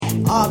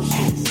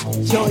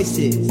options,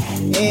 choices,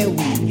 and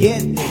we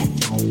get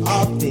them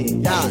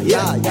often.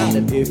 Yeah.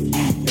 And if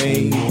you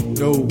ain't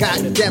no,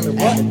 God damn it,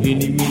 what?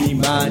 Any, mini,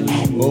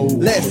 miny, mo.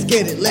 Let's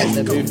get it,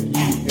 let's go. If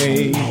you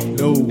ain't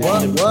no,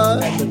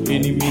 what?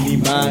 Any, mini,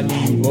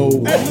 miny, mo.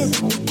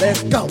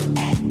 Let's go.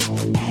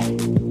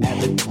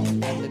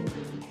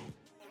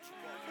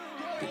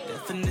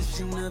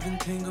 Definition of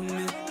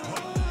entanglement.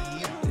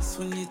 It's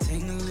when you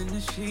tangle in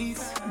the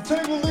sheets.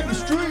 Tangle in the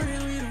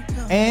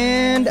street.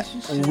 And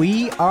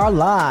we are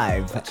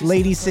live.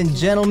 Ladies and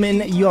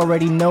gentlemen, you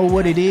already know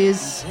what it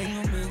is.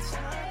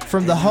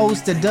 From the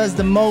host that does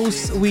the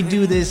most, we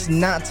do this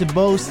not to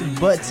boast,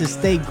 but to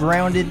stay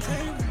grounded.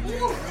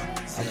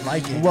 I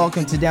like it.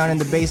 Welcome to Down in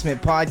the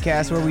Basement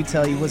podcast, where we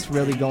tell you what's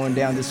really going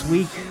down this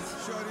week.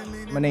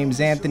 My name's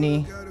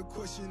Anthony.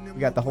 We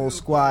got the whole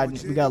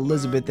squad. We got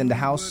Elizabeth in the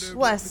house.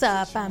 What's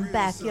up? I'm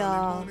back,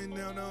 y'all.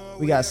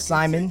 We got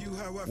Simon.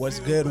 What's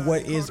good?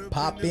 What is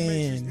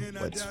poppin'?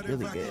 What's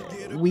really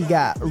good? We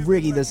got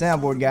Ricky, the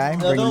soundboard guy.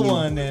 Another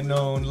one and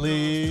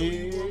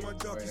only.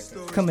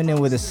 Coming in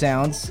with the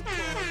sounds.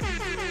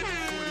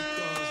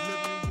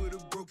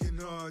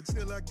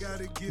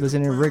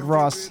 Listening to Rick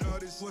Ross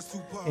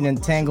in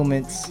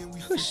Entanglements.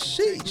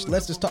 Sheesh.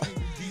 Let's just talk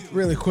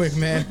really quick,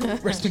 man.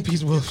 Rest in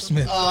peace, Will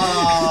Smith.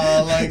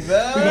 Oh, like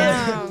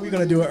that? We're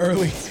gonna do it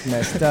early.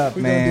 Messed up,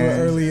 We're man. gonna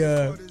do it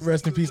early.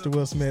 Rest in peace to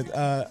Will Smith.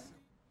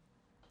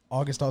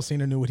 August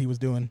Alsina knew what he was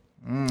doing.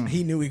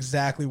 He knew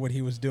exactly what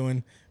he was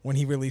doing when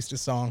he released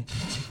his song,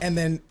 and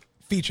then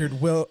featured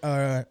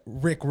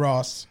Rick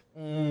Ross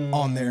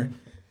on there.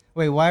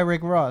 Wait, why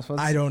Rick Ross?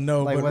 I don't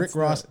know, like, but what's Rick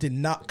Ross did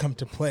not come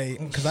to play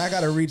because I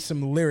got to read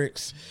some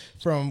lyrics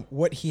from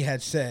what he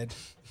had said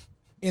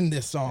in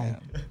this song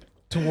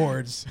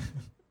towards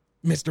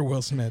Mr.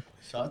 Will Smith.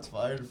 Shots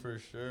fired for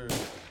sure.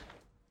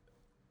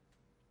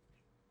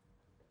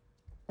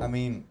 I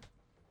mean,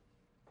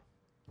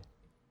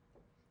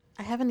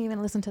 I haven't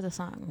even listened to the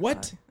song.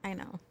 What? I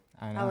know.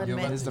 I know. I'll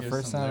admit. This is the Hear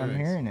first some time I'm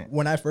lyrics. hearing it.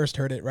 When I first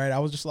heard it, right, I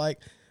was just like,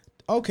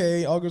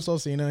 okay, August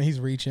Alsina, he's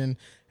reaching.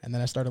 And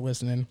then I started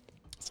listening.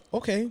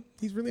 Okay,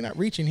 he's really not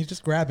reaching. He's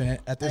just grabbing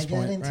it at this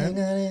point,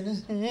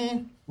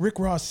 right? Rick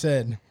Ross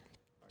said,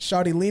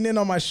 "Shawty leaning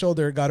on my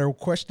shoulder, got her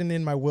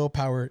questioning my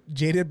willpower,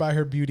 jaded by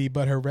her beauty,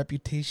 but her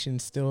reputation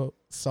still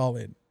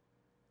solid."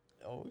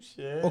 oh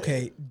shit.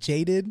 Okay,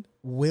 jaded,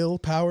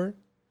 willpower.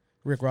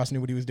 Rick Ross knew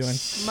what he was doing.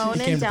 He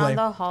Moaning came to play.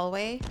 down the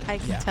hallway. I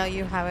can Yeah. tell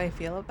you how I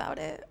feel about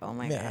it. Oh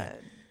my Man. God.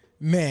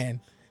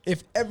 Man,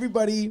 if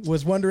everybody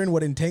was wondering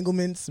what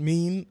entanglements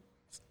mean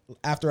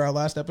after our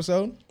last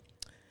episode,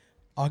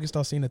 August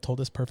Alsina told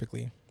us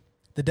perfectly.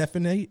 The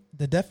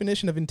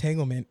definition of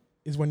entanglement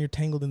is when you're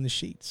tangled in the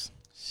sheets.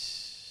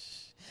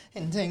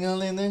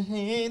 Entangled in the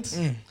sheets.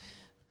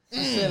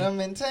 Said I'm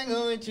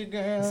entangled with you,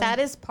 girl.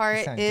 Saddest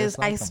part sound is just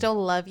like I him. still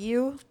love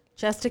you.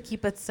 Just to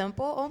keep it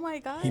simple. Oh my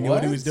God. He knew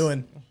what he What? was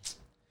doing.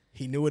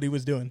 He knew what he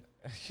was doing,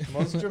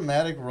 Most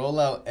dramatic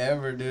rollout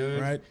ever,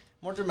 dude. right?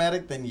 More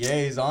dramatic than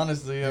Ye's,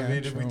 honestly. Yeah, I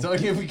mean, if we true.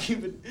 if we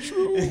keep it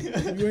You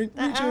ain't reaching.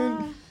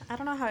 I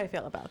don't know how I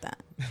feel about that.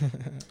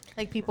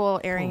 Like people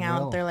airing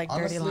out their like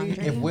dirty Honestly,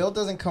 laundry. if Will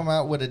doesn't come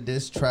out with a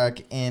diss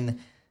track in,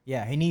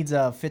 Yeah, he needs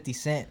 50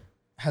 Cent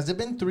has it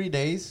been 3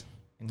 days?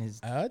 in his.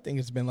 I think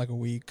it's been like a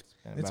week.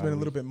 been It's about been a a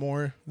little bit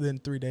more than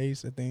 3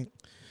 days, I think.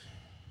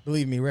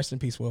 Believe me, rest in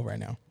peace, Will, right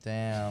now.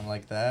 Damn,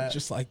 like that.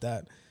 Just like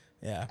that.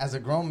 Yeah. As a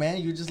grown man,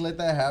 you just let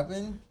that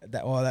happen?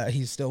 That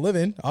he's still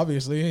living,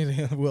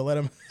 obviously. We'll let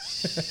him.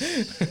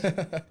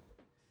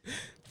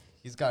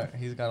 He's got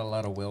a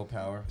lot of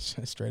willpower.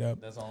 Straight up.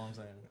 That's all I'm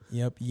saying.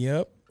 Yep.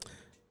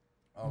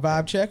 Okay.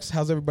 Vibe checks.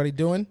 How's everybody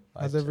doing?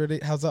 How's everybody?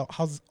 How's all?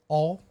 How's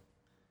all?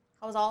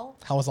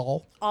 How's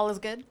all? All is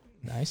good.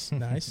 Nice,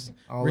 nice.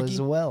 All Ricky?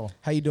 is well.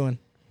 How you doing?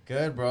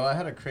 Good, bro. I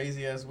had a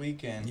crazy ass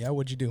weekend. Yeah.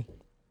 What'd you do?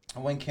 I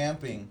went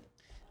camping.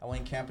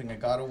 I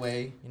got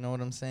away. You know what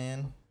I'm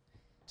saying?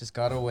 Just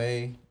got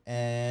away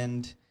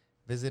and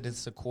visited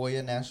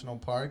Sequoia National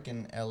Park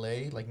in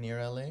LA, like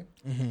near LA.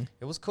 Mm-hmm.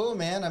 It was cool,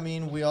 man. I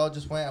mean, we all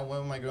just went. I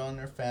went with my girl and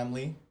her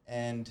family,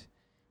 and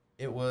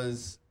it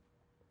was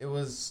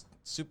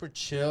super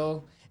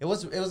chill. It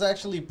was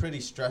actually pretty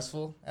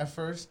stressful at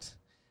first,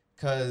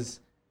 cause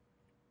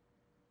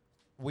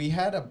we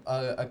had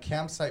a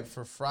campsite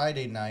for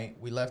Friday night.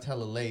 We left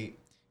hella late.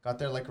 Got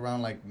there like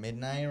around like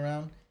midnight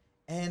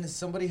and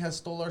somebody had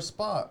stole our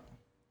spot.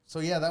 So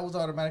yeah, that was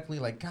automatically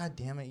like, God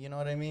damn it, you know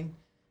what I mean?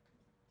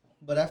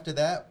 But after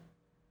that,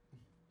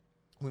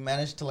 we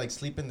managed to like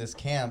sleep in this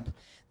camp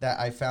that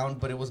I found,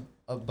 but it was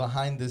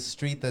behind this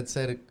street that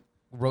said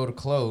road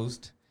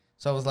closed.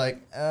 So I was like,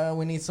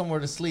 we need somewhere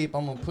to sleep.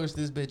 I'm gonna push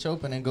this bitch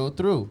open and go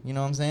through. You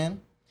know what I'm saying?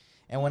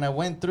 And when I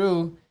went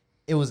through,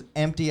 it was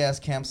empty ass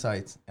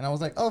campsites. And I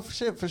was like, oh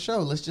shit, for sure.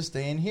 Let's just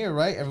stay in here,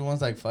 right?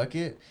 Everyone's like, fuck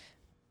it.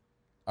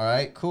 All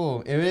right,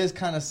 cool. It is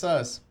kind of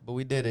sus, but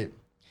we did it.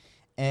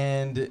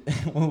 And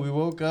when we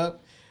woke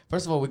up,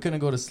 first of all, we couldn't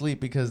go to sleep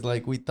because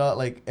like we thought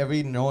like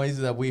every noise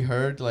that we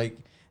heard, like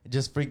it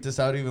just freaked us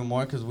out even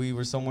more because we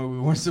were somewhere we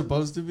weren't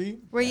supposed to be.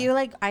 Were you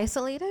like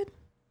isolated?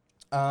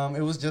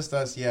 It was just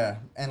us, yeah,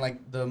 and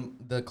like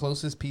the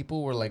closest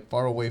people were like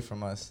far away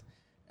from us,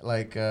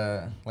 like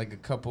a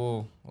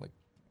couple, like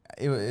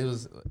it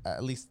was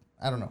at least,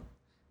 I don't know,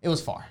 it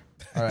was far.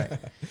 All right,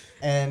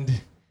 and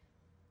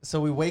so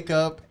we wake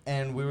up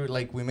and we were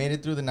like, we made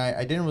it through the night.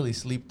 I didn't really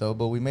sleep though,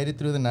 but we made it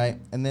through the night.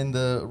 And then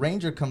the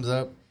ranger comes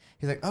up.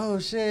 He's like, "Oh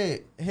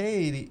shit,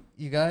 hey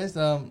you guys,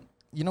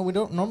 we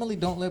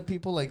don't let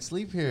people like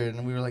sleep here."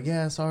 And we were like,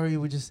 "Yeah, sorry,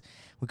 we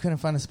couldn't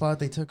find a spot.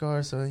 They took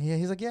ours." So yeah,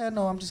 he's like, "Yeah,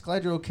 no, I'm just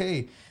glad you're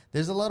okay.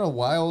 There's a lot of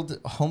wild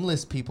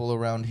homeless people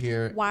around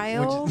here."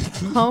 Wild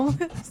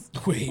homeless?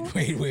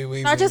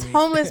 Wait. Not just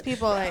homeless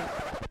people, like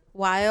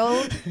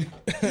wild.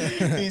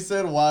 He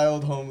said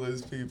wild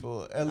homeless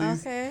people. At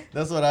least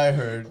that's what I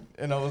heard.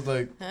 And I was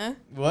like, huh?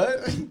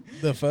 What?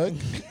 The fuck?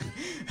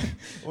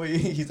 Well,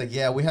 he's like,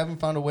 "Yeah, we haven't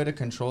found a way to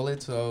control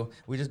it, so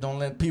we just don't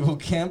let people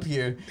camp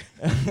here."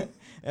 And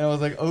I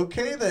was like,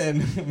 "Okay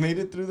then." Made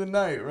it through the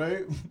night,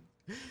 right?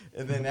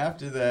 And then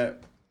after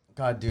that,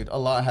 God, dude, a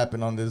lot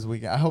happened on this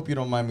weekend. I hope you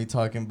don't mind me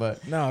talking,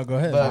 but no, go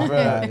ahead. But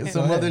bro,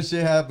 some other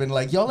shit happened.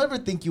 Like, y'all ever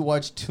think you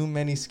watch too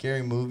many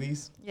scary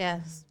movies?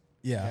 Yes.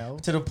 Yeah.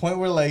 To the point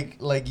where like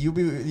you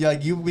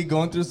be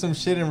going through some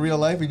shit in real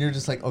life and you're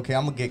just like, okay,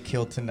 I'm gonna get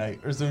killed tonight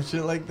or some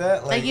shit like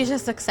that. Like you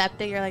just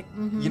accept it. You're like,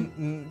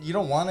 you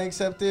don't want to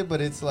accept it, but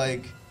it's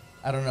like,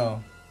 I don't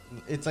know,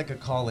 it's like a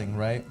calling,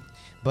 right?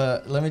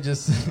 But let me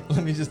just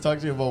talk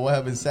to you about what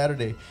happened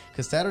Saturday.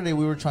 Because Saturday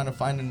we were trying to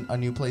find a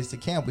new place to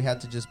camp. We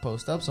had to just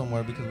post up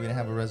somewhere because we didn't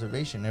have a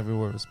reservation.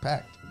 Everywhere was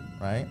packed,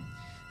 right?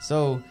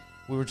 So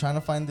we were trying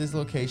to find this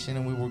location,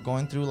 and we were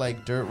going through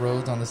like dirt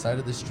roads on the side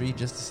of the street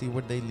just to see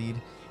where they lead.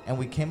 And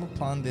we came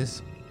upon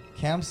this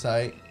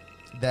campsite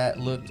that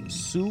looked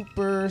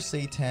super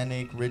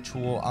satanic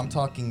ritual. I'm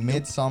talking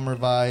Midsummer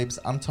vibes.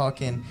 I'm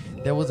talking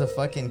there was a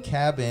fucking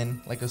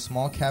cabin, like a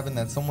small cabin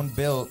that someone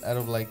built out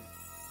of like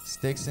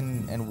sticks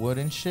and wood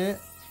and shit.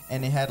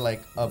 And it had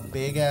like a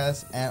big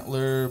ass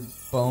antler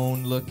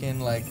bone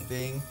looking like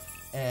thing.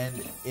 And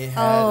it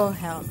had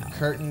hell no.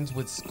 curtains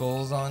with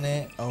skulls on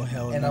it. Oh,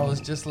 hell no. And I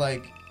was just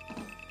like,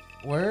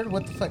 word?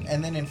 What the fuck?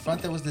 And then in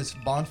front there was this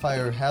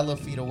bonfire hella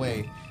feet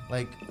away.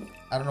 Like,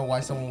 I don't know why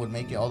someone would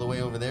make it all the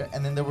way over there.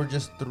 And then there were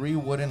just 3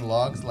 wooden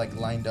logs, like,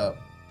 lined up.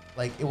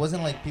 Like, it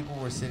wasn't like people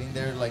were sitting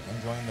there, like,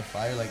 enjoying the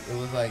fire. Like, it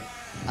was like,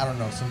 I don't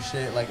know, some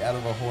shit, like, out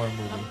of a horror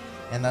movie.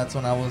 And that's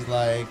when I was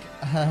like,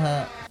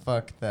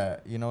 fuck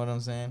that. You know what I'm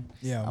saying?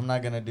 Yeah. I'm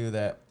not gonna do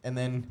that. And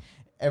then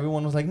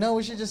everyone was like, no,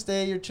 we should just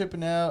stay. You're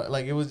tripping out.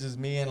 Like, it was just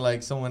me and,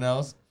 like, someone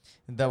else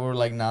that were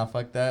like, nah,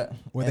 fuck that.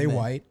 Were they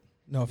white?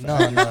 No.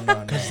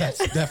 Because that's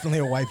definitely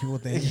a white people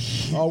thing.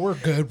 Oh, we're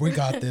good. We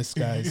got this,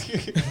 guys.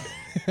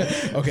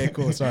 Okay,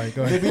 cool. Sorry.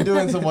 Go ahead. They be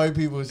doing some white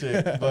people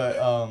shit. But,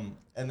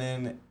 and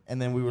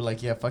then we were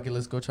like, yeah, fuck it.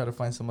 Let's go try to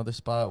find some other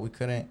spot. We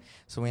couldn't.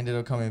 So we ended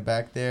up coming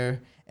back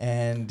there.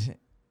 And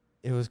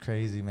it was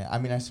crazy, man. I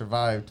mean, I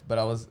survived, but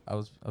I was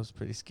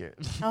pretty scared.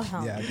 Oh,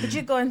 hell. Yeah, did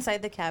you go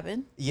inside the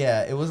cabin?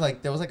 Yeah, it was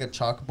like there was like a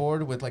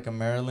chalkboard with like a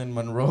Marilyn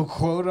Monroe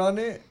quote on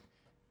it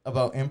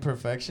about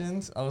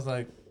imperfections. I was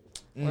like,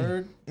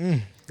 word.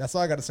 That's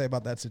all I got to say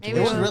about that situation.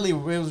 It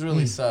was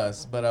really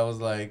sus, but I was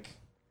like,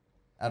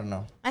 I don't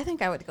know. I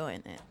think I would go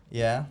in it.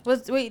 Yeah.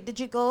 Wait, did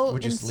you go?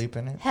 Would you sleep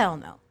in it? Hell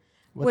no.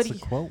 What's the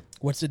quote?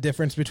 What's the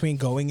difference between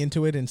going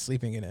into it and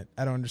sleeping in it?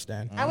 I don't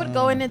understand. I would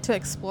go in it to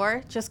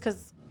explore just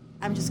because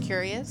I'm just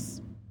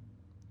curious.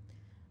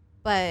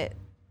 But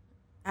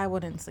I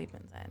wouldn't sleep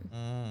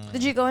inside.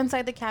 Did you go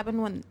inside the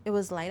cabin when it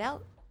was light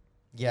out?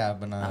 Yeah,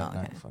 but not at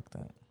night. Fuck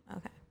that.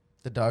 Okay.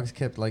 The dogs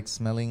kept like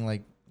smelling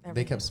like Everything.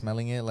 They kept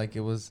smelling it like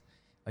it was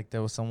like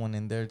there was someone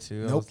in there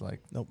too. Nope. I was like,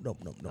 Nope.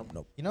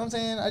 you know what I'm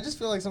saying? I just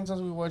feel like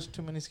sometimes we watch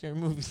too many scary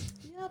movies.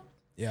 Yep.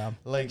 Yeah.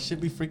 Like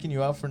shit be freaking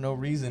you out for no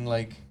reason.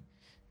 Like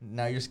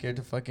now you're scared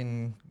to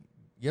fucking.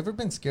 You ever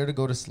been scared to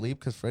go to sleep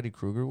because Freddy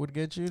Krueger would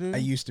get you, dude? I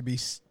used to be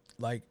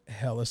like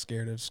hella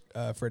scared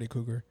of Freddy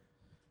Krueger.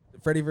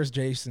 Freddy vs.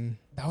 Jason.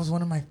 That was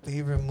one of my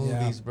favorite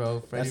movies,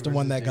 bro. Freddy That's the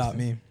one that got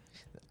me.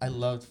 I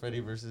loved Freddy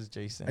vs.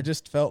 Jason. I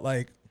just felt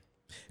like,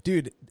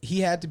 dude, he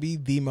had to be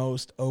the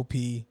most OP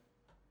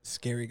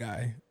scary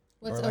guy.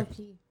 What's like, OP?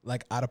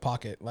 Like out of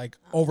pocket, like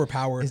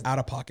overpowered, out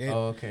of pocket.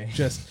 Oh, okay.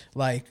 Just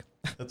like.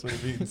 That's what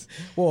it means.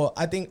 Well,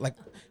 I think like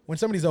when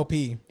somebody's OP,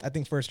 I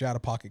think first you're out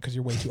of pocket because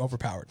you're way too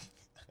overpowered.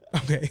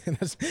 Okay,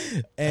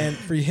 and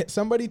for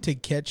somebody to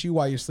catch you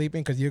while you're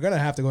sleeping, because you're gonna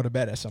have to go to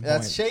bed at some point.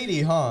 That's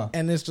shady, huh?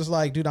 And it's just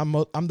like, dude, I'm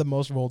the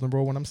most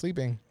vulnerable when I'm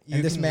sleeping,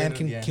 and this man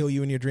can kill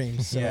you in your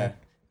dreams. So. Yeah,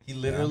 he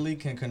literally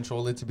can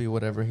control it to be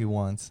whatever he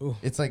wants. Ooh.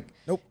 It's like,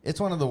 nope.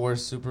 It's one of the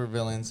worst super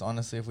villains,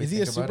 honestly. If we is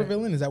he a super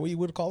villain? Is that what you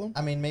would call him?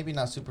 I mean, maybe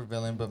not super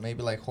villain, but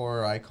maybe like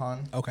horror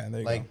icon. Okay, there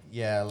you like, go.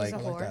 Yeah, like He's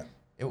a whore.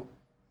 That.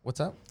 What's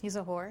up? He's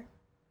a whore.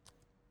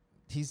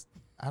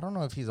 I don't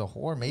know if he's a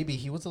whore. Maybe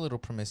he was a little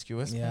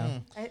promiscuous. Yeah.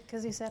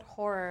 Because he said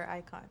horror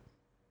icon.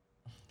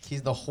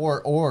 He's the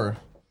whore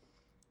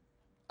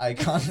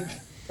icon.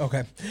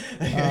 Okay.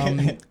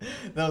 That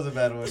was a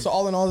bad one. So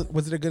all in all,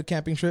 was it a good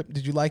camping trip?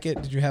 Did you like it?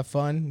 Did you have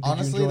fun? Did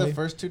Honestly, you enjoy? the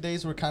first 2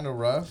 days were kind of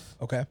rough.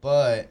 Okay.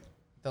 But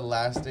the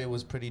last day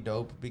was pretty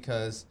dope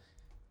because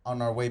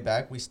on our way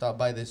back we stopped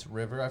by this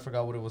river. I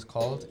forgot what it was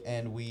called,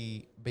 and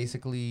we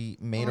basically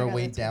made our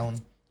way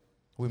down.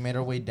 We made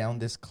our way down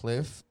this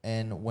cliff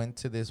and went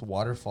to this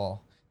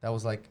waterfall that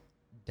was like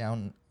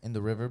down in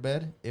the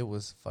riverbed. It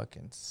was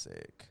fucking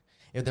sick.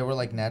 If there were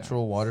like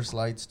natural water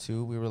slides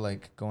too, we were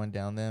like going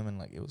down them and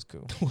like it was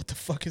cool. What the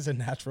fuck is a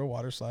natural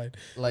water slide?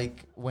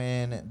 Like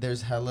when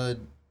there's hella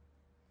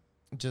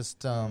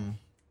just A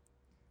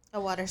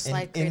water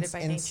slide created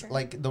by nature.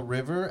 like the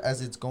river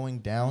as it's going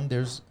down,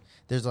 there's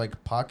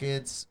like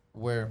pockets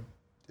where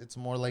it's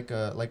more like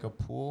a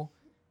pool,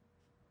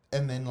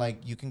 and then like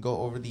you can go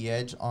over the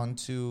edge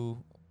onto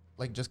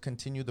like just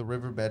continue the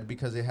riverbed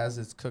because it has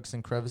its crooks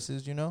and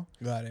crevices, you know.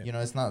 Got it. You know,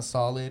 it's not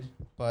solid,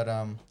 but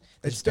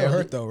it still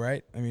hurt though,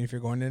 right? I mean, if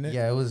you're going in it.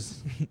 Yeah, it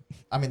was.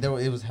 I mean,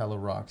 it was hella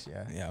rocks.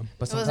 Yeah. Yeah.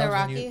 But Was it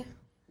rocky?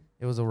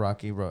 It was a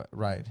rocky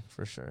ride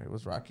for sure. It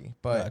was rocky,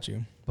 but Got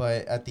you.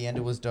 But at the end,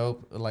 it was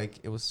dope. Like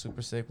it was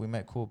super sick. We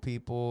met cool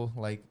people.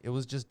 Like it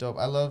was just dope.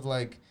 I love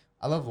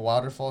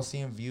waterfalls,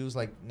 seeing views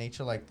like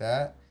nature like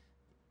that.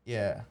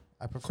 Yeah,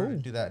 I prefer to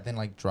do that than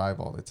like drive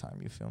all the time.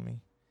 You feel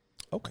me?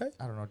 Okay.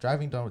 I don't know.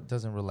 Driving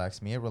doesn't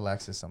relax me. It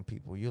relaxes some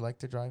people. You like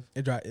to drive?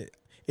 It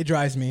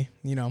drives me.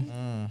 You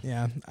know.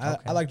 Yeah.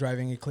 I like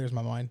driving. It clears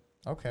my mind.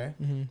 Okay.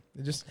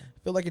 I just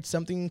feel like it's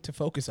something to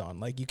focus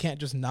on. Like you can't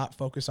just not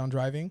focus on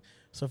driving.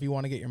 So if you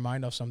want to get your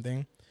mind off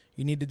something,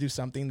 you need to do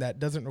something that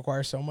doesn't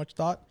require so much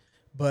thought,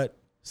 but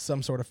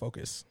some sort of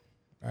focus.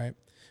 Right.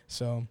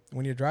 So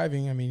when you're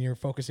driving, I mean, you're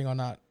focusing on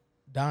not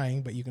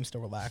dying, but you can still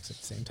relax at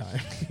the same time.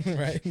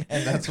 Right.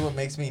 And that's what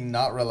makes me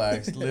not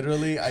relaxed.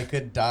 Literally, I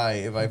could die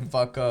if I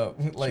fuck up.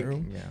 Like,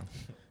 True. Yeah.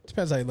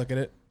 Depends how you look at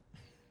it.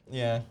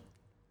 Yeah.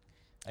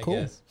 I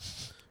guess.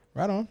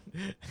 Right on.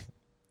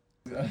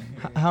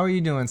 How are you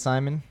doing,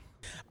 Simon?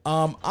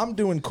 I'm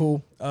doing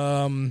cool.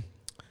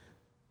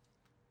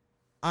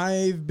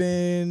 I've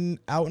been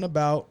out and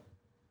about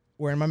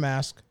wearing my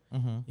mask,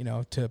 you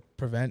know, to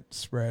prevent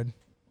spread.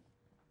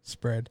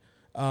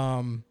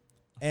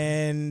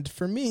 And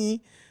for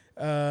me,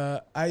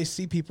 I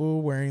see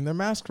people wearing their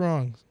mask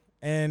wrong.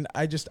 And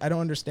I don't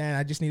understand.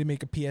 I just need to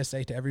make a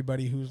PSA to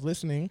everybody who's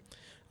listening.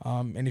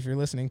 And if you're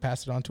listening,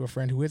 pass it on to a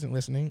friend who isn't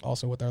listening,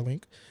 also with our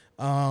link.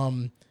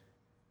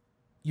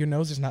 Your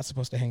nose is not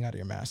supposed to hang out of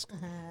your mask.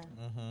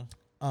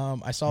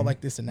 I saw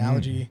like this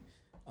analogy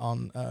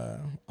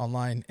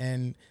online,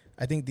 and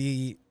I think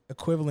the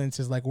equivalence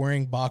is like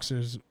wearing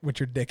boxers with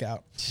your dick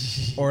out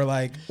or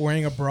like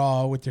wearing a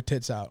bra with your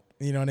tits out.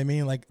 You know what I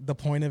mean? Like the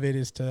point of it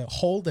is to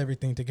hold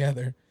everything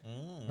together,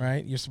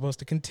 right? You're supposed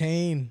to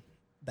contain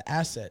the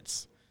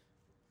assets,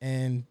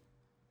 and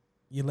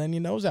you letting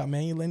your nose out,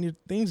 man. You letting your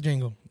things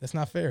jingle. That's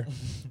not fair.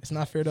 It's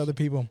not fair to other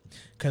people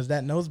because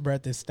that nose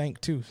breath is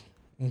stank too.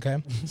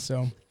 Okay?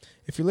 So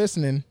if you're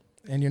listening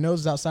and your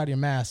nose is outside of your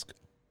mask,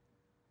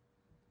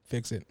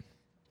 fix it.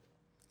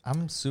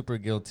 I'm super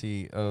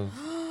guilty of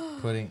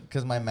putting,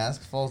 because my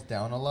mask falls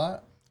down a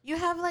lot. You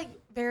have like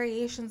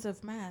variations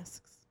of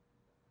masks.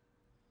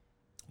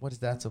 What is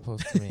that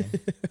supposed to mean?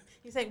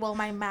 He's like, well,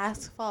 my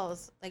mask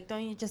falls. Like,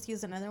 don't you just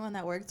use another one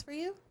that works for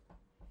you?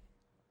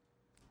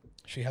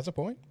 She has a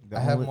point. I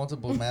have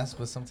multiple masks,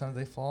 but sometimes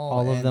they fall.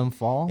 All of them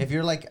fall? If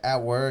you're like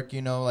at work,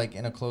 you know, like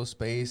in a closed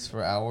space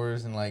for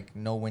hours and like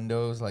no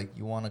windows, like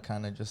you want to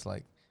kind of just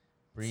like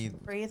breathe.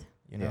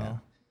 You know?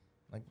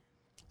 Like,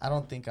 I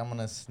don't think I'm going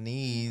to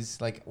sneeze.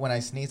 Like when I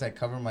sneeze, I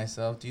cover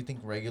myself. Do you think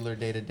regular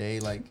day to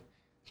day, like...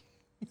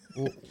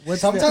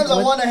 Sometimes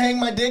I want to hang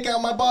my dick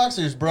out my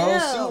boxers, bro. Ew.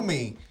 Sue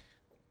me.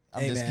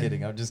 I'm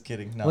just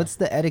kidding. No. What's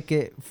the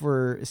etiquette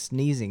for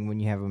sneezing when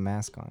you have a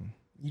mask on?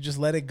 You just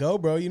let it go,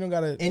 bro. You don't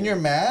gotta in your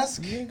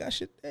mask. You ain't got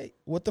shit. Hey,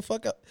 what the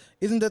fuck?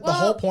 Isn't that the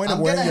whole point of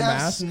wearing your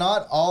mask?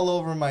 Snot all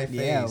over my face.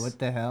 Yeah. What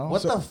the hell?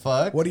 What the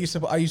fuck? What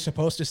are you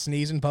supposed to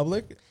sneeze in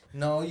public?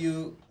 No,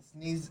 you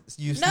sneeze.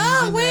 You sneeze.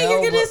 No, wait.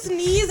 You're gonna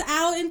sneeze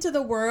out into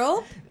the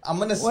world. I'm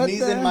gonna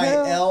sneeze in my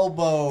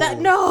elbow.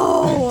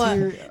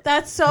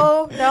 That's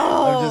so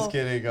no. I'm just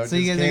kidding. So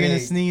you guys are gonna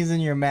sneeze in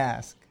your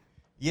mask?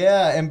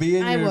 Yeah, and be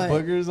in your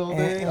boogers all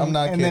day. I'm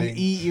not kidding. And then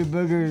eat your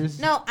boogers.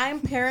 No,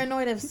 I'm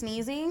paranoid of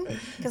sneezing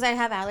because I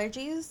have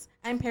allergies.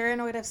 I'm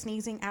paranoid of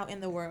sneezing out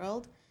in the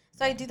world.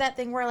 So I do that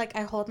thing where like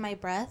I hold my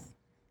breath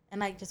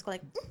and I just go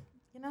like,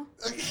 you know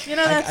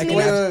that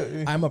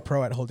sneeze. I'm a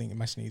pro at holding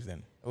my sneeze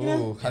in.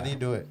 Ooh, how do you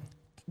do it?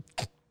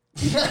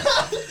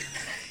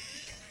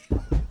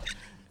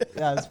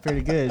 That was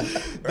pretty good.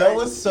 That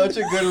was such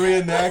a good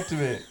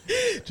reenactment.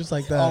 Just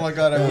like that. Oh my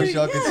god, I wish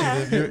y'all could see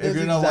this. If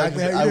you're not watching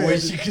this, I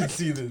wish you could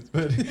see this.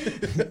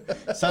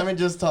 But Simon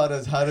just taught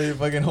us how to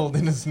fucking hold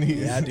in a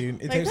sneeze. Yeah, dude.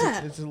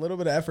 It's a little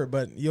bit of effort,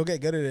 but you'll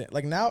get good at it.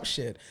 Like now,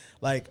 shit.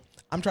 Like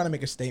I'm trying to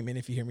make a statement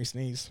if you hear me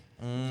sneeze.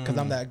 Because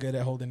I'm that good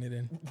at holding it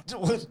in.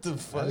 What the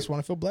fuck? I just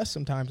want to feel blessed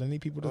sometimes. I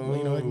need people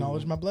to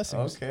acknowledge my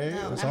blessings. Okay.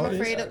 No,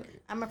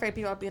 I'm afraid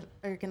people are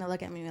going to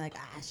look at me like,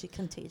 she's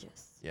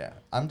contagious. Yeah.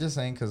 I'm just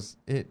saying because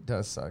it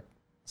does suck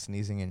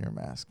sneezing in your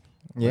mask.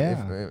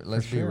 Yeah.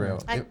 Let's be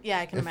real. I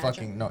can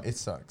imagine. It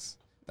sucks.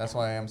 That's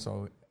why I am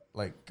so,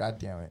 like, God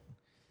damn it.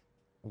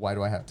 why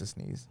do I have to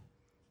sneeze?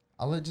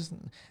 I'll just.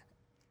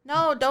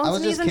 No, don't I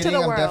was sneeze just into kidding.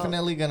 the I'm world.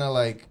 definitely gonna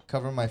like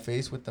cover my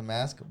face with the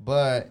mask,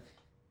 but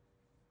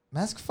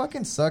masks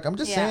fucking suck. I'm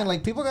just saying,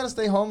 like, people gotta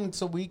stay home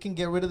so we can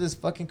get rid of this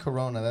fucking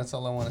corona. That's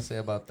all I want to say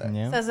about that.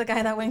 Yeah. Says the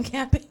guy that went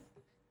camping.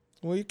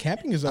 Well,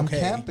 camping is I'm okay.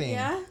 camping.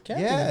 Yeah.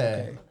 Camping Yeah.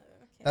 is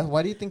okay.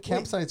 Why do you think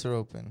campsites are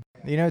open?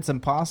 You know, it's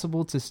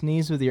impossible to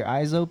sneeze with your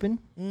eyes open.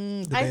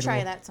 I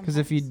try that sometimes. Because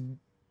if you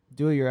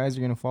do it, your eyes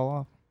are gonna fall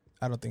off.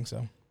 I don't think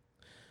so.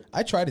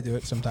 I try to do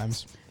it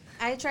sometimes.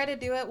 I try to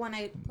do it when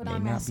I put May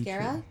on not be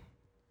mascara. true.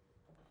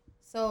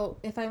 So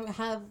if I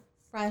have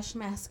fresh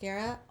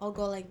mascara, I'll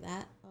go like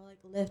that. I'll like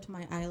lift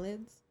my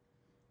eyelids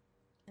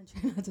and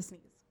try not to sneeze.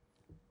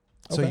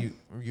 So Okay.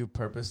 you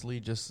purposely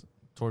just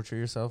torture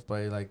yourself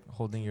by like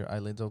holding your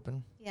eyelids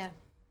open? Yeah,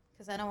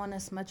 because I don't want to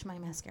smudge my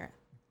mascara.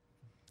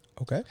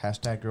 Okay.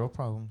 Hashtag girl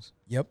problems.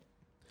 Yep.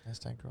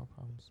 Hashtag girl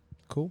problems.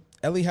 Cool.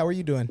 Ellie, how are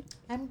you doing?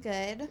 I'm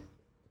good.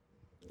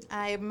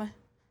 I'm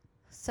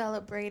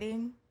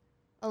celebrating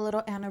a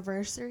little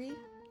anniversary.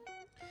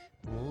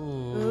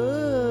 Ooh.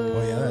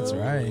 Oh yeah, that's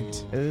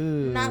right.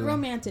 Ooh. Not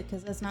romantic,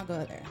 because let's not go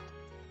there.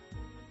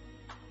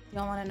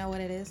 Y'all want to know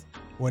what it is?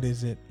 What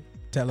is it?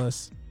 Tell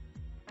us.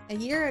 A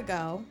year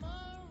ago,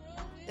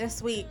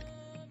 this week,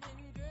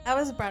 I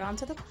was brought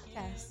onto the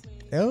podcast.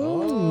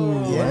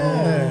 Oh,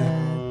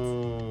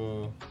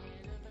 yeah.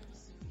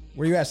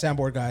 Where you at,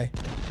 soundboard guy?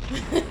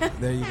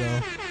 There you go.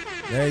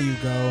 There you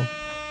go.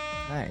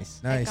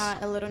 Nice. Nice. I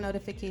got a little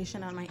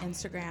notification on my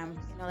Instagram,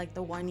 like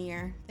the 1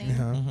 year thing.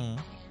 Uh-huh. Mm-hmm.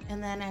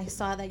 And then I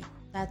saw that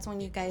that's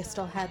when you guys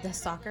still had the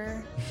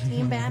soccer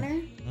team banner.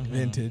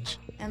 Vintage.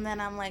 And then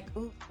I'm like,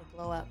 ooh, the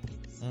glow up.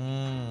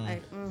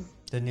 Like,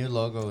 The new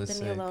logo is the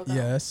sick. new logo.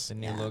 Yes. The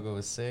new logo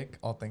is sick.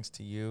 All thanks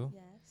to you.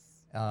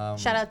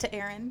 Yes. Shout out to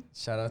Aaron.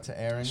 Shout out to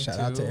Aaron. Shout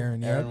too. out to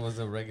Aaron, yep. Aaron was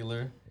a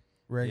regular.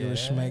 Regular Yeah,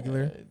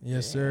 schmegler.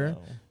 Yes, sir.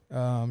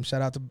 damn.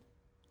 Shout out to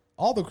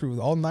all the crew,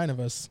 all 9 of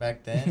us.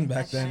 Back then.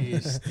 Back then.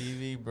 Sheesh,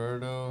 Stevie,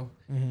 Berto.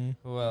 Mm-hmm.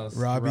 Who else?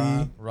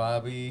 Robbie.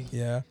 Robbie.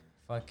 Yeah.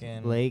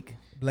 Fucking. Blake.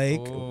 Blake.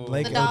 Ooh.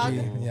 Blake The dog.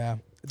 OG. Yeah.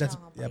 That's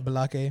Oh, yeah,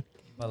 Blake. Balake.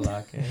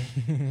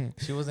 Balake.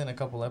 She was in a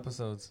couple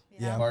episodes.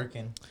 Yeah.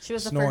 Barking. She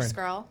was the Snoring. first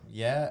girl.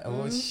 Yeah.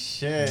 Oh,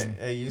 shit.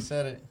 Hey, you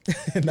said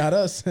it. Not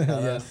us. Not Yeah.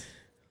 us.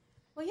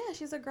 Well, yeah,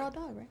 she's a girl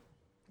dog, right?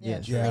 Yeah.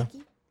 Yes. True. Yeah.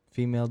 Blakey.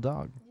 Female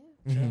dog.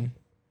 Mhm.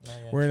 Not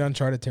yet. We're in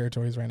uncharted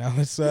territories right now.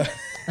 Let's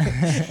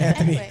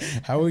Anthony, Anyway.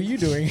 how are you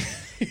doing?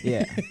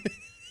 Yeah.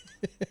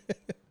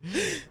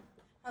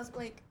 How's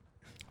Blake?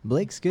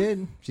 Blake's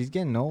good. She's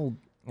getting old.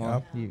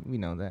 Well, Yep. we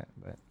know that,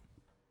 but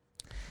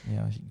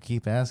Yeah, you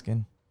keep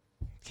asking.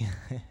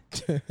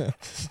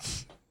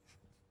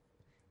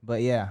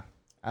 but yeah.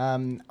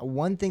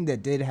 One thing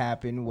that did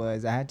happen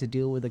was I had to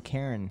deal with a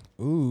Karen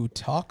Ooh,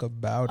 talk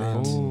about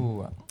it.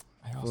 Ooh.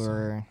 I also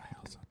for.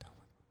 dealt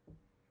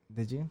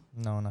Did you?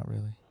 with. No, not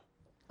really.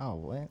 Oh,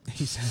 what?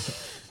 He said,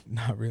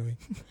 not really.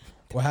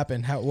 What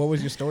happened? What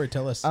was your story?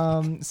 Tell us.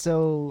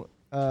 So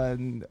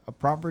a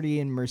property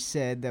in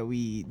Merced that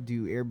we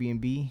do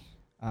Airbnb.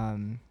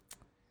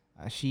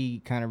 She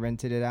kind of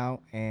rented it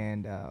out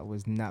and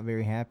was not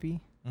very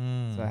happy.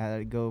 So I had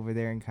to go over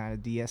there and kind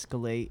of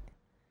de-escalate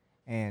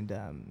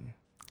and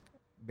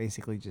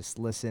basically just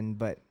listen.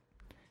 But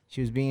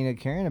she was being a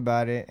Karen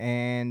about it,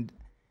 and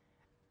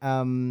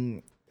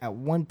at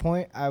one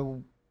point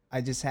I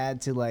just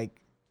had to like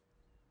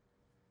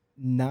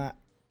not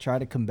try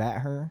to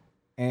combat her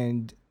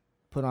and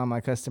put on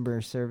my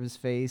customer service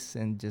face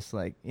and just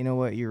like, you know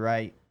what, you're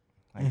right.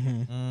 Like,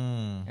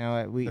 Mhm. you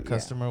know what, The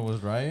customer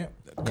was right.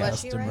 Was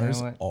she right? Customers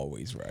You know what?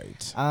 always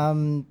right.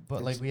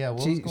 But like, yeah,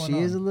 what was she going on?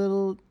 is a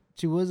little.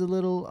 She was a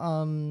little.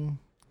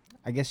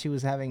 I guess she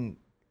was having.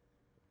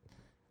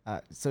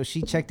 So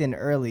she checked in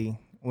early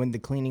when the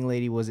cleaning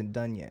lady wasn't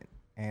done yet,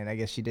 and I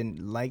guess she didn't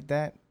like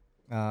that.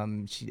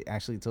 She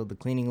actually told the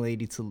cleaning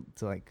lady to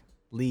like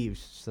leave.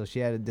 So she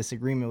had a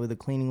disagreement with the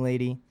cleaning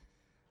lady,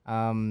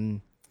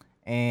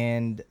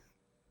 and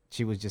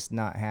she was just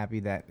not happy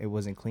that it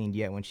wasn't cleaned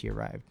yet when she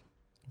arrived.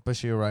 But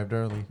she arrived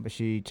early. But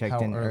she checked How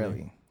in early?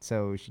 early.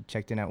 So she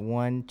checked in at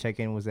 1.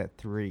 Check-in was at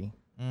 3.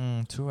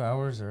 2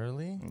 hours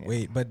early. Yeah.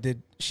 Wait, but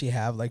did she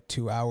have like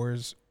 2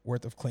 hours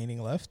worth of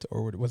cleaning left,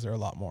 or was there a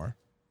lot more?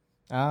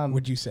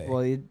 Would you say?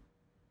 Well,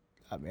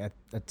 I mean,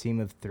 a team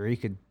of 3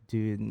 could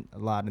do a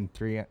lot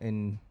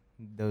in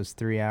those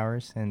 3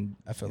 hours and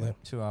I feel Yeah, it.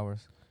 2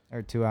 hours.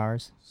 or 2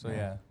 hours. So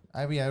yeah,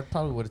 I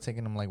probably would have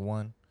taken him like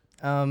 1.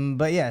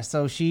 But yeah,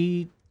 so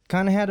she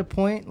kind of had a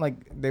point. Like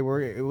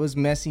it was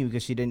messy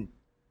because she didn't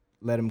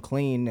let him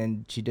clean,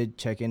 and she did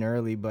check in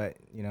early. But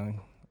you know,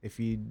 if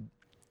you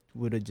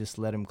would have just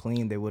let him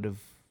clean, they would have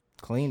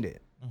cleaned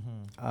it.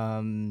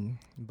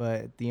 But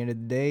at the end of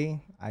the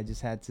day, I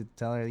just had to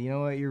tell her, you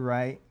know what, you're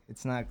right.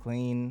 It's not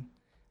clean.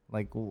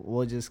 Like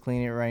we'll just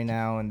clean it right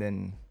now and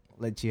then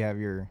let you have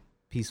your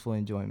peaceful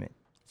enjoyment.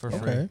 For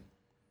free. Okay.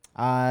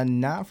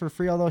 Not for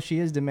free, although she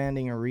is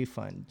demanding a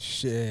refund.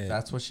 Shit.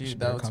 That's what She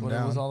better that's calm what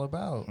it was down. all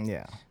about.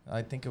 Yeah,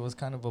 I think it was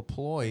kind of a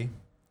ploy.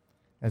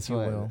 that's you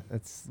will.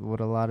 what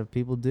a lot of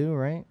people do,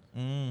 right?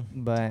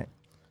 But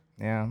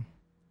yeah,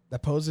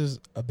 that poses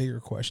a bigger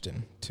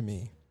question to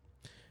me.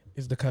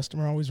 Is the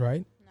customer always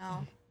right?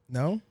 No.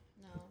 No?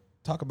 No.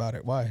 Talk about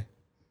it. Why?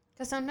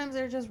 Because sometimes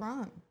they're just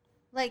wrong.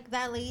 Like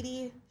that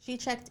lady, she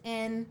checked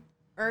in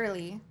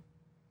early.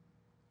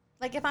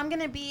 Like if I'm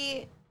gonna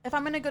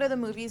go to the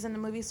movies and the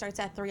movie starts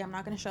at 3, I'm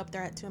not gonna show up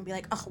there at 2 and be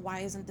like, oh, why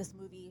isn't this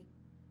movie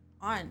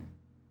on?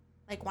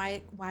 Like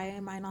why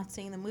am I not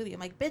seeing the movie? I'm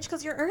like, bitch,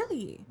 because you're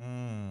early.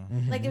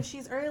 Like if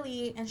she's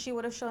early and she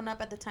would have shown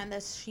up at the time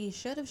that she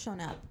should have shown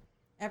up,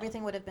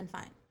 everything would have been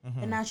fine.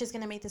 And now she's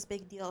gonna make this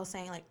big deal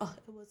saying like, oh,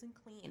 it wasn't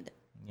cleaned.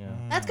 Yeah.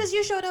 That's because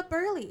you showed up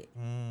early.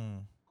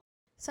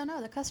 So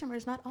no, the customer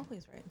is not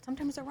always right.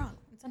 Sometimes they're wrong.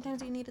 And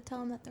sometimes you need to tell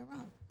them that they're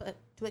wrong, but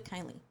do it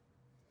kindly.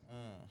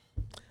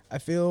 I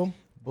feel.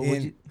 But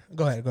would you,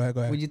 go ahead.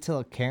 Would you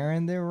tell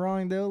Karen they're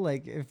wrong though?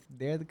 Like if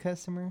they're the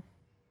customer?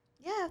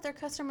 Yeah, if their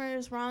customer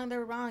is wrong,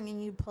 they're wrong,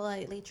 and you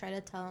politely try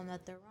to tell them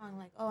that they're wrong.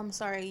 Like, oh, I'm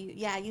sorry.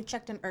 You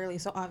checked in early,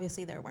 so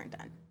obviously they weren't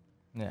done.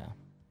 Yeah.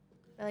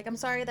 They're like, I'm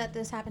sorry that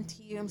this happened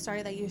to you. I'm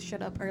sorry that you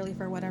showed up early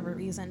for whatever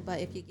reason, but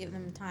if you give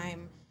them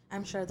time,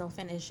 I'm sure they'll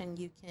finish and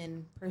you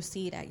can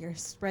proceed at your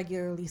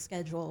regularly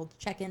scheduled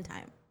check-in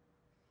time.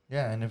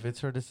 Yeah, and if it's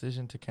her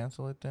decision to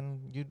cancel it,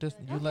 then you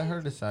let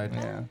her decide.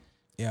 Yeah.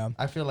 Yeah.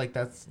 I feel like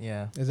that's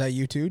Is that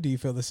you too? Do you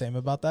feel the same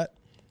about that?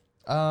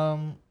 A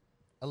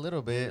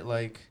little bit.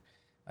 Like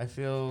I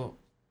feel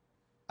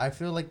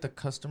like the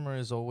customer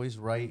is always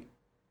right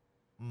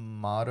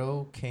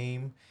motto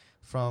came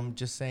from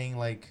just saying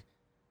like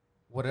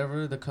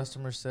whatever the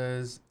customer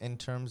says in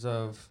terms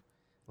of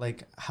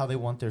like how they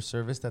want their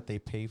service that they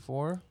pay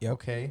for. Yep.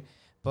 Okay.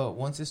 But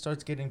once it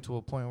starts getting to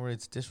a point where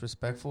it's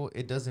disrespectful,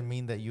 it doesn't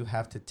mean that you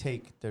have to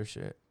take their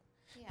shit.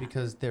 Yeah.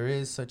 Because there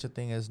is such a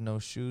thing as no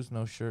shoes,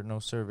 no shirt, no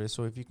service.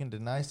 So if you can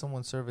deny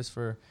someone service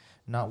for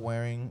not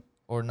wearing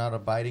or not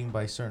abiding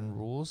by certain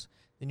rules,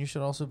 then you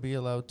should also be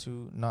allowed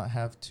to not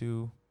have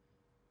to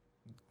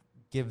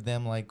give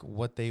them like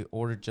what they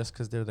ordered just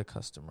because they're the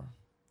customer.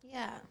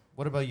 Yeah.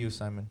 What about you,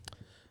 Simon?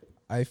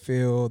 I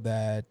feel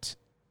that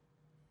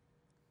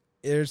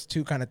there's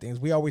two kind of things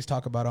we always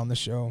talk about on the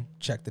show.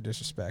 Check the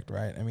disrespect,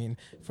 right? I mean,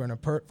 from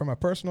a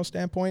personal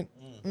standpoint,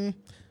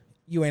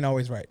 you ain't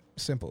always right.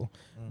 Simple.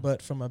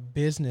 But from a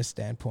business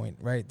standpoint,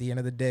 right? At the end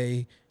of the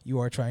day, you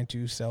are trying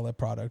to sell a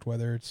product,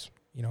 whether it's,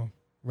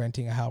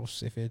 renting a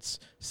house, if it's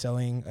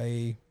selling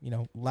a,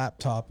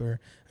 laptop, or,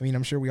 I mean,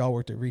 I'm sure we all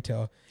worked at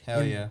retail.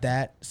 Hell In yeah.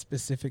 that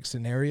specific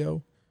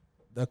scenario,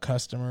 the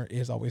customer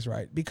is always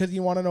right. Because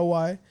you want to know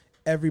why?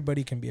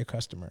 Everybody can be a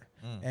customer.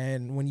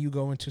 And when you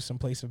go into some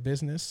place of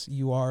business,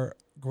 you are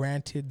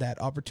granted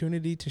that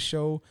opportunity to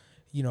show,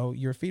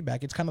 your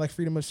feedback. It's kind of like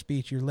freedom of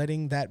speech. You're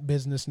letting that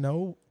business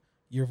know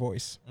your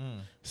voice.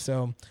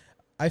 So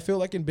I feel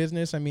like in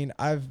business, I mean,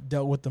 I've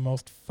dealt with the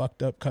most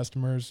fucked up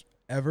customers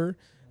ever.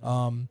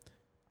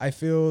 I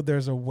feel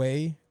there's a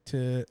way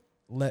to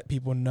let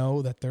people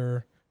know that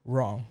they're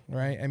wrong,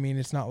 right? I mean,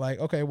 it's not like,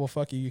 okay, well,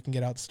 fuck you, you can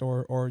get out the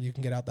store or you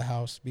can get out the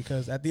house,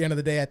 because at the end of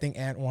the day, I think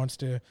Aunt wants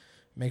to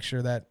make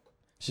sure that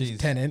his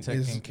tenant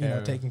is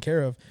taken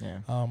care of.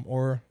 Yeah.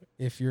 Or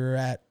if you're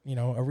at,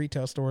 a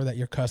retail store, that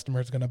your customer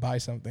is going to buy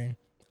something.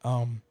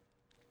 I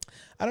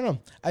don't know.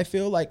 I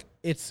feel like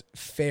it's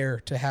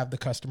fair to have the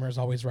customer is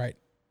always right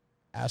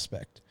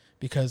aspect,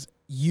 because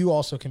you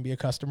also can be a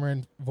customer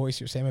and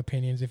voice your same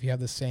opinions if you have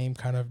the same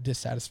kind of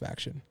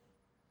dissatisfaction.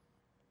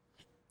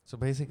 So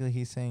basically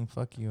he's saying,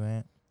 fuck you,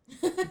 Aunt.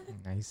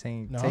 No, he's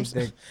saying No,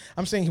 take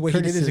I'm saying what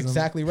he did is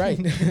exactly right.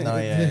 No,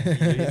 yeah.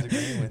 He's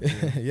agreeing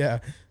with you. Yeah.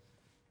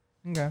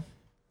 Okay.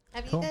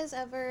 Have Cool. you guys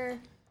ever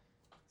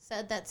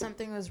said that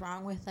something was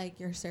wrong with like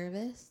your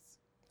service?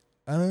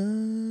 I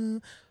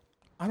don't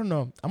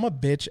know. I'm a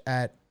bitch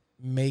at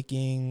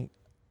making,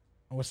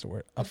 what's the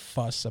word? A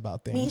fuss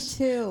about things.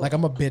 Me too. Like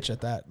I'm a bitch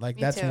at that. Like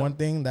Me that's too. one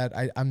thing that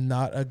I'm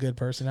not a good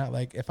person at.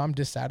 Like if I'm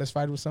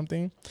dissatisfied with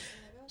something,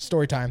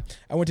 story time.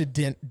 I went to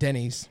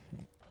Denny's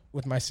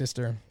with my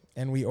sister,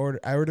 and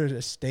I ordered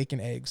a steak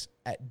and eggs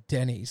at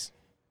Denny's.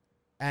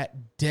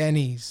 At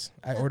Denny's,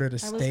 I ordered a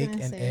steak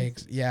and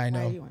eggs. Yeah, I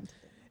know.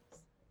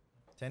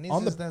 Denny's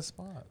On is the- that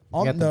spot.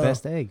 You got the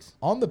best eggs.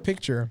 On the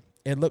picture,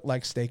 it looked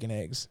like steak and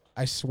eggs.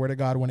 I swear to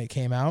God, when it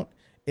came out,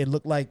 it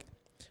looked like,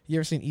 you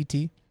ever seen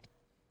E.T.?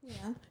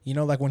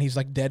 Yeah. Like when he's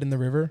like dead in the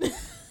river?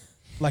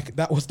 Like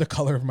that was the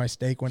color of my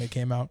steak when it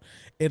came out.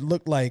 It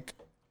looked like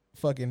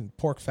fucking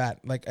pork fat.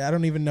 Like I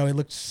don't even know. It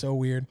looked so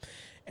weird.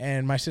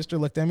 And my sister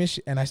looked at me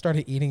and I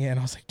started eating it, and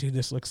I was like, dude,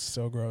 this looks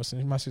so gross.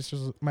 And my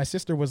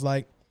sister was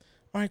like,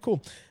 all right,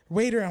 cool.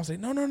 Waiter. I was like,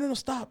 no,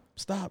 stop.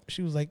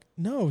 She was like,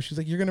 no. She's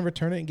like, you're going to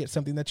return it and get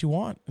something that you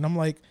want. And I'm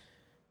like,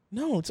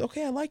 no, it's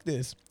okay. I like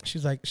this.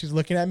 She's like, she's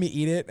looking at me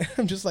eat it.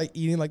 I'm just like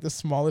eating like the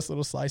smallest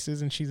little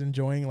slices, and she's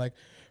enjoying like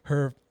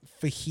her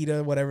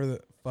fajita, whatever the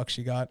fuck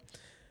she got.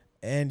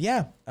 And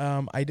yeah,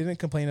 I didn't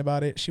complain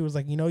about it. She was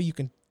like, you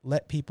can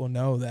let people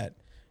know that,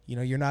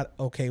 you're not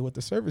okay with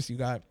the service you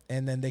got,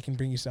 and then they can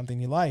bring you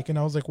something you like. And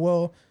I was like,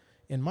 well,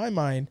 in my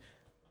mind,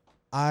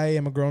 I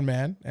am a grown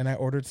man and I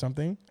ordered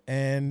something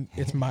and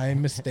it's my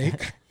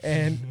mistake.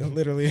 And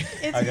literally,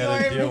 It's I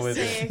gotta your deal with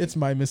it. mistake. it's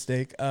my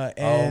mistake. Oh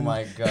And,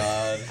 my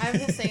god. I'm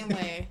the same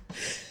way.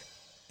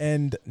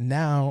 and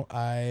now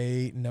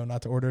I know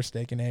not to order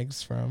steak and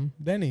eggs from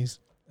Denny's.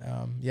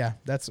 Yeah,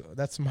 that's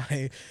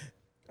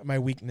my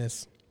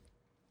weakness.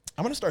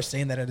 I'm gonna start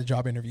saying that at a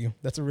job interview.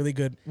 That's a really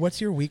good. What's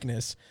your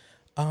weakness?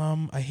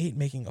 I hate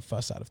making a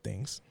fuss out of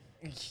things.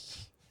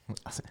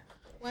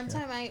 One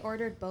time I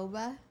ordered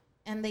boba,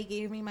 and they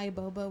gave me my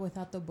boba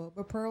without the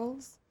boba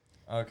pearls.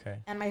 Okay.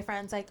 And my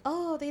friend's like,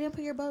 "Oh, they didn't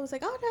put your boba." I was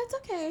like, "Oh, no, it's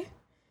okay."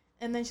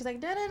 And then she's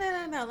like,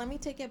 "No, let me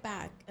take it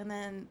back." And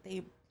then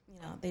they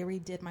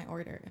redid my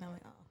order, and I'm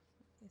like, "Oh,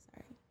 okay,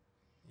 sorry."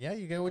 Yeah,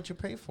 you get what you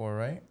pay for,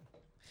 right?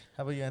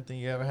 How about you, Anthony?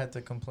 You ever had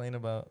to complain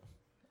about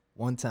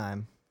One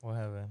time what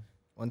happened?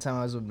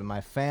 I was with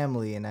my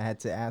family and I had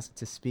to ask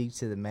to speak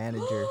to the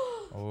manager.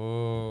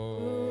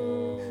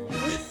 Oh.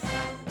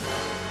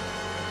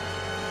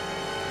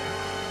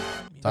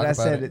 But Talk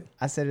about it.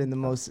 I said it in the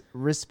most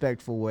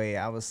respectful way.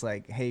 I was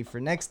like, hey, for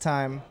next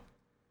time,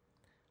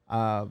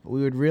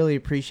 we would really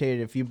appreciate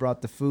it if you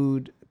brought the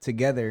food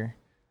together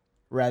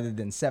rather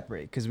than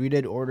separate. Because we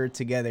did order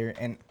together.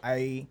 And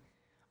I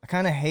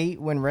kind of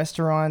hate when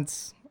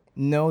restaurants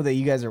know that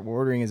you guys are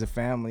ordering as a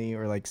family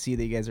or like see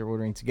that you guys are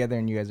ordering together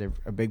and you guys are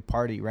a big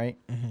party, right?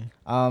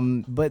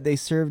 Mm-hmm. But they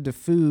serve the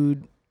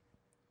food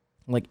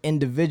like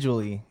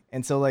individually.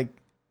 And so like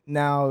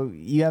now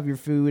you have your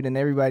food and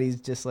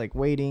everybody's just like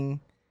waiting.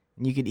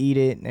 And you could eat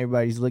it, and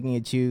everybody's looking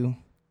at you.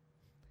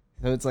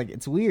 So it's like,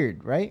 it's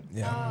weird, right?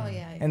 Yeah. Oh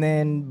yeah. And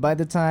then by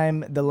the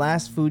time the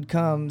last food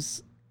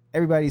comes,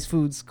 everybody's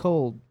food's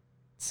cold.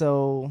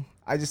 So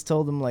I just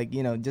told them, like,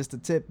 you know, just a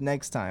tip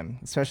next time,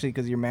 especially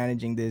because you're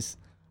managing this.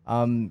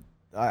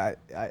 I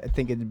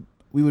think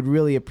we would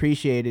really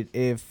appreciate it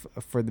if,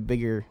 for the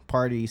bigger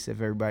parties,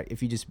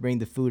 if you just bring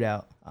the food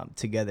out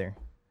together.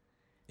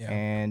 Yeah.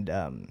 And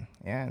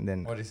and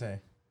then What do you say?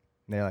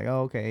 they're like,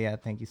 oh, okay, yeah,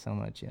 thank you so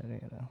much. Yeah.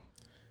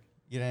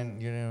 You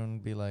didn't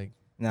be like,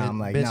 No, Bitch- I'm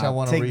like, bitch, I no,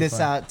 want a take this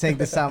refund. out. Take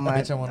this out,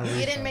 my. bitch, I want to You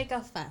refund. didn't make a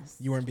fuss.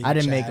 You weren't being I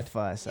didn't make a Chad.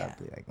 fuss. Yeah. I'd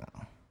be like, no.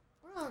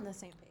 We're all on the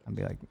same page. I'd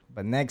be like,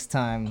 but next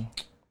time,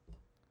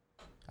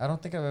 I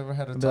don't think I've ever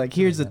had a. I'd be like,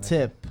 here's a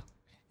tip.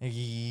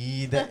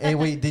 Hey,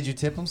 wait, did you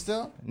tip him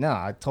still? No,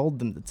 I told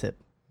them the tip.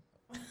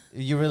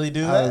 You really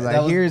do I that? was like,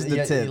 That here's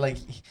the tip. Like,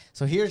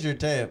 so here's your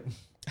tip.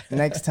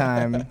 Next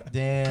time,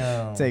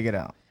 Damn. take it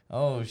out.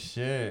 Oh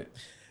shit,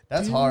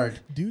 that's hard.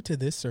 Due to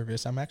this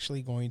service, I'm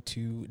actually going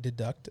to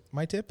deduct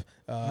my tip.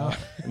 Nah,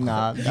 You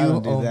I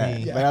don't do owe that.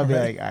 me. But I'll be Yeah,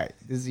 like, all right,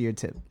 this is your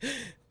tip.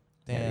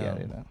 Damn.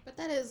 Yeah. But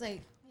that is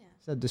like, yeah.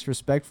 Is that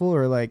disrespectful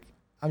or like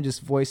I'm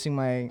just voicing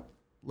my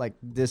like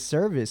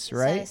disservice,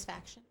 right?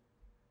 Satisfaction.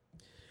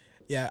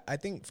 Yeah, I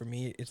think for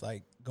me, it's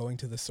like going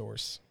to the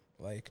source.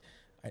 Like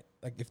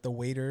if the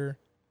waiter,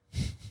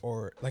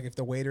 or like if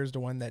the waiter's the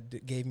one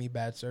that gave me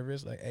bad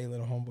service, like, hey,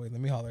 little homeboy, let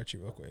me holler at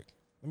you real quick.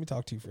 Let me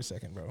talk to you for a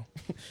second, bro.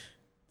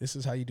 This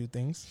is how you do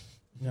things.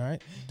 All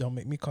right, don't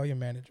make me call your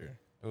manager.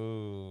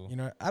 Ooh. You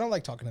know, I don't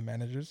like talking to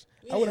managers.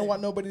 I wouldn't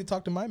want nobody to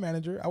talk to my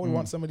manager. I would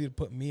want somebody to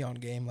put me on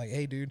game. Like,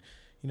 hey, dude,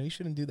 you know, you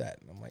shouldn't do that.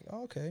 And I'm like,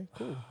 oh, okay,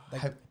 cool.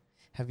 Like,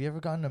 Have you ever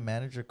gotten a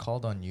manager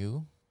called on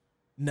you?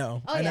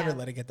 no, Oh, I never yeah.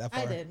 let it get that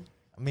far. I did.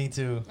 Me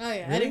too. Oh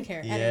yeah, I Really? didn't care.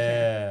 I didn't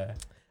care. Yeah.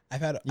 I've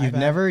had. You've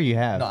never, you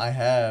have. No, I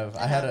have.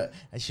 I had a.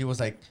 And she was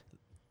like,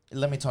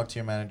 "Let me talk to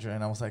your manager,"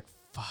 and I was like,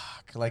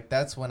 "Fuck!" Like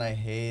that's when I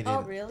hated.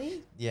 Oh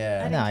really?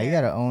 Yeah. I Nah, didn't you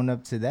care. gotta own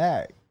up to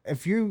that.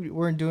 If you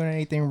weren't doing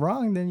anything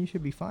wrong, then you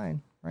should be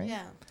fine, right?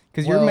 Yeah.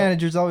 Because your Well-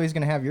 manager's always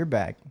gonna have your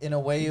back. In a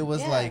way, it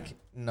was Yeah. like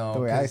no. The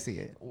way I 'cause- see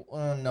it.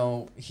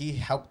 No, he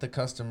helped the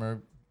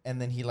customer, and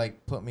then he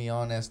like put me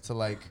on as to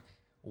like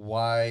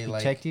why He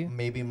like checked you?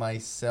 maybe my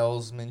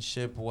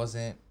salesmanship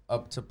wasn't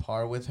up to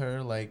par with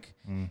her. Like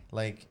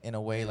in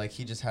a way, like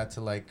he just had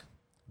to like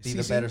be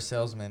the CC? better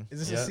salesman. Is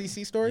this Yep. a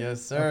CC story?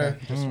 Yes, sir.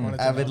 Okay, just wanted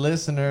to Avid know.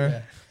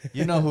 listener,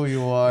 you know who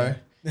you are.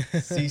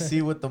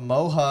 CC with the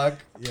mohawk.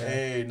 Yeah.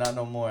 Hey, not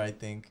no more. I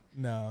think.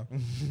 No.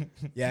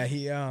 Yeah,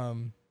 he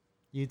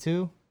You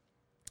too?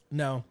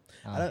 no.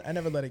 Oh. I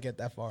never let it get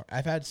that far.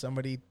 I've had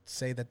somebody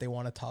say that they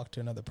want to talk to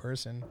another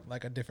person,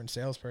 like a different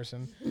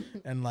salesperson,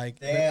 and like,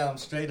 Damn,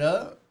 straight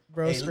up,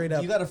 bro, Hey, straight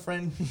up. You got a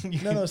friend?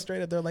 No,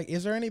 straight up. They're like,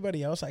 "Is there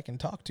anybody else I can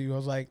talk to?" I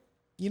was like,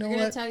 "You know They're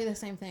gonna what? tell you the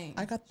same thing.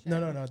 I got Sure.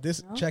 no.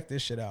 This No? check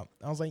this shit out."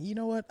 I was like, "You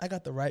know what? I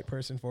got the right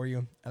person for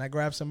you." And I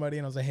grabbed somebody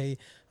and I was like, "Hey,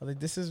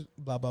 this is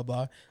blah blah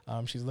blah.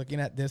 She's looking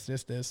at this,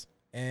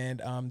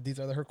 and these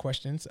are her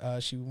questions.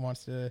 She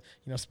wants to,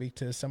 speak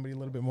to somebody a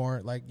little bit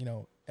more like,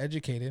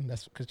 educated.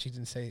 That's because she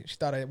didn't say, she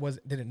thought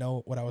didn't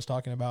know what I was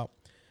talking about.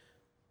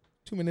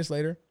 2 minutes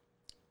later,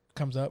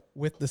 comes up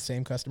with the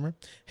same customer.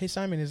 Hey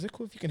Simon, is it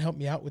cool if you can help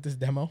me out with this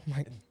demo? I'm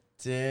like,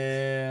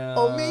 Damn.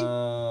 Oh, me?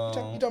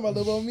 you talking about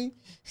little old me?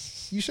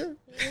 You sure?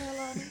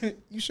 Yeah, Lonnie.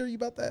 You sure you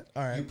about that?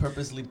 All You right.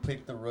 purposely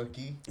picked the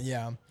rookie.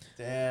 Yeah.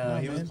 Damn, No,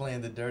 he was man.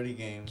 playing the dirty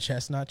game.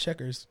 Chestnut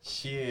checkers.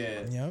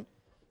 Shit. Yep.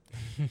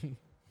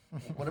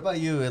 What about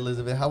you,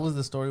 Elizabeth? How was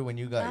the story when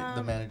you got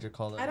the manager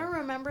called up? I don't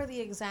remember the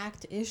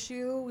exact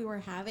issue we were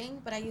having,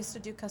 but I used to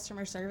do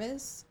customer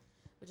service,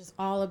 which is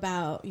all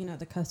about,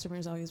 the customer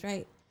is always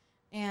right.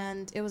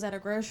 And it was at a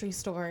grocery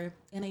store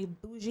in a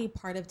bougie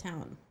part of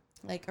town,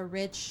 like a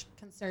rich,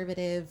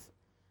 conservative,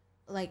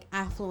 like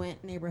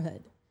affluent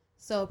neighborhood.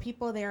 So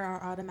people there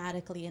are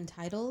automatically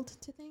entitled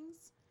to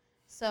things.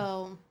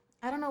 So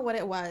I don't know what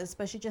it was,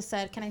 but she just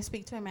said, "Can I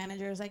speak to a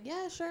manager?" I was like,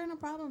 "Yeah, sure, no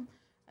problem."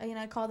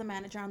 I called the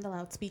manager on the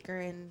loudspeaker,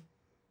 and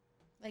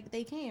like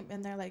they came,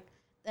 and they're like,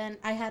 then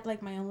I had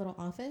like my own little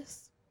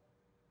office.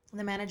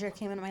 The manager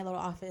came into my little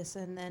office,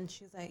 and then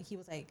he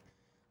was like,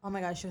 "Oh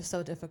my gosh, she was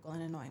so difficult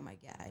and annoying." I'm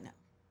like, "Yeah, I know."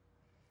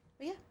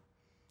 But yeah.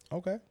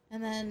 Okay.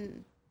 And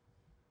then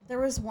there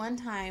was one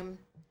time,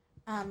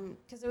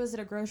 because it was at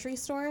a grocery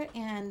store,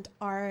 and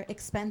our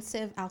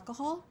expensive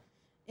alcohol,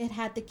 it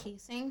had the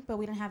casing, but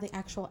we didn't have the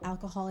actual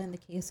alcohol in the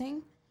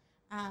casing.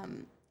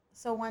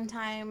 So one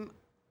time,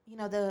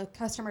 the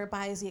customer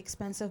buys the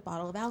expensive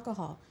bottle of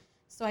alcohol.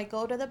 So I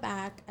go to the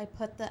back, I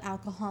put the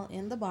alcohol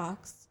in the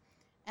box,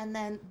 and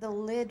then the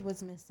lid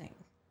was missing.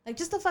 Like,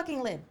 just the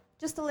fucking lid.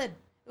 Just the lid.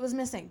 It was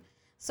missing.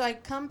 So I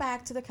come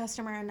back to the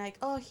customer and like,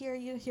 "Oh,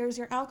 here's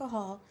your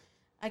alcohol.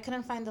 I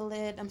couldn't find the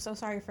lid. I'm so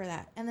sorry for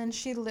that." And then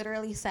she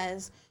literally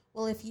says,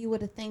 "Well, if you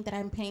would think that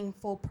I'm paying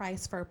full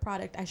price for a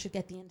product, I should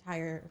get the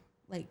entire,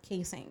 like,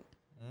 casing."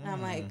 And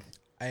I'm like...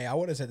 Hey, I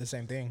would have said the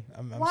same thing.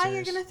 I'm why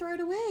serious. you're going to throw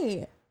it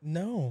away?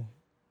 No.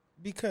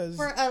 Because...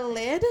 For a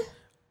lid?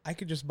 I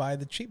could just buy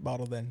the cheap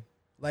bottle then.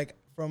 Like,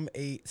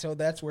 so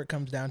that's where it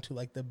comes down to,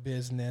 like, the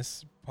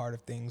business part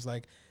of things.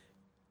 Like,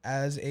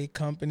 as a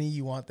company,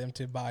 you want them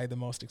to buy the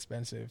most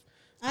expensive.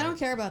 I don't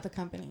care about the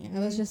company. I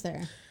was just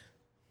there.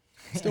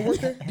 Still work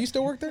there? Do you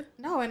still work there?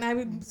 No, and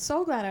I'm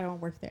so glad I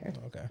don't work there.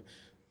 Okay.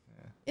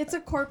 It's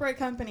a corporate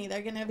company.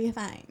 They're going to be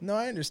fine. No,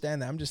 I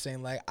understand that. I'm just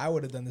saying, like, I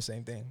would have done the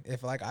same thing.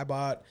 If, like, I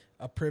bought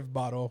a Priv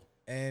bottle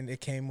and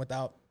it came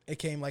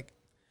like,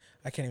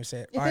 I can't even say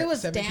it. If it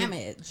was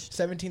damaged.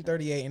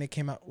 1738 and it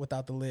came out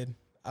without the lid,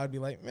 I would be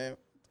like, "Man,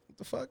 what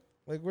the fuck?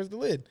 Like, where's the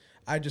lid?"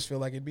 I just feel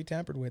like it'd be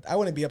tampered with. I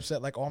wouldn't be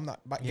upset like, "Oh, I'm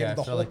not getting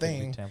the whole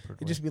thing."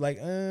 It'd just be like,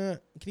 "Can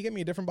you get me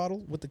a different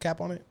bottle with the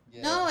cap on it?"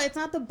 Yeah. No, it's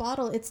not the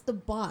bottle. It's the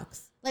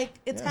box. Like,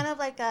 it's kind of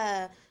like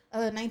a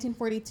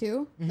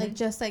 1942. Like,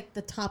 just like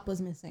the top was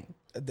missing.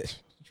 You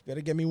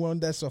better get me one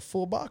that's a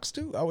full box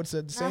too. I would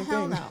say the same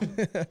thing. No.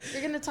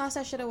 You're gonna toss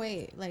that shit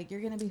away. Like,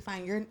 you're gonna be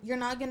fine. You're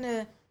not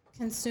gonna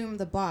consume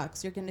the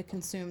box. You're gonna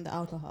consume the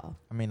alcohol.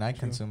 I mean, I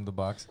consume the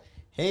box.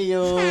 Hey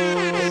yo.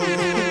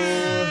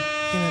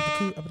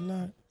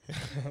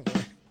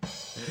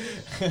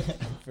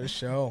 For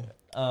sure.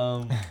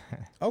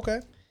 Okay.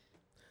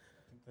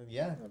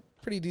 Yeah.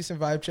 Pretty decent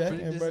vibe check.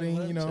 Pretty Everybody,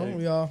 decent vibe check.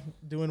 we all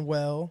doing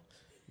well,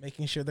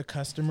 making sure the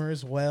customer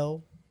is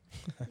well.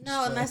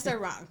 No, unless they're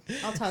wrong.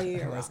 I'll tell you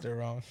unless they're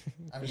wrong.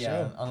 I mean,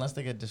 yeah, unless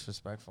they get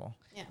disrespectful.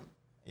 Yeah.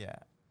 Yeah.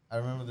 I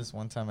remember this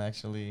one time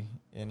actually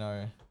in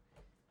our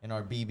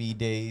BB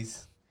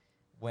days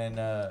when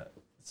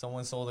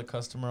someone sold a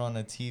customer on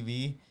a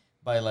TV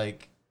but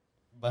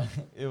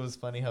it was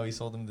funny how he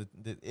sold him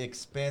the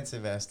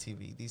expensive ass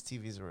TV. These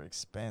TVs were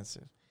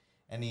expensive.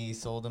 And he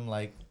sold him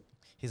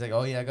he's like,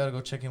 "Oh yeah, I gotta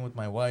go check in with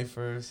my wife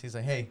first." He's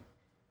like, "Hey,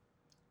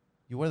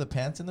 you wear the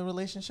pants in the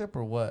relationship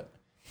or what?"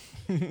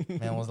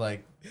 Man was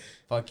like,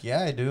 "Fuck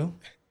yeah, I do."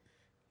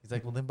 He's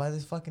like, "Well then buy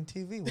this fucking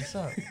TV. What's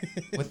up?"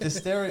 with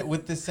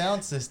this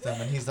sound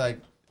system. And he's like,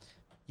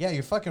 "Yeah,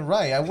 you're fucking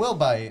right. I will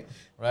buy it."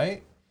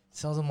 Right?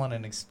 Sells them on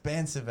an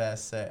expensive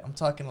ass set. I'm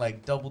talking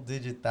like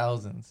double-digit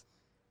thousands.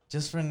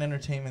 Just for an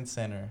entertainment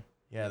center.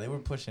 Yeah, they were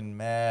pushing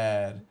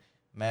mad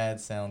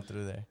sound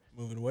through there.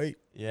 Moving weight.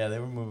 Yeah, they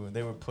were moving.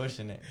 They were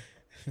pushing it.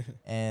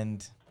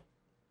 And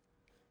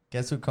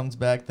guess who comes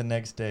back the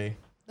next day?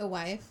 The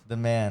wife. The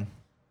man.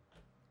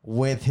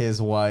 With his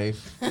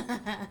wife.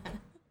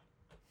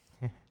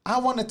 "I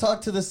want to talk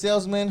to the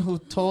salesman who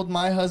told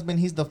my husband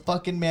he's the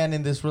fucking man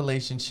in this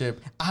relationship.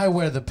 I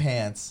wear the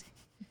pants."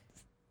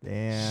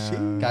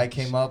 Damn. Guy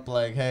came up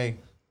like, "Hey,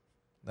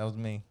 that was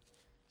me."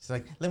 She's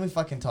like, "Let me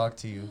fucking talk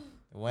to you."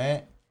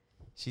 Went.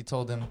 She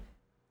told him,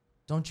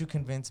 "Don't you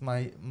convince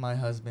my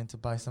husband to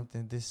buy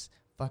something this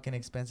fucking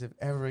expensive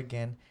ever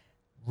again.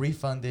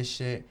 Refund this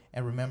shit.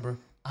 And remember,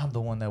 I'm the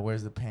one that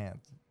wears the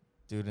pants."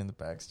 Dude in the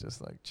back's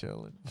just like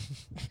chilling.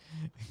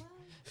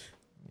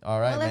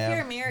 All right, well, ma'am. if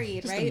you're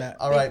married, right?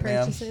 All right,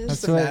 ma'am.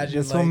 That's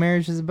what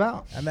marriage is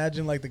about.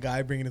 Imagine like the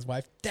guy bringing his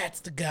wife. "That's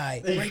the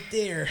guy right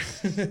there."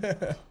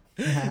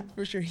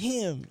 For sure,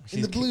 him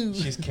in the blue.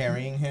 She's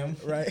carrying him.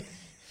 Right.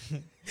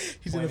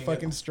 He's in a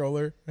fucking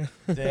stroller.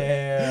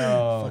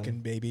 Damn. Fucking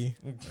baby.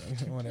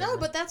 No,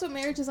 but that's what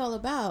marriage is all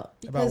about.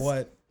 About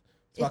what?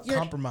 It's about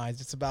compromise.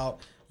 It's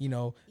about,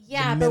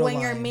 Yeah, but when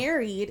you're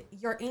married,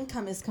 your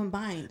income is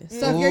combined.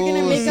 So if you're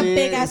going to make a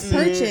big ass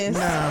purchase.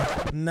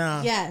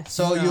 Nah. Yes.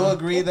 So you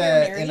agree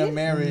that in a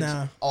marriage,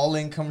 all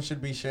income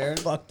should be shared?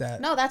 Fuck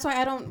that. No, that's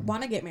why I don't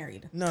want to get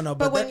married. No.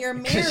 But when you're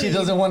married. She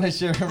doesn't want to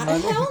share her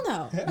money? Hell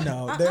no.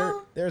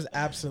 No, there's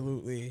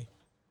absolutely,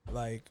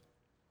 like,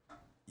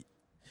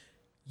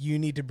 you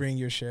need to bring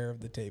your share of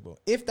the table.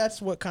 If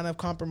that's what kind of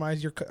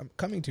compromise you're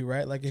coming to,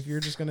 right? Like if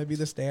you're just going to be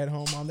the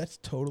stay-at-home mom, that's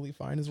totally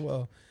fine as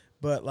well.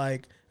 But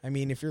like, I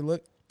mean, if you're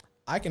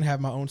I can have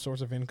my own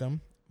source of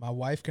income. My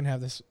wife can have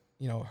this,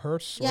 her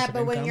source of income. Yeah,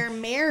 but when you're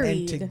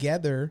married. And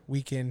together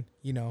we can,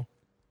 when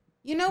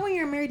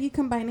you're married, you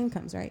combine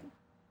incomes, right?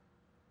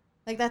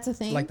 Like that's a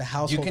thing. Like the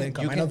household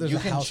income. I know there's a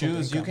household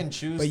income. You can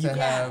choose to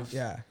have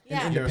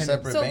your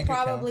separate so bank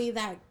probably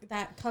that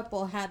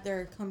couple had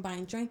their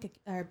combined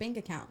bank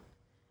account,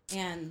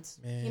 and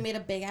he made a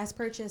big ass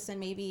purchase, and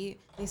maybe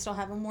they still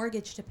have a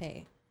mortgage to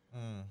pay.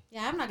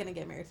 Yeah, I'm not gonna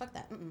get married. Fuck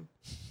that.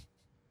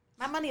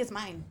 My money is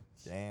mine.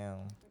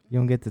 Damn. You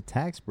don't get the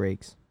tax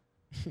breaks.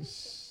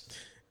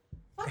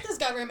 Fuck this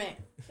government.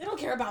 They don't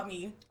care about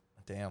me.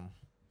 Damn.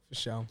 For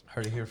sure.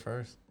 Heard it here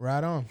first.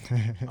 Right on.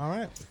 All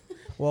right.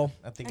 Well,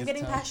 I'm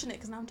getting passionate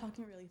because now I'm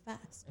talking really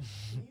fast.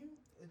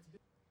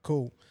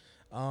 Cool.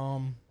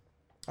 All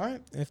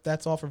right. If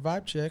that's all for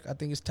Vibe Check, I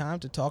think it's time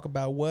to talk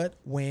about what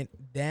went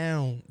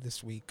down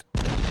this week.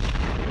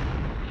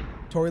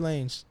 Tory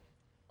Lanez.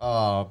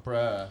 Oh,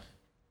 bruh.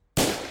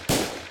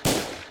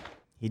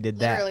 He did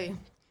that. Literally.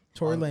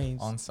 Tory Lanez.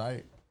 On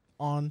site.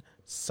 On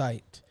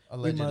site.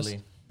 Allegedly. We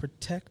must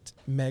protect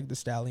Meg Thee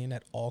Stallion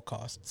at all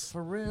costs.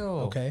 For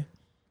real. Okay.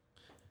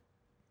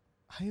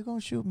 How you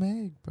gonna shoot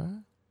Meg,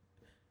 bruh?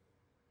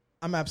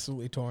 I'm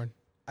absolutely torn.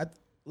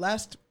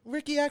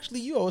 Ricky,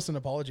 actually, you owe us an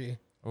apology.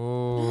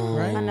 Oh,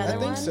 right? Another I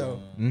think one?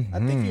 so. Mm-hmm. I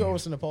think you owe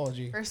us an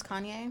apology. First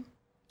Kanye.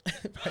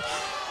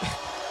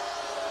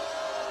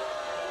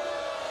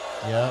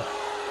 Yep.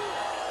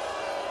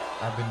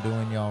 I've been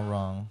doing y'all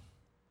wrong.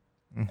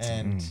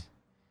 And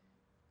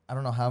I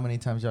don't know how many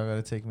times y'all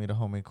gotta take me to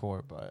homie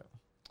court, but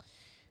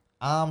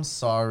I'm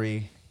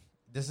sorry.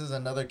 This is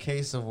another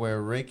case of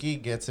where Ricky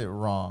gets it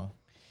wrong.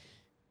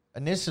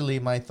 Initially,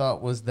 my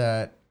thought was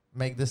that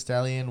Meg Thee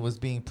Stallion was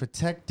being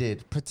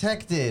protected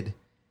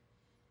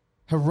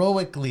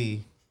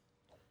heroically.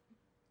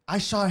 I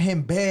shot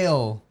him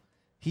bail.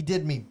 He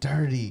did me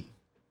dirty.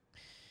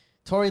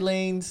 Tory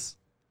Lanez,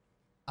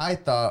 I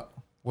thought,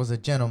 was a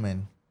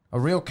gentleman, a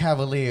real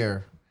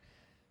cavalier,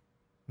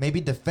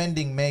 maybe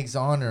defending Meg's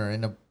honor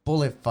in a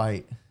bullet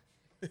fight.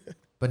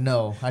 But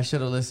no, I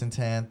should have listened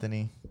to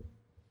Anthony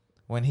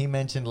when he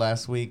mentioned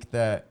last week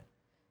that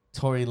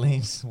Tory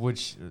Lanez,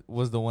 which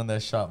was the one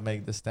that shot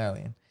Meg Thee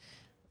Stallion.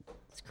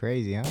 It's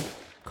crazy, huh?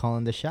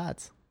 Calling the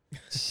shots.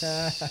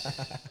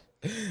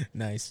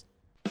 Nice.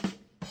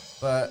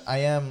 But I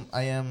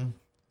am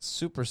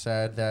super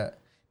sad that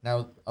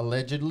now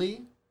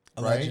allegedly,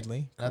 right?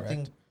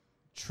 Nothing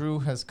true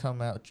has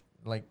come out,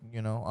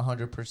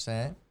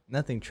 100%.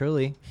 Nothing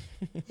truly.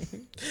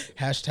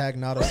 Hashtag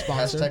not a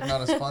sponsor. Hashtag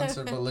not a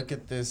sponsor, but look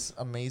at this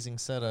amazing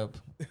setup.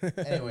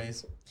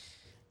 Anyways.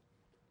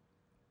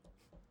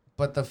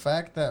 But the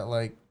fact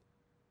that,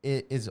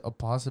 it is a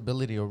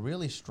possibility, a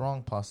really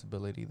strong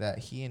possibility, that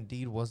he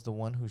indeed was the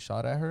one who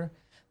shot at her,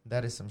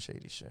 that is some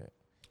shady shit.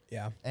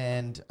 Yeah.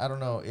 And I don't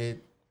know,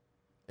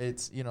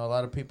 it's, a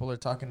lot of people are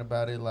talking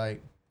about it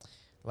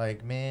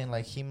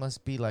man, he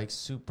must be,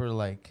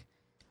 super,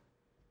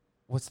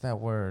 what's that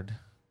word?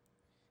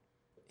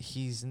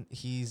 He's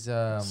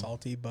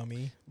salty,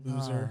 bummy,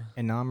 loser,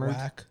 enamored,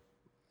 whack,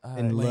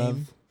 in lame.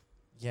 love.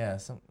 Yeah,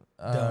 some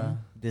dumb,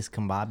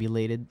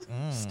 discombobulated,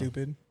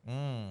 stupid,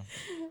 no.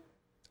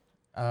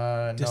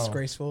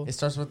 disgraceful. It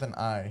starts with an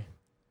I.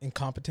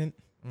 Incompetent,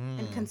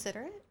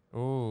 Inconsiderate.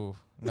 Ooh,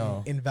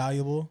 no.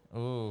 Invaluable.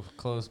 Ooh,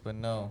 close, but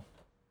no.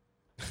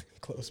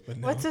 Close, but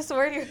no. What's this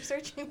word you're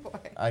searching for?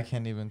 I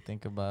can't even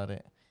think about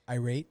it.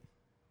 Irate.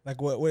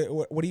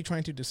 What are you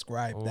trying to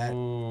describe? Ooh. That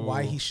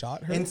why he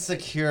shot her?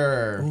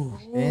 Insecure. Ooh.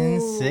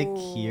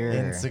 insecure.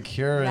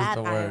 Insecure is That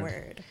the I word.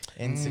 word.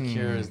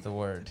 Insecure is the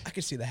word. I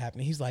could see that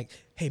happening. He's like,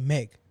 "Hey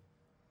Meg,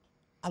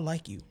 I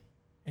like you,"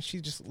 and she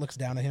just looks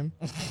down at him.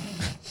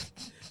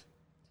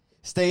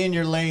 Stay in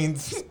your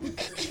lanes.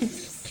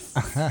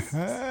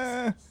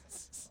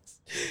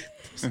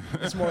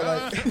 It's more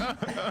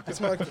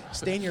like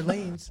stay in your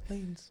lanes.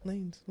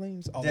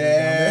 All the way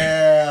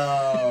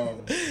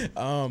Damn.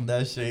 down there.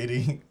 That's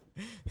shady.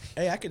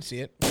 Hey, I could see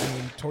it. I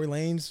mean, Tory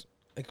Lanez,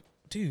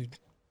 dude,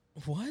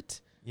 what?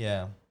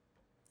 Yeah.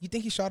 You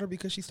think he shot her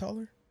because she's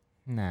taller?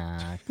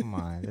 Nah, come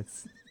on.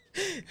 That's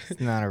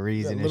not a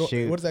reason to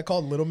shoot. What is that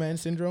called? Little man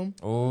syndrome?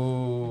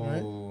 Ooh.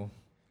 Right?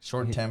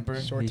 Short temper.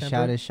 Short He temper?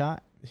 shot his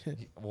shot.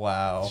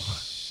 Wow.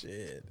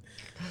 Shit.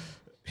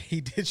 He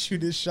did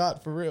shoot his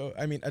shot for real.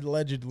 I mean,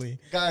 allegedly.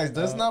 Guys,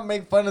 let's not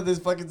make fun of this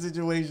fucking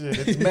situation.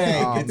 It's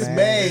Meg. Oh, it's man.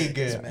 Meg.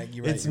 It's Meg.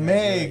 You're right, It's you're right,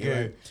 Meg. you're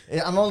right,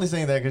 I'm only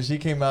saying that because she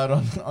came out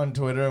on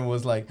Twitter and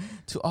was like,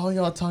 to all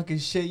y'all talking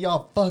shit,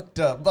 y'all fucked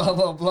up, blah,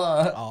 blah,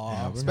 blah.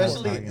 Aw,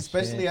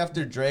 Especially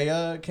after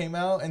Drea came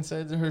out and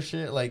said her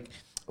shit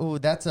ooh,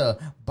 that's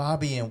a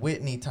Bobby and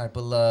Whitney type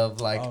of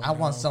love. I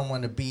want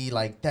someone to be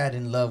like that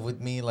in love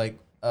with me. What?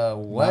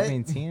 Bobby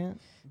and Tina?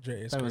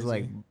 Dre is That was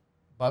crazy. like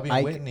Bobby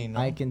and Whitney, no?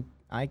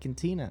 Ike and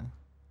Tina,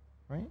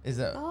 right? Is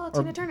that? Oh,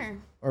 Tina Turner.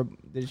 Or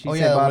did she Oh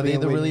say yeah, Bobby were they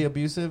and the Whitney? really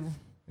abusive?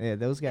 Yeah,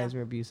 those guys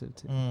were abusive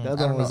too. Mm, The I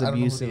other don't one was know- I don't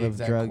know who abusive the of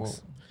exact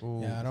drugs. quote-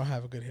 Ooh. Yeah, I don't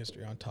have a good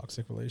history on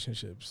toxic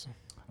relationships.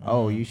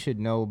 Oh, you should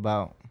know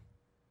about.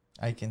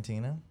 Ike and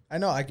Tina. I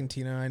know Ike and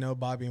Tina. I know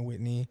Bobby and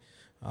Whitney.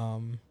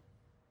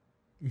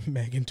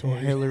 Megan, Tori,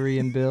 Hillary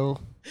and Bill.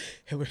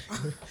 Hillary.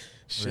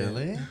 Shit.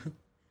 Really?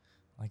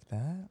 Like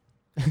that?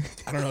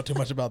 I don't know too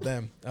much about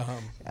them.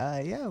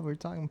 Yeah, we're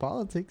talking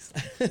politics.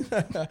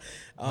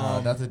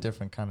 That's a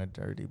different kind of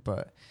dirty,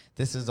 but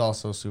this is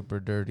also super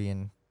dirty.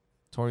 And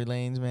Tory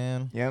Lanez,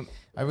 man. Yep.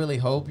 I really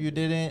hope you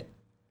didn't.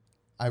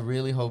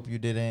 But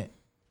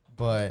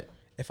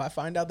If I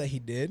find out that he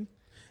did,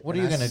 what are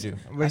and you I gonna s- do?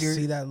 I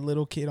see that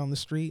little kid on the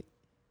street.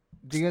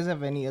 Do you guys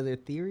have any other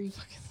theories?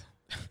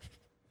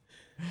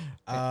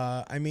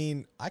 I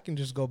mean, I can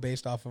just go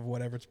based off of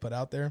whatever's put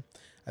out there.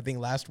 I think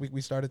last week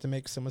we started to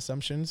make some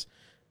assumptions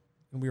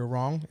and we were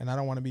wrong. And I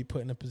don't want to be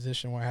put in a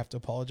position where I have to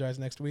apologize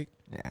next week.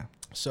 Yeah.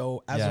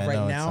 So as Yeah, of I right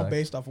know, it now, sucks.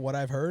 based off of what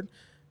I've heard,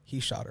 he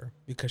shot her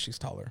because she's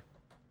taller.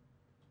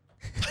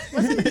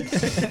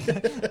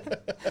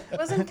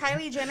 Wasn't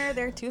Kylie Jenner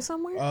there too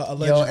somewhere?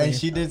 Allegedly. Yo, and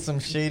she did some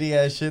shady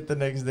ass shit the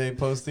next day,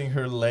 posting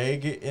her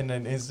leg in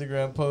an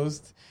Instagram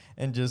post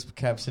and just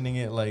captioning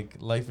it like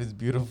 "Life is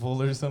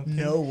beautiful" or something.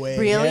 No way.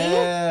 Really?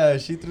 Yeah,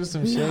 she threw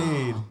some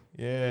shade.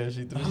 Yeah,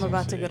 she threw. I'm some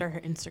about to shade. go to her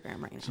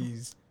Instagram right now.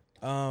 Jeez.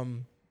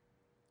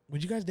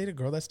 Would you guys date a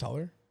girl that's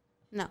taller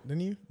No, than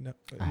you? No.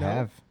 I No?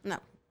 have. no.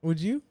 Would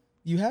you?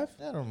 You have?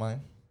 Yeah, I don't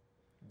mind.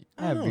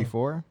 I have don't know.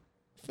 before.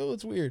 I feel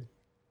it's weird.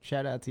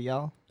 Shout out to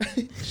y'all.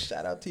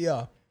 Shout out to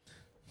y'all.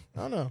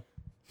 I don't know.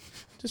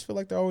 Just feel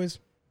like they're always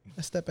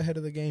a step ahead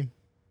of the game.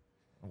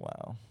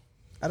 Wow.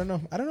 I don't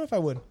know. I don't know if I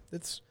would.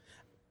 It's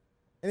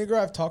any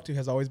girl I've talked to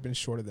has always been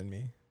shorter than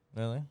me.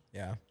 Really?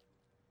 Yeah.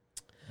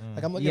 Mm.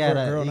 Like I'm looking You for a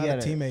gotta- girl, you not a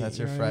gotta- teammate. That's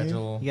you your know what I mean?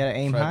 fragile. You gotta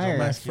aim higher.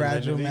 My masculinity.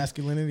 fragile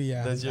masculinity.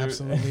 Yeah, That's your-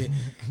 absolutely,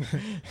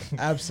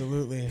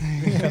 absolutely.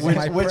 Because Which,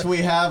 my which we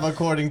have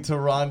according to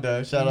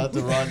Rhonda. Shout out to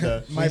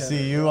Rhonda. My- I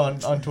see you on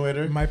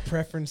Twitter. my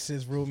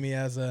preferences rule me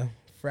as a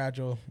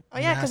fragile. Oh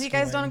yeah, because you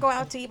guys don't masculine. go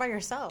out to eat by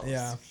yourselves.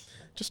 Yeah,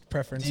 just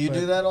preference. Do you but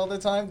do that all the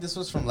time? This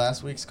was from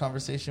last week's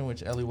conversation,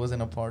 which Ellie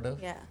wasn't a part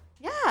of. Yeah.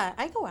 Yeah,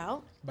 I go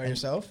out by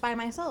yourself? by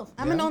myself.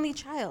 I'm an Yeah? only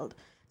child.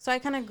 So I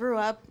kind of grew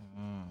up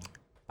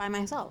by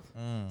myself.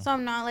 So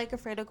I'm not like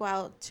afraid to go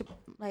out to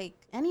like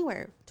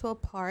anywhere, to a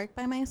park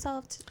by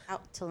myself,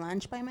 out to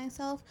lunch by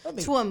myself, I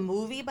think- to a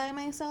movie by I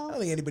myself. don't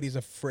think anybody's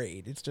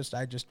afraid. It's just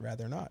I just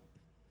rather not.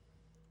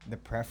 The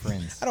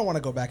preference. I don't want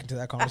to go back into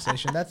that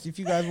conversation. That's if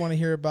you guys want to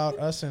hear about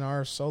us and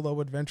our solo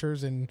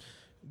adventures and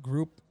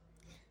group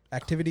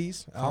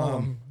activities.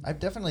 I've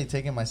definitely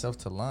taken myself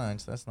to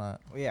lunch. That's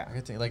not. Yeah. I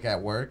could take, like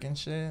at work and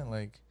shit.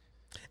 Like,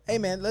 Hey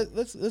man,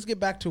 let's get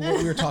back to what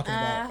we were talking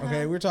about.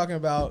 Okay, we were talking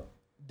about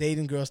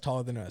dating girls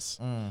taller than us.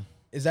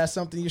 Is that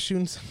something you're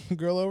shooting some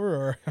girl over,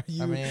 or are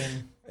you? I mean,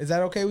 is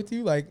that okay with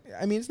you? Like,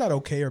 I mean, it's not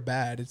okay or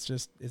bad. It's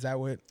just, is that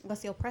what?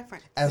 What's your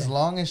preference? as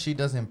long as she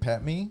doesn't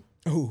pet me,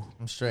 Ooh,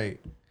 I'm straight.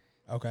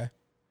 okay.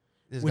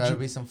 There's Would got to you-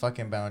 be some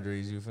fucking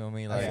boundaries. You feel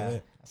me? Like, feel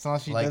it. As long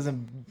as she Like-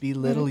 doesn't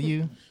belittle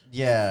you.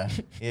 yeah,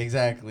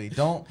 exactly.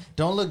 Don't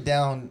look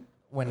down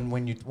when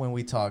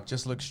we talk.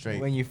 Just look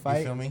straight. When you fight?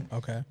 You feel me?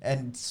 Okay.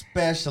 And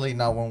especially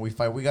not when we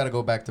fight. We got to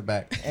go back to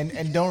back.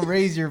 And don't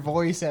raise your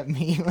voice at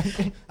me.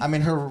 I mean,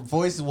 her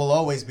voice will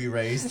always be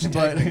raised,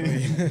 but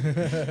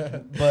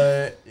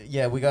but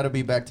yeah, we got to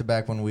be back to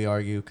back when we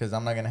argue because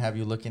I'm not gonna have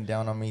you looking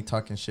down on me,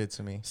 talking shit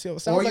to me. So, Or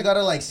sounds you like,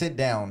 gotta like sit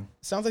down.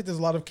 sounds like there's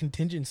a lot of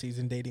contingencies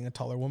in dating a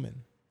taller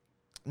woman.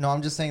 No,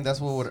 I'm just saying that's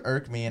what would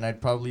irk me, and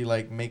I'd probably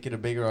like make it a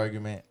bigger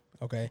argument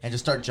Okay. and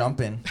just start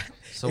jumping.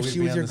 So If we'd she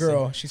be was on your the same-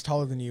 girl, she's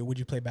taller than you, would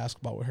you play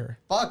basketball with her?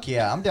 Fuck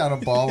yeah, I'm down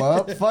to ball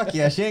up. Fuck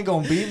yeah, she ain't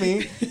gonna beat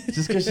me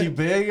just cause she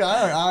big.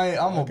 I'm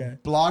gonna Okay.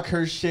 block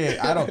her shit.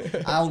 I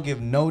don't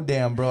give no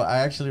damn, bro. I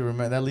actually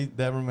remember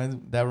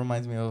that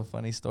reminds me of a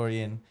funny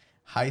story. In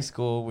high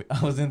school,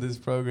 I was in this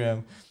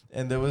program,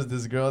 and there was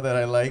this girl that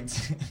I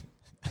liked.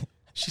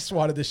 She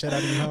swatted the shit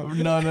out of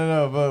you. Huh?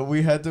 No, but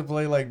we had to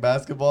play like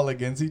basketball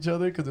against each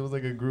other because it was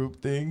like a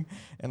group thing,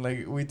 and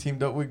like we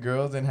teamed up with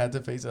girls and had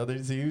to face other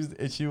teams,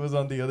 and she was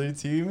on the other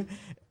team,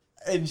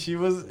 and she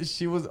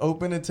was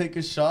open to take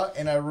a shot,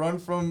 and I run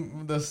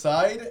from the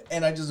side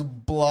and I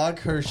just block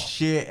her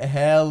shit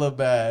hella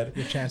bad.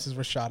 Your chances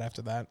were shot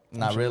after that.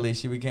 Not really.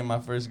 She became my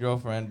first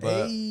girlfriend,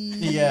 but Hey.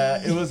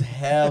 yeah, it was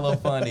hella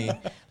funny.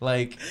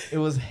 Like it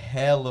was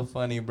hella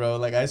funny, bro.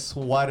 Like I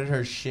swatted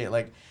her shit.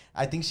 Like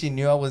I think she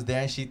knew I was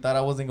there and she thought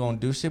I wasn't gonna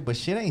do shit, but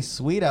shit ain't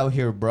sweet out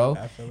here, bro.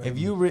 I feel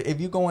it.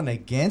 If you going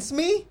against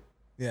me,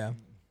 Yeah.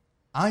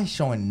 I ain't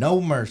showing no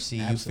mercy.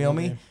 You feel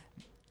me? Absolutely.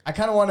 I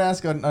kind of want to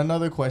ask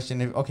another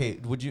question.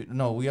 Would you?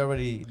 No, we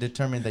already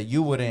determined that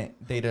you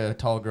wouldn't date a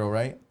tall girl,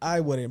 right?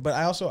 I wouldn't, but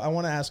I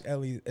want to ask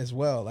Ellie as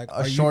well. Like,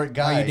 A short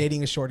guy. Are you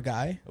dating a short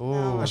guy?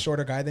 Ooh. A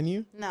shorter guy than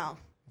you? No,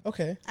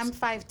 Okay. I'm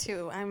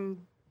 5'2".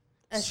 I'm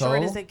as So?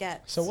 short as it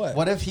gets. So what?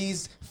 What if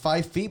he's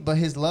 5 feet but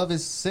his love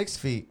is 6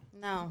 feet?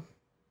 No.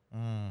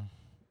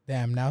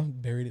 Damn, now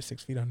buried at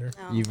 6 feet under.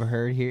 No. You've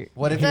heard here.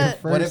 What if The-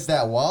 what if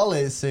that wall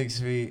is 6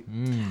 feet?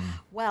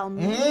 Well,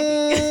 maybe.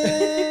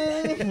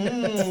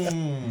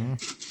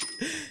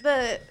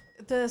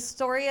 The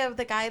story of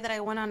the guy that I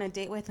went on a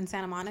date with in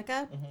Santa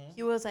Monica,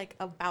 he was like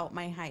about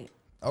my height.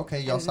 Okay,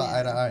 y'all saw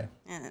eye to eye.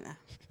 No.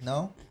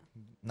 No?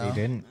 No? They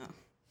didn't.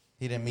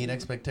 He didn't meet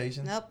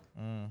expectations? Nope.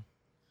 Mm.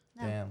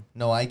 No. Damn.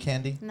 No eye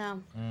candy?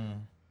 No.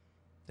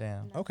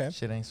 Damn. Okay.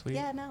 Shit ain't sweet.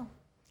 Yeah, no.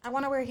 I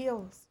want to wear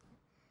heels.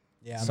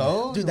 Yeah.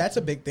 So- man. Dude, that's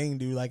a big thing,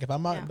 dude. Like, if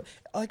I'm not, Yeah.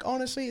 like,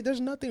 honestly,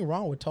 there's nothing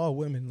wrong with tall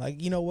women. Like,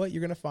 you know what?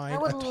 You're gonna find I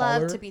would a taller.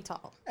 love to be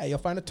tall. Yeah, you'll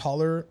find a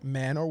taller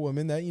man or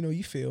woman that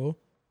you feel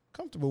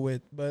comfortable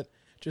with. But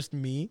just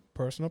me,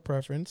 personal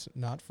preference,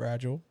 not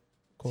fragile,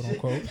 quote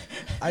unquote.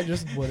 I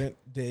just wouldn't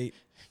date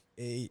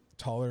a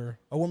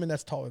woman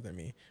that's taller than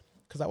me,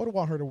 because I would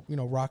want her to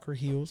rock her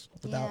heels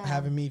without Yeah.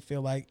 having me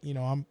feel like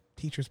I'm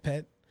teacher's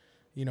pet,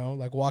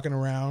 like walking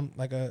around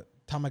like a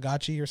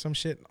Tamagotchi or some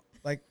shit,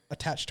 like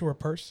attached to her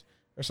purse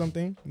or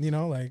something.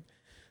 Like,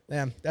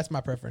 damn, that's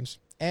my preference.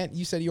 And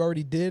you said you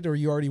already did, or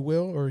you already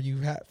will, or you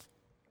have.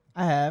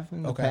 I have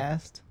in the Okay.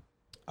 past.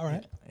 All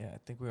right. Yeah, I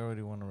think we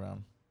already went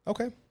around.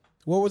 Okay.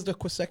 What was the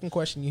second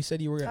question? You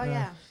said you were Oh, going to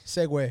yeah.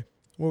 segue.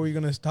 What were you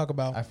going to talk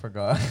about? I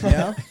forgot.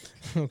 Yeah?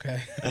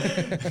 Okay.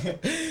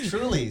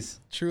 Truly's.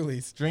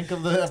 Truly's. Drink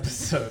of the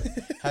episode.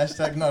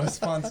 Hashtag not a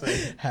sponsor.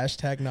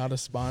 Hashtag not a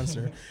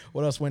sponsor.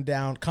 What else went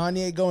down?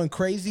 Kanye going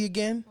crazy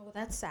again? Oh,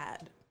 that's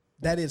sad.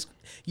 That is,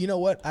 you know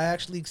what? I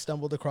actually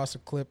stumbled across a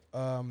clip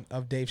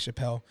of Dave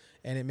Chappelle,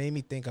 and it made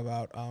me think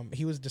about,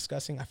 he was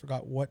discussing, I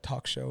forgot what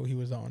talk show he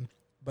was on,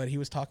 but he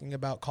was talking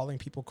about calling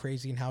people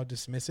crazy and how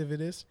dismissive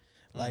it is.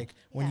 Like,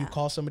 when you Yeah.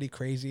 call somebody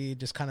crazy, it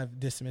just kind of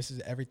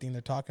dismisses everything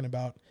they're talking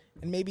about.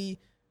 And maybe,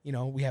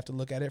 we have to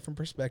look at it from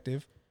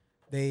perspective.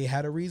 They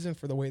had a reason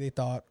for the way they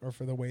thought or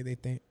for the way they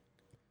think.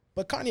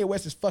 But Kanye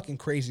West is fucking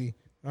crazy.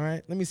 All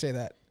right? Let me say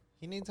that.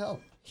 He needs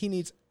help. He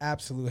needs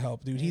absolute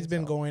help, dude. He's needs been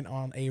help. going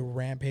on a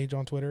rampage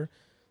on Twitter.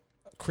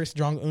 Chris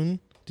Jong-un.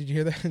 Did you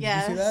hear that?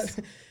 Yes.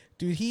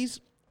 Did you see that?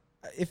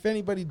 Dude, if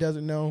anybody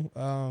doesn't know,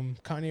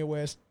 Kanye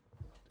West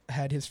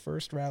had his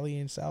first rally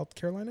in South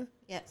Carolina.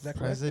 Yes. Is that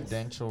correct?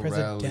 Presidential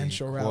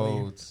rally.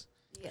 Quotes.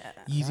 Yeah.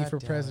 Easy God for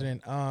damn it.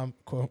 president.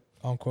 Quote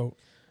unquote.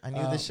 I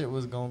knew this shit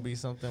was gonna be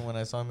something when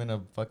I saw him in a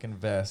fucking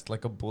vest,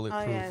 like a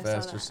bulletproof yeah, I saw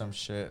vest or that. some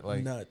shit.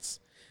 Like, Nuts.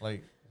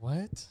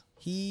 What?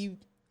 He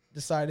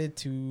decided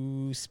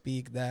to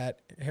speak that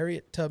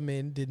Harriet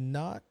Tubman did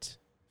not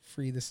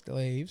free the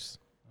slaves.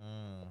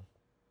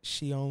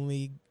 She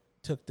only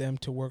took them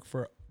to work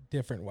for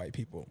different white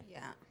people.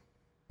 Yeah.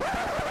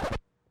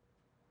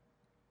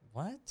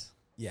 What?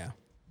 Yeah.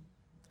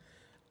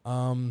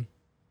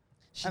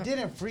 She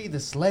didn't free the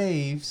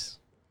slaves.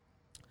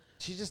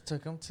 She just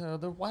took them to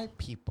other white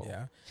people.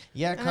 Yeah.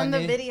 Yeah, And Kanye. then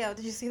the video.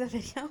 Did you see the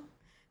video?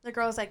 The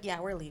girl's like,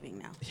 "Yeah, we're leaving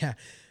now." Yeah.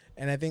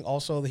 And I think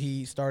also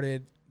he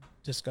started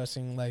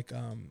discussing the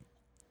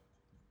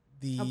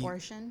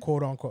Abortion.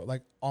 quote unquote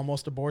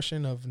almost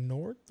abortion of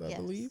North, I Yes,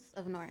 believe.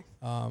 of North.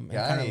 And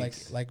kind of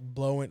Yikes. like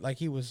blowing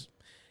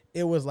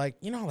it was like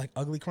like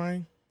ugly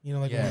crying.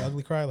 When Yeah. you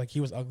ugly cry, he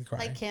was ugly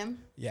crying. Like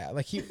Kim. Yeah,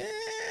 he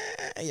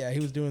he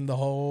was doing the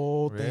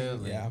whole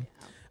thing. Really? Yeah.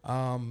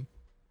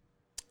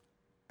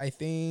 I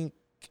think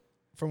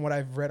from what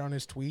I've read on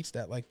his tweets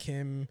that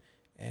Kim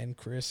and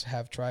Chris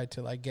have tried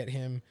to get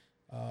him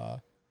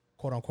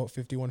quote unquote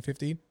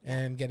 5150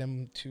 and get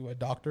him to a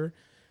doctor,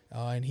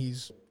 and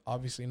he's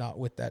obviously not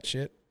with that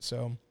shit.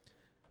 So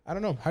I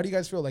don't know. How do you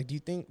guys feel? Do you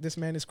think this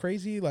man is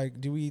crazy?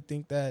 Do we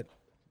think that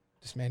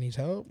this man needs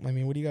help? I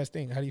mean, what do you guys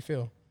think? How do you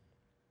feel?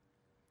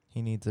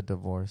 He needs a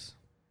divorce.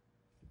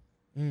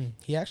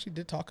 He actually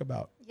did talk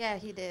about. Yeah,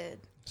 he did.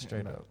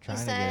 Straight up. He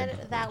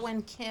said that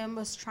when Kim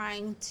was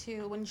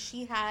when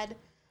she had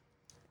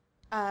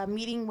a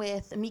meeting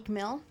with Meek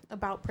Mill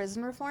about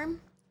prison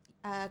reform,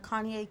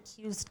 Kanye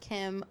accused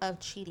Kim of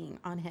cheating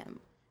on him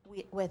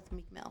with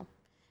Meek Mill.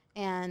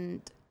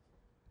 And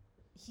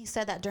he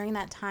said that during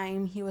that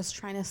time, he was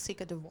trying to seek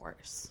a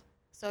divorce.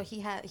 So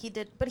he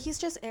did, but he's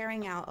just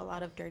airing out a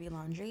lot of dirty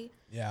laundry.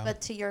 Yeah.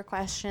 But to your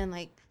question,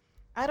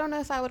 I don't know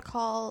if I would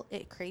call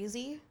it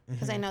crazy,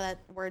 because I know that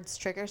words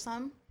trigger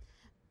some.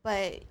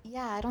 But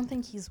yeah, I don't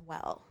think he's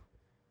well.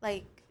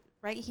 Right?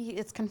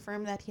 It's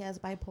confirmed that he has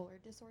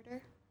bipolar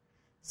disorder.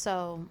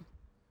 So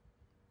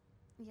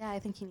yeah, I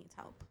think he needs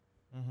help.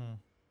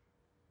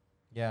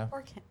 Yeah.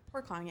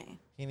 Poor Kanye.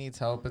 He needs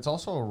help. It's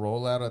also a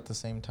rollout at the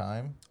same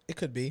time. It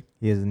could be.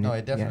 He has No,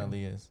 it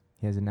definitely is.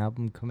 He has an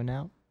album coming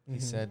out. He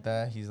said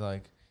that. He's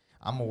like,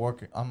 I'm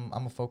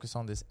gonna focus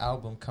on this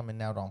album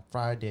coming out on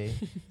Friday.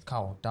 It's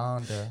called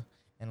Donda.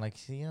 And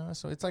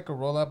so it's like a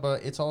rollout,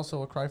 but it's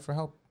also a cry for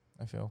help,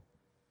 I feel.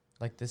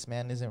 This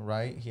man isn't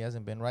right. He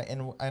hasn't been right.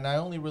 And I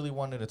only really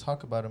wanted to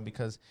talk about him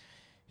because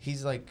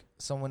he's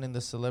someone in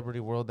the celebrity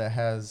world that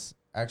has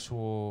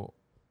actual,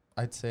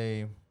 I'd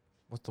say,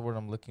 what's the word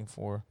I'm looking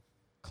for?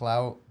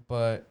 Clout,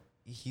 but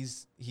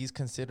he's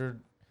considered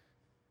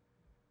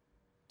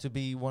to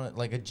be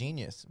a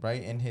genius,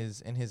 right? In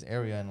his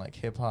area and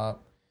hip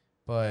hop.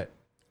 But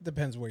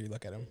Depends where you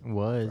look at him.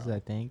 I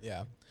think.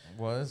 Yeah.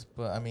 But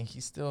I mean,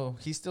 he's still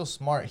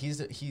smart. He's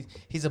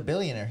a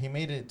billionaire. He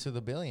made it to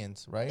the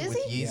billions, right? Is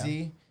with he?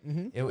 Yeezy,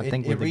 Mm-hmm.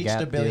 it reached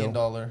 $1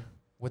 billion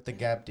with the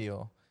Gap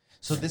deal.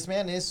 So this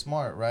man is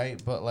smart,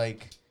 right?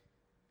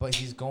 But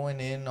he's going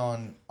in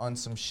on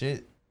some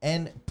shit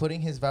and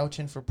putting his vouch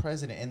in for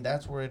president, and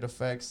that's where it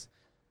affects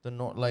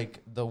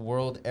the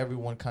world.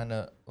 Everyone kind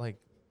of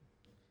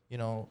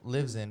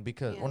lives in,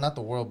 because well, not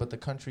the world, but the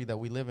country that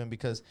we live in,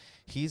 because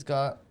he's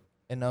got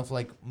enough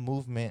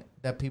movement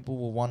that people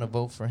will want to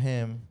vote for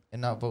him and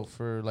not vote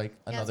for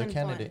another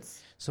candidate.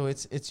 So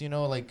it's it's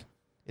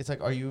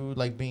are you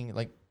being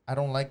I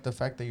don't like the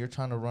fact that you're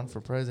trying to run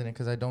for president,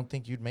 because I don't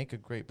think you'd make a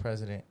great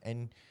president.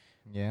 And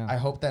yeah, I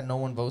hope that no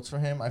one votes for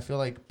him. I feel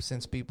like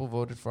since people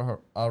voted for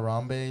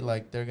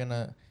Harambe, they're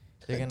gonna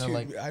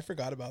Dude, I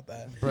forgot about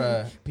that.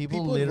 Bruh,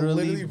 people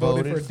literally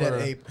voted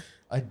for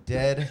a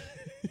dead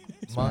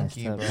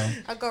monkey, bro.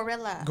 A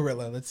gorilla.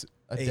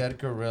 A dead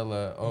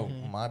gorilla. Oh,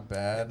 my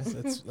bad.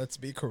 Let's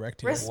be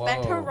correct here.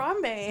 Respect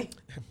Harambe.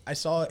 I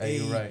saw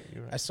you're right.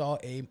 I saw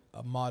a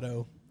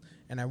motto,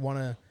 and I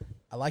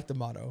like the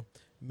motto.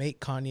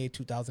 Make Kanye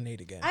 2008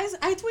 again. I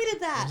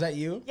tweeted that. Was that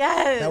you?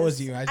 Yes. That was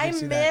you. I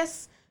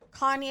miss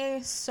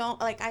Kanye so,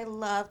 I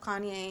love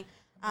Kanye.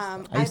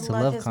 I used to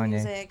love his Kanye.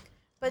 music.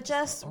 But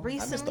just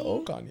recently, I miss the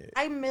old Kanye.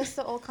 I miss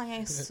the old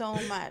Kanye so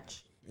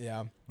much.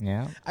 Yeah.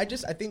 Yeah. I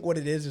think what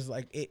it is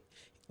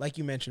like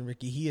you mentioned,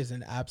 Ricky, he is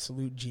an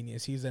absolute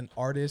genius. He's an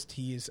artist.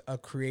 He is a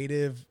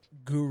creative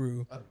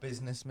guru. A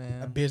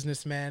businessman.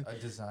 A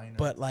designer.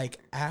 But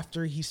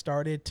after he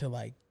started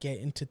to get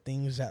into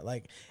things that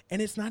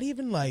and it's not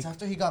even it's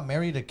after he got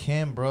married to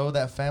Kim, bro.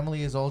 That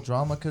family is all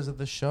drama because of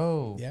the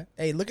show. Yeah.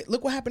 Hey,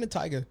 look what happened to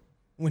Tyga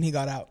when he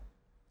got out.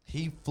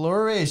 He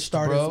flourished,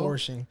 started bro.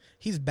 flourishing.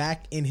 He's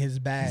back in his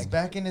bag. He's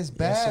back in his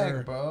bag,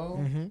 yes, bro.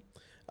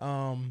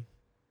 Mm-hmm.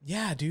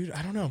 Yeah, dude.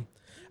 I don't know.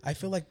 I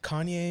feel like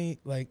Kanye,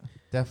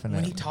 definitely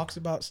when he talks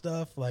about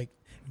stuff,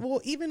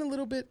 even a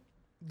little bit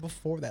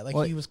before that,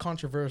 he was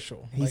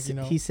controversial.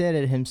 He said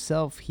it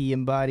himself. He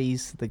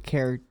embodies the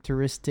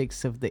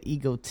characteristics of the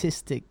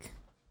egotistic,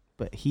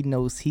 but he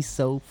knows he's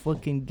so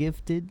fucking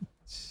gifted.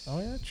 Oh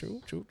yeah,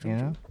 true. You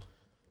know?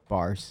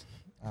 Bars.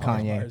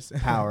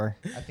 Kanye, power.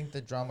 I think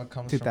the drama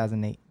comes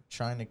 2008. from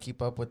trying to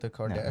keep up with the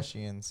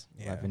Kardashians.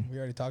 No. Yeah, we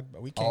already talked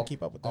about. We can't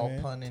keep up with them. All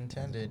pun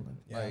intended.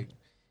 Yeah.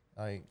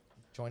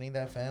 Joining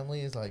that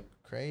family is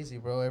crazy,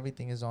 bro.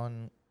 Everything is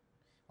on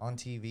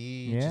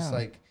TV. Yeah.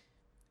 Just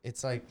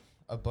it's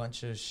a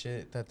bunch of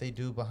shit that they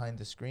do behind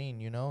the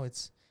screen.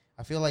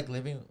 I feel like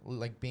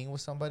being with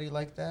somebody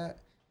like that,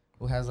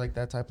 who has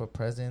that type of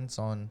presence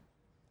on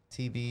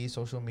TV,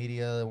 social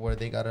media, where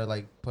they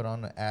gotta put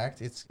on an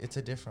act. It's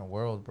a different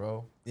world,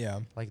 bro. Yeah.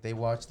 They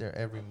watch their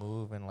every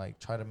move and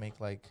try to make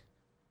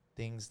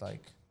things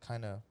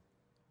kind of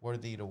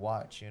worthy to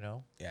watch.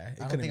 Yeah.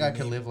 I don't think I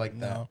could live like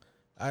that. No.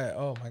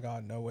 Oh my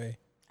God, no way.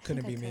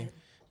 Couldn't be me.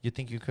 You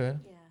think you could?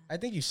 Yeah. I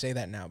think you say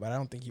that now, but I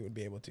don't think you would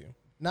be able to.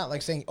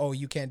 Not saying, oh,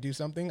 you can't do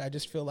something. I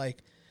just feel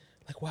like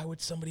why would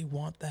somebody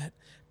want that?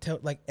 Tell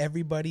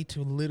everybody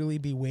to literally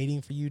be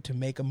waiting for you to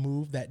make a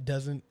move that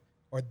doesn't,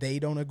 or they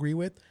don't agree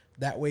with.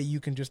 That way you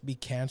can just be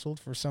canceled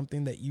for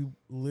something that you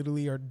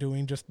literally are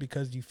doing just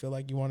because you feel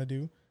like you want to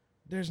do.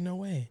 There's no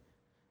way.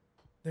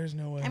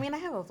 I mean, I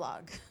have a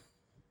vlog.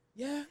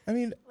 Yeah. I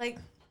mean,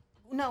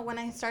 no, when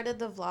I started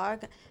the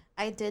vlog,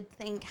 I did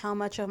think, how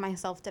much of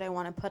myself did I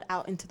want to put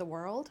out into the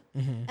world?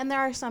 Mm-hmm. And there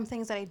are some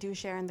things that I do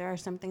share, and there are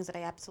some things that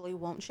I absolutely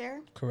won't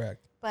share.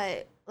 Correct.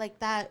 But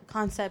that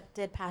concept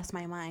did pass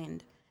my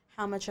mind.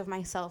 How much of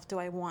myself do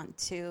I want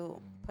to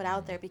put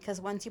out there? Because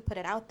once you put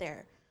it out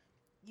there,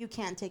 you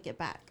can't take it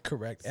back.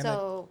 Correct.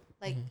 So,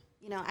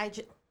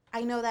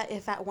 I know that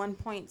if at one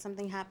point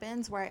something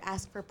happens where I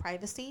ask for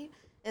privacy,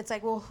 it's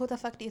well, who the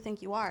fuck do you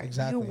think you are?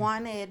 Exactly. You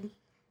wanted,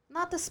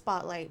 not the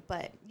spotlight,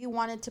 but you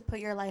wanted to put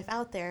your life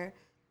out there.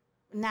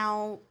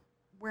 Now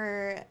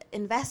we're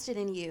invested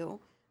in you.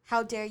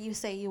 How dare you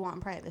say you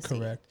want privacy?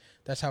 Correct.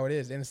 That's how it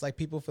is. And it's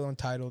people feel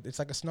entitled. It's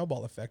like a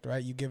snowball effect,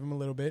 right? You give them a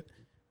little bit,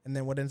 and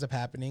then what ends up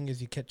happening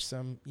is you catch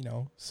some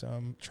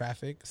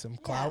traffic, some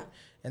clout,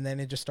 and then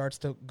it just starts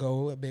to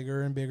go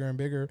bigger and bigger and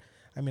bigger.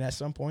 I mean, at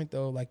some point,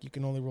 though, you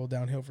can only roll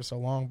downhill for so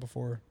long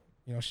before,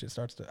 shit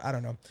starts to, I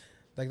don't know.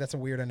 That's a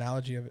weird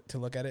analogy of it, to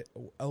look at it.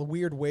 A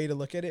weird way to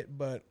look at it,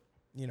 but,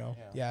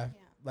 yeah.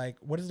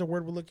 What is the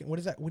word we're looking, what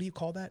is that? What do you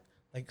call that?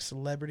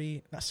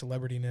 Celebrity, not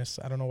celebrityness.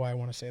 I don't know why I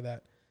want to say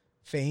that.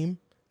 Fame.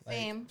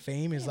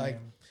 Fame is that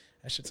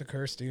shit's a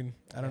curse, dude.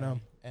 I don't know.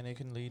 And it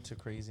can lead to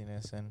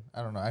craziness. And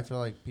I don't know. I feel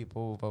like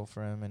people will vote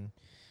for him. And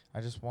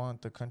I just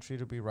want the country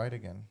to be right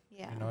again.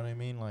 Yeah. You know what I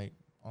mean?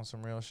 On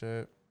some real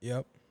shit.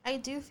 Yep. I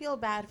do feel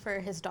bad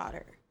for his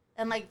daughter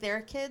and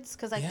their kids.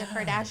 Because the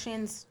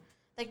Kardashians,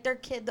 their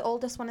kid, the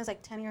oldest one is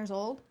 10 years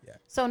old. Yeah.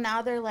 So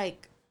now they're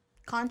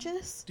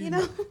conscious, dude,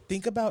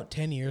 think about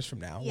 10 years from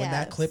now when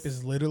that clip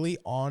is literally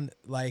on,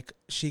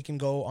 she can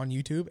go on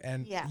YouTube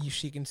and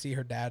she can see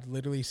her dad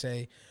literally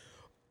say,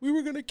 we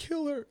were gonna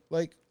kill her.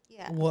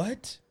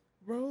 What?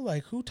 bro.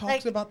 Like, who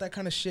talks about that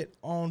kind of shit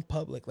on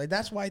public? Like,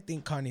 that's why I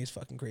think Kanye is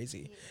fucking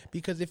crazy. Yeah.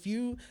 Because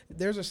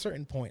there's a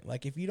certain point,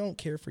 like, if you don't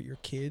care for your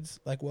kids'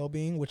 like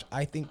well-being, which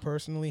I think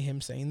personally,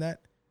 him saying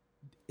that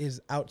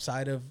is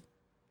outside of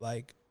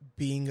like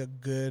being a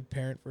good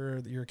parent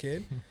for your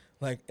kid.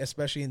 Like,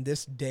 especially in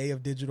this day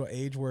of digital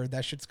age where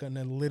that shit's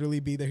gonna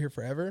literally be there here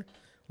forever.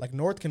 Like,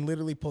 North can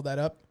literally pull that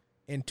up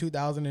in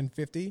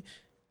 2050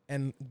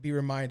 and be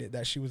reminded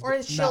that she was or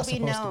not she'll supposed be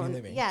known. to be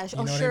living. Yeah, you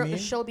know what I mean?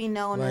 She'll be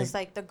known Like, as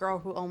like the girl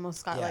who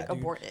almost got like dude.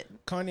 aborted.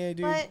 Kanye,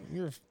 dude, But,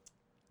 you're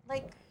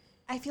like,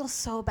 I feel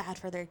so bad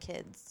for their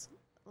kids.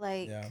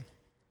 Like, yeah.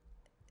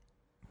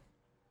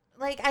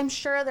 like I'm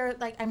sure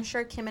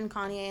Kim and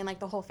Kanye and like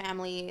the whole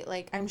family,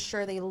 like I'm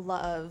sure they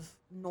love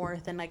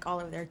North and like all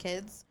of their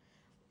kids.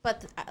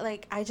 But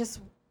like I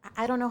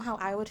don't know how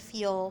I would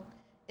feel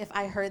if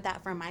I heard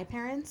that from my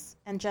parents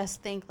and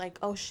just think like,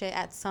 oh shit,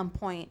 at some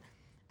point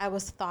I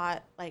was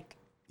thought like,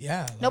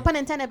 Yeah. no pun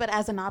intended, but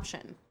as an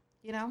option,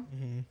 you know?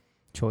 Mm-hmm.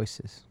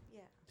 Choices.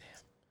 Yeah.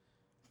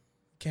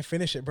 Can't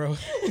finish it, bro.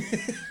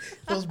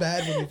 Feels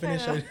bad when you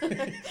finish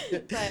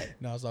it. But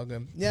No, it's all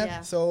good.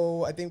 Yeah.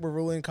 So I think we're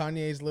ruling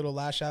Kanye's little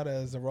lash out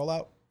as a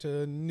rollout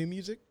to new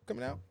music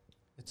coming out.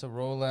 It's a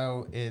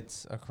rollout.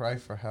 It's a cry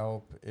for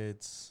help.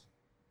 It's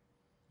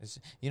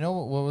you know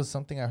what was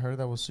something I heard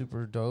that was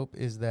super dope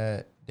is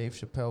that Dave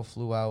Chappelle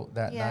flew out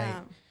that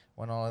night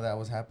when all of that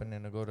was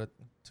happening to go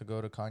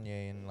to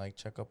Kanye and like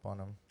check up on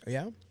him.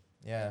 Yeah.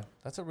 Yeah,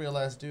 that's a real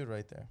ass dude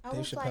right there. I will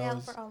Dave fly out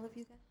Chappelle's- for all of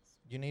you guys.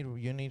 You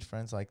need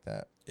friends like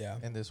that Yeah.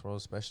 in this world,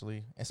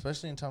 especially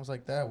in times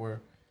like that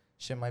where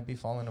shit might be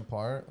falling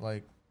apart.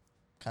 Like,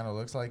 kind of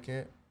looks like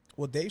it.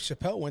 Well, Dave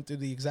Chappelle went through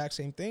the exact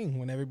same thing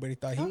when everybody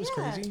thought he was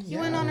crazy. He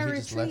went on a He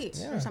just left.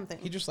 retreat or something.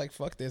 He just like,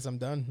 fuck this, I'm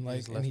done. Like,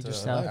 just and he left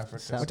just to left.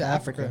 Africa. Went to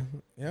Africa.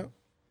 Yeah.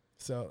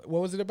 So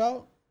what was it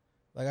about?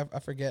 Like I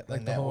forget. The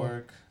Like the whole.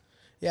 network.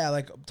 Yeah,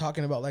 like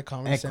talking about like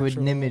Comedy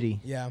Equanimity.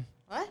 Central. Yeah.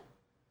 What?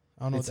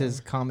 I don't know. It's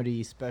his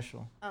comedy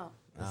special. Oh.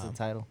 That's the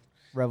title.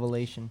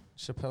 Revelation.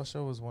 Chappelle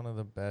Show was one of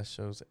the best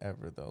shows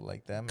ever, though.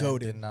 Like, that man Goated.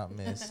 did not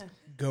miss. He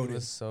Goated.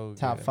 was so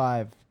Top good.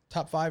 5,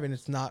 Top 5, and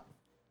it's not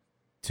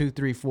 2,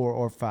 3, 4,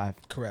 or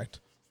 5. correct.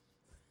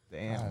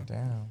 Damn. God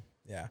damn.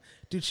 Yeah,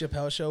 dude,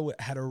 Chappelle Show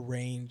had a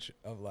range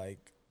of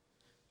like,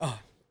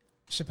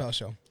 Chappelle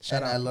Show.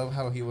 Shout And out. I love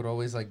how he would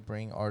always like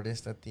bring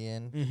artists at the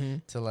end Mm-hmm.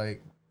 to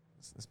like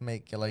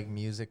make like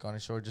music on a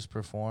show, or just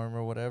perform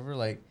or whatever.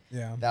 Like,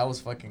 Yeah, that was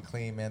fucking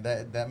clean, man.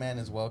 That man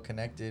is well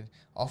connected,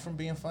 all from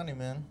being funny,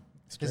 man.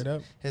 straight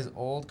up. His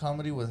old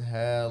comedy was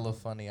hella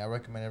funny. I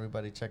recommend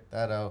everybody check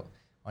that out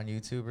on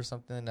YouTube or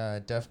something.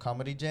 Def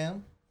Comedy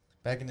Jam.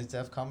 Back in the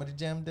Def Comedy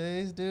Jam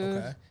days, dude.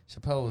 Okay.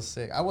 Chappelle was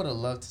sick. I would have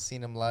loved to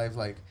seen him live,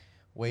 like,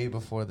 way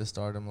before the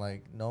stardom,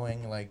 like,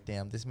 knowing, like,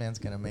 damn, this man's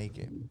gonna make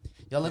it.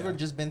 Y'all ever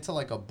just been to,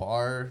 like, a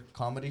bar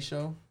comedy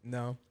show?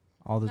 No,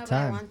 All the No, but I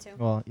time. want to.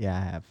 Well, yeah, I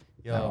have.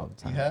 Not all Yo,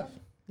 the time. you have?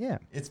 Yeah.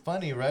 It's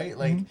funny, right?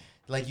 Like,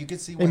 like you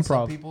could see when Improv.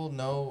 some people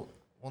know,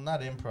 well,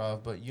 not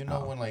improv, but you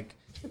know Oh. when, like,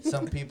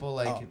 some people,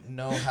 like,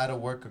 know how to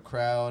work a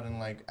crowd and,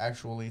 like,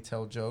 actually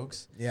tell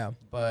jokes. yeah,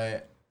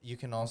 But you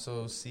can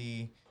also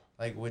see,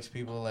 like, which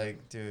people,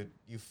 like, dude,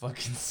 you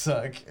fucking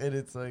suck. And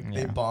it's like,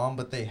 they Yeah. bomb,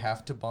 but they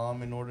have to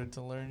bomb in order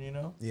to learn, you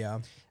know? yeah.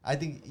 I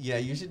think, yeah,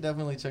 you should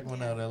definitely check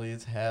one out, Ellie.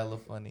 It's hella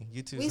funny.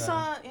 You too, We Sam.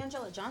 saw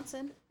Angela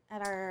Johnson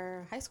at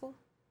our high school.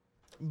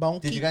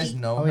 Did you guys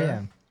know Oh, her?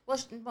 yeah.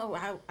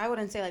 Well, I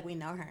wouldn't say like we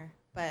know her,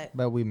 but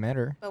But we met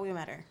her. we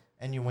met her.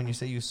 And you, when you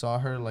say you saw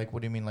her, like,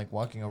 what do you mean, like,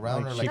 walking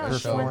around Like, or, she like, No, a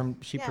show? performed.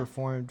 She Yeah.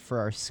 performed for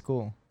our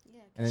school.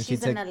 Yeah, And then she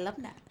she's an took-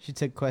 alumni. She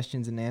took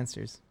questions and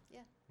answers.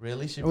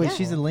 Really? She Oh, wait, Yeah.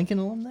 she's a Lincoln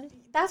alumni?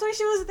 That's why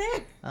she was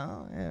there.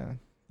 Oh, yeah.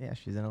 Yeah,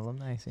 she's an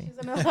alumni. See, She's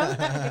an alumni.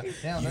 Damn, You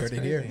that's heard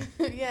it here.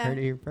 crazy. Yeah, heard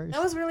it here first.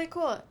 that was really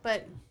cool.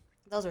 But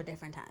those were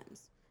different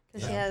times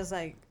because she Yeah. has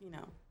like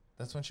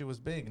That's when she was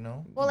big,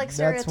 no? well like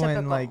That's stereotypical.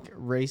 when like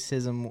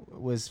racism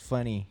was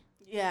funny.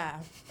 yeah.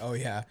 Oh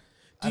yeah.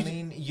 I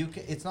mean,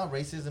 it's not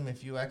racism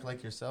if you act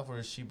like yourself, or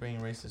is she being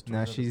racist towards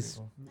No, other she's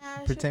people? Nah,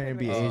 she's pretending to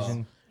be pretty racist.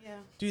 Asian. Yeah.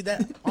 Dude,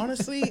 that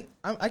honestly,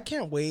 I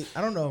can't wait.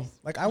 I don't know.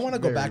 Like, I want to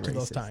go Very back to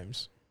those racist.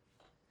 times.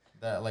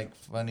 That, like,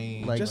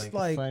 funny... Like, Just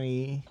like-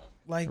 funny.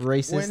 Like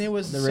Racist- when it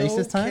was the so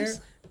racist times?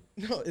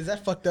 No, is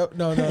that fucked up?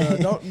 No.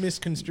 Don't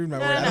misconstrue my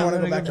No, word. I no, don't want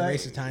to no. go back to Go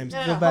racist times. No,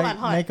 Go hold back, on,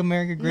 hold on. make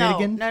America great No,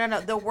 again.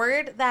 no. The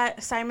word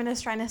that Simon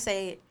is trying to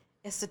say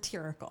is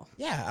satirical.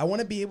 Yeah, I want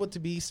to be able to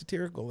be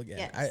satirical again.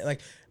 Yes. I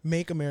like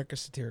make America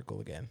satirical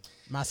again.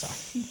 Masa.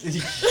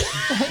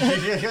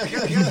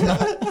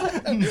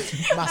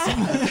 Masa.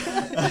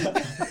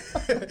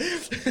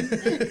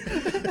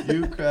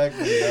 You cracked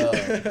me up.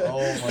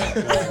 Oh,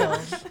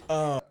 my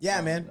God.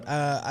 Yeah, man.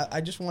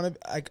 I just want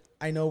to.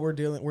 I know we're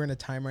in a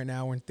time right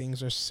now when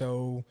things are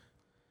so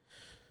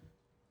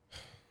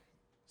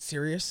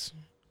serious,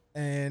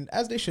 and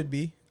as they should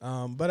be.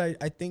 But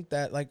I think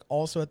that like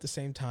also at the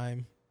same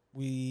time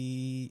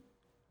I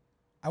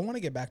want to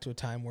get back to a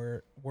time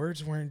where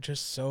words weren't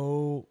just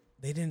so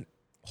they didn't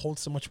hold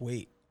so much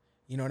weight.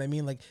 You know what I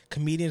mean? Like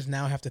comedians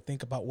now have to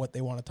think about what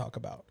they want to talk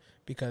about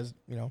because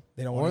they don't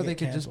want to. Or they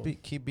could just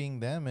keep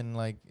being them and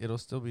like it'll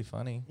still be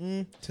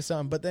funny to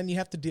some. But then you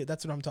have to do.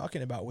 That's what I'm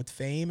talking about with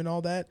fame and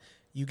all that.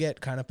 You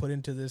get kind of put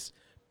into this,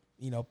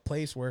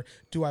 place where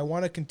do I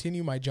want to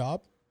continue my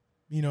job?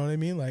 You know what I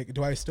mean? Like,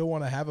 do I still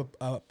want to have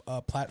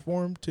a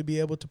platform to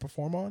be able to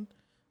perform on?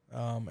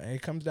 And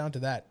it comes down to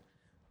that.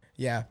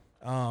 Yeah.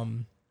 I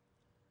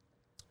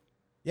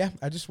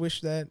just wish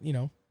that,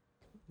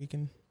 we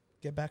can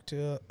get back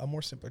to a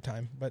more simpler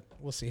time, but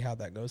we'll see how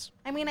that goes.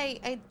 I mean,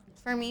 I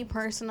for me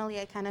personally,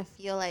 I kind of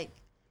feel like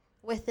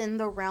within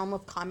the realm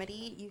of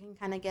comedy, you can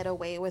kind of get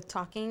away with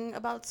talking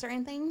about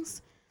certain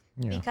things.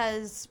 Yeah.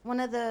 Because one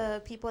of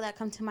the people that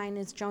come to mind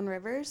is Joan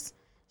Rivers.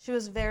 She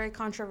was very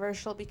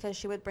controversial because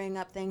she would bring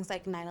up things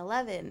like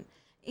 9/11.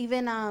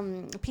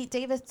 Even Pete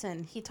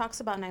Davidson, he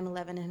talks about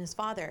 9/11 and his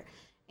father.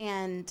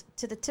 And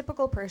to the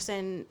typical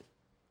person,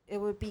 it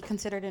would be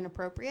considered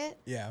inappropriate.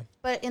 Yeah.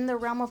 But in the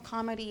realm of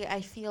comedy,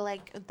 I feel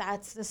like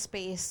that's the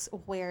space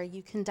where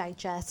you can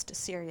digest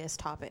serious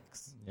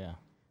topics. Yeah.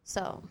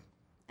 So,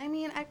 I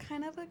mean, I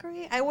kind of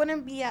agree. I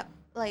wouldn't be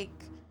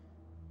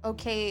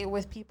okay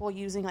with people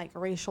using like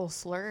racial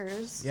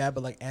slurs. Yeah,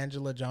 but like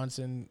Angela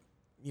Johnson,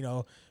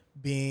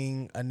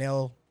 being a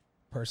nail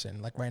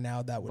person, like right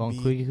now that would be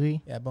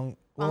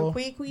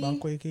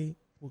Bonquiqui.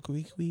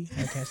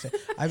 I can't say.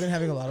 I've been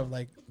having a lot of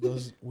like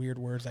those weird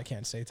words I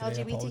can't say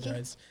today. LGBTQ? I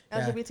apologize.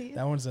 LGBTQ? Yeah,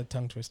 that one's a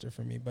tongue twister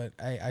for me, but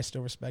I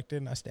still respect it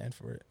and I stand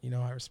for it.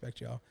 I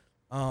respect y'all.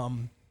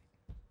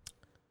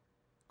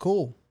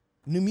 Cool.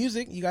 New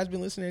music. You guys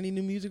been listening to any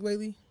new music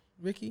lately?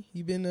 Ricky,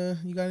 you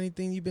got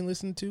anything you've been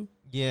listening to?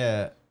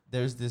 Yeah,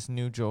 there's this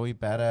new Joey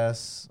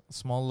Badass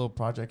small little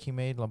project he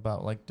made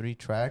about like 3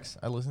 tracks.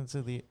 I listened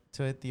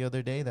to it the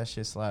other day. That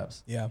shit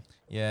slaps. Yeah.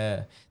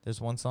 Yeah. There's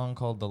one song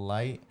called The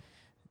Light.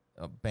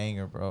 A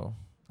banger, bro.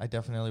 I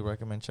definitely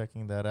recommend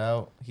checking that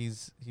out.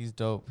 He's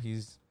dope.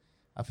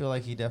 I feel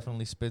like he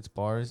definitely spits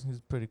bars. He's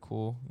pretty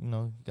cool. He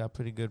got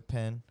pretty good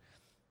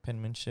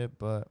penmanship,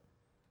 but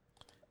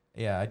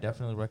yeah, I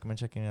definitely recommend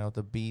checking it out.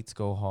 The beats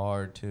go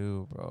hard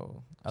too,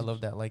 bro. I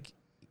love that like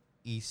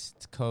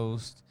East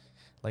Coast,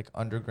 like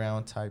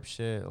underground type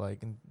shit.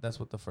 Like, and that's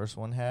what the first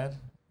one had.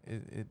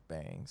 It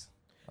bangs.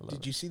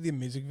 Did you see the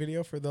music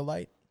video for The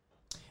Light?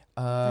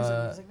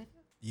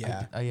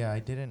 Yeah. I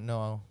didn't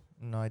know.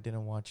 No, I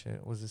didn't watch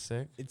it. Was it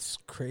sick? It's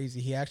crazy.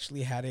 He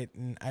actually had it,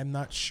 and I'm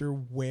not sure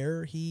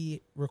where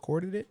he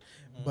recorded it,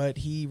 but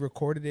he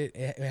recorded it.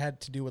 It had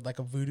to do with like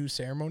a voodoo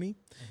ceremony,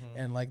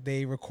 and like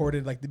they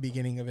recorded like the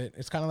beginning of it.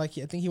 It's kind of like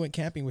I think he went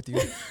camping with you.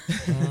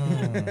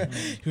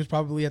 He was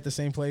probably at the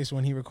same place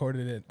when he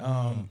recorded it.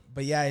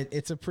 But yeah,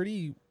 it's a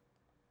pretty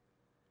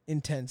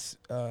intense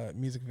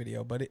music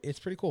video, but it's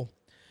pretty cool.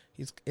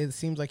 It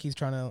seems like he's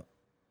trying to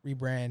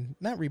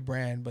not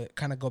rebrand, but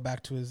kind of go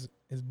back to his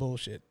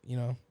bullshit,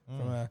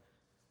 from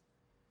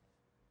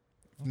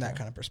that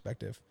kind of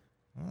perspective.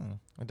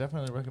 I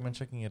definitely recommend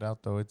checking it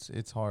out, though.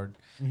 It's hard.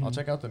 I'll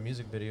check out the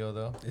music video,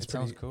 though. It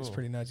sounds cool. It's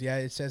pretty nuts. Yeah,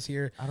 it says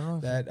here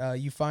that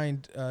you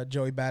find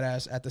Joey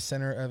Badass at the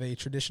center of a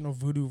traditional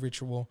voodoo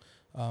ritual,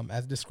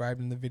 as described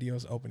in the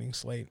video's opening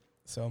slate.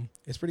 So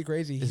it's pretty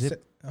crazy.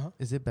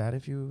 Is it bad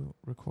if you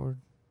record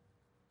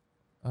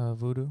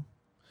voodoo?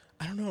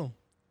 I don't know.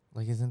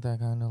 Like, isn't that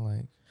kind of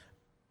like...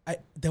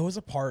 There was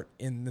a part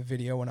in the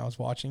video when I was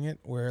watching it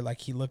where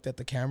like he looked at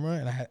the camera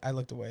and I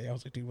looked away. I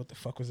was like, dude, what the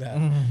fuck was that?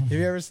 Have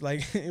you ever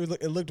like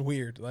it looked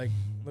weird, like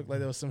looked like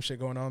there was some shit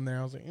going on there.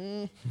 I was like,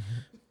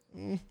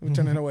 we're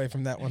turning away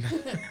from that one.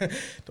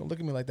 Don't look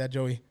at me like that,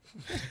 Joey.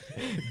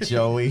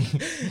 Joey,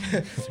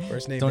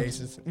 first name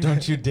basis.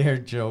 Don't you dare,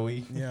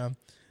 Joey. Yeah.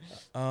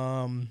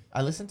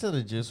 I listened to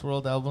the Juice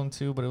WRLD album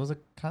too, but it was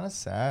kind of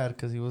sad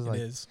because he was like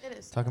it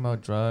is talking about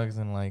drugs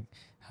and like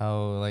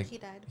how like he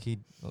died.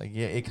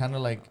 It kind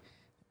of like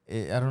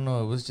I don't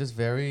know. It was just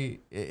very.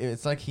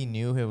 It's like he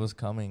knew it was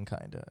coming,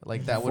 kind of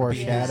like that would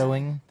be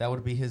foreshadowing. That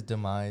would be his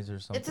demise or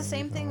something. It's the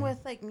same thing with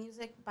like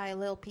music by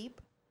Lil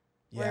Peep,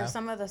 where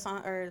some of the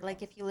song or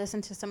like if you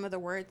listen to some of the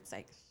words,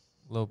 like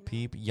Lil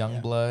Peep,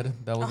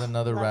 Youngblood. That was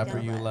another rapper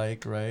you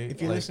like, right?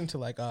 If you listen to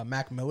like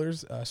Mac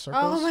Miller's Circles,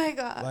 oh my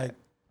god, like.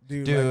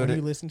 Dude, like when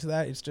you listen to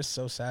that, it's just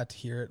so sad to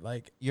hear it.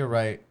 Like, you're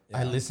right. Yeah.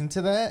 I listened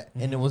to that,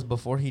 and it was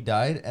before he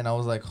died, and I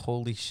was like,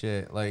 "Holy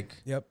shit!" Like,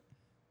 yep,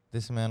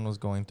 this man was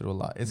going through a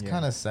lot. It's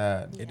kind of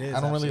sad. It is.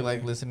 I don't really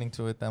like listening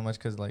to it that much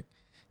because, like,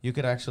 you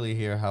could actually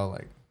hear how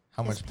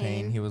much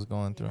pain he was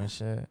going through and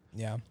shit.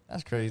 Yeah,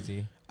 that's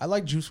crazy. I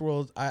like Juice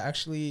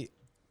WRLD.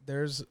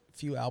 There's a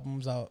few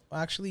albums out.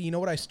 Actually, you know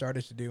what I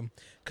started to do?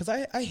 Because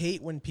I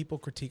hate when people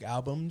critique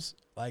albums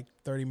like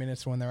 30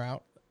 minutes when they're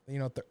out.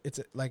 It's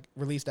like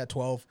released at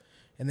 12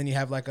 and then you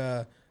have like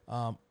a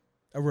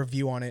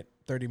review on it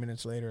 30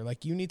 minutes later.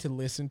 Like you need to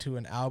listen to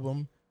an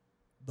album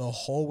the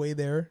whole way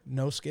there,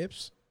 no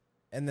skips,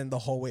 and then the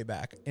whole way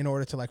back in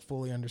order to like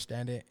fully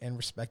understand it and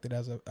respect it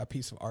as a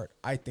piece of art.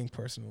 I think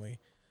personally,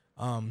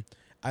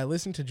 I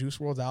listened to Juice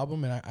WRLD's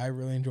album and I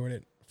really enjoyed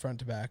it front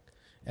to back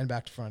and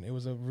back to front. It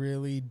was a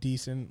really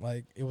decent,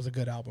 like it was a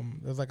good album.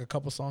 There's like a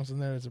couple songs in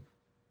there. There's a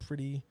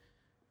pretty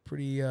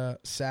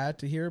sad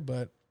to hear,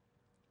 but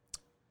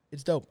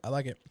it's dope. I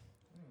like it.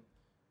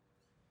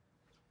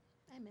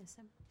 I miss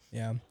him.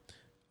 Yeah.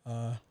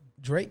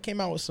 Drake came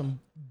out with some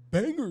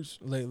bangers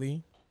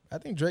lately. I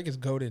think Drake is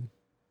goated.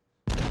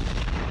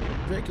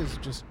 Drake is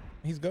just,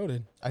 he's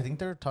goated. I think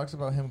there are talks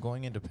about him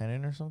going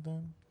independent or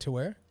something. To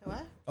where? To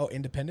what? Oh,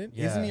 independent?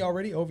 Yeah. Isn't he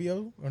already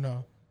OVO or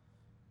no?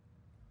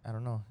 I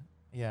don't know.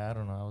 Yeah, I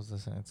don't know. I was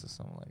listening to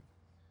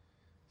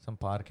some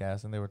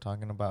podcast, and they were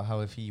talking about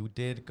how if he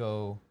did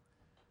go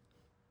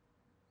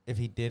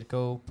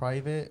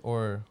private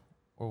or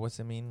what's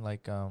it mean,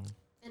 like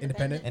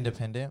Independent?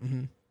 independent,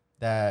 Mm-hmm.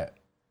 that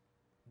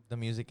the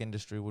music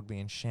industry would be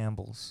in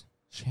shambles.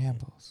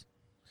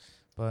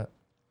 But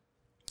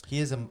he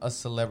is a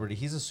celebrity.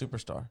 He's a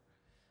superstar.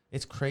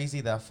 It's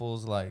crazy that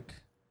fool's like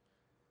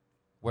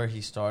where he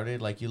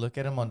started. Like you look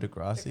at him on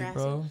Degrassi,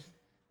 bro.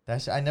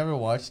 I never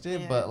watched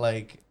it, Yeah. but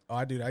like,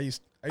 Oh, dude, I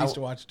used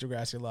to watch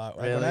Degrassi a lot.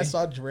 Like, Really? when I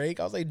saw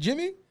Drake, I was like,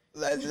 Jimmy,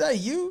 is that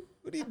you?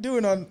 What are you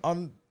doing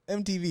on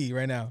MTV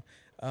right now?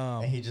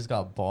 and he just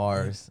got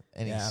bars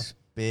and Yeah. he's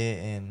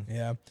spitting.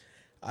 Yeah,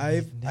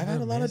 I've never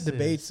had a lot of misses.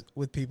 debates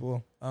with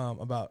people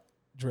about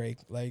Drake,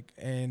 like,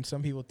 and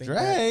some people think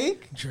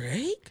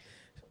Drake.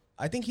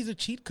 I think he's a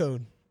cheat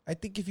code. I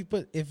think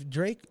if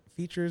Drake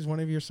features one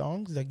of your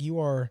songs, like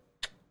you're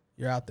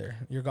out there,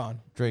 you're gone.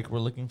 Drake, we're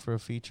looking for a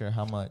feature.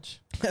 How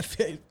much?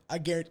 I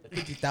guarantee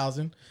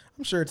 50,000.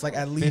 I'm sure it's like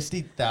at least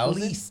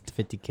 50,000.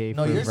 50K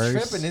No, for you're a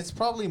verse. tripping. It's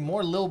probably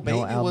more. Lil Baby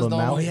was album the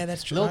out. only. Oh, yeah,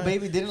 that's true. Lil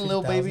Baby didn't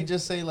Lil 50,000. Baby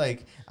just say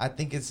like, I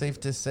think it's safe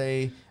to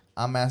say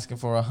I'm asking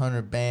for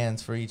 100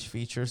 bands for each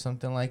feature,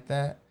 something like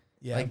that.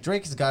 Yeah, Like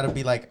Drake's got to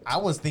be like, I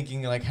was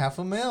thinking like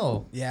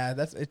 $500,000. yeah,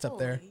 it's up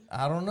there. Holy.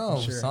 I don't know,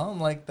 I'm sure. something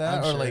like that,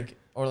 I'm or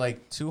sure.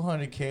 like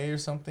 200K or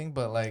something.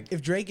 But like,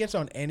 If Drake gets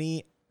on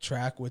any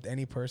track with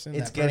any person,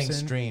 it's that getting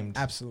person, streamed.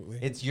 Absolutely,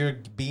 It's you're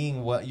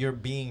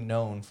being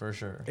known for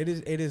sure. it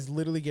is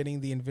literally getting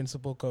the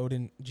invincible code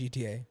in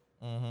GTA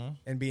Mm-hmm.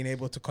 and being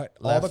able to cut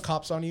all Left. the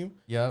cops on you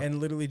Yep. and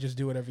literally just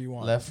do whatever you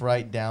want. Left,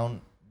 right,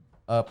 down,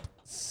 up,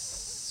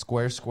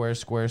 square,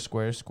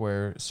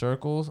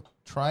 circle,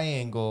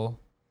 triangle,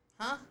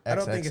 Huh? I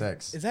don't think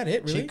XXX. is that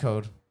it really? Cheat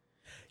code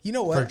You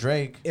know for what?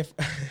 Drake.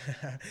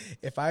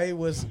 If I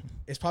was,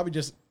 it's probably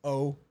just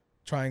O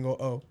triangle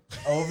O.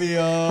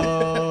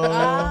 OVO.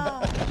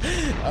 Ah.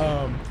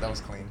 That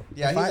was clean.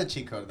 Yeah, If he's I- a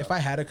cheat code. Though. If I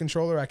had a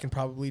controller, I can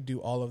probably do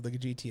all of the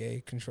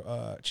GTA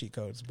cheat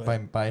codes.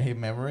 But by his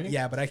memory.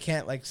 yeah, but I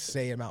can't like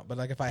say them out. But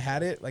like if I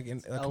had it like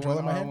in a controller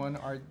in my hand,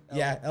 L1,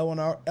 yeah,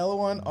 L1,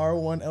 L1,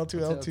 R1,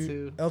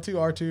 L2,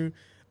 R2.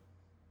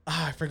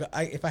 Ah, I forgot.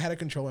 If I had a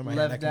controller in my hand,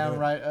 I left could down, do it.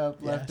 right up,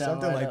 Yeah, left down,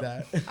 something right like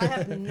up. that. I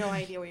have no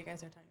idea what you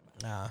guys are talking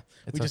about. Nah,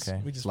 It's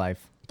okay. we just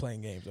Life.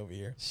 playing games over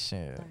here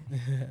Shit.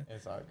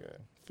 It's all good.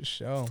 for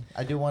sure.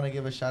 I do want to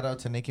give a shout out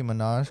to Nicki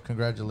Minaj.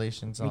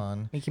 Congratulations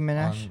on Nicki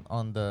Minaj.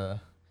 on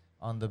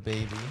the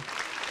baby.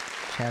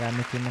 Shout out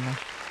Nicki Minaj.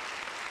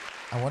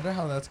 I wonder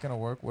how that's gonna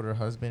work with her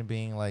husband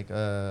being like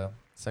a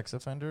sex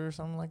offender or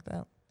something like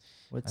that.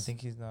 I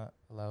think he's not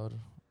allowed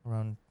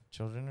around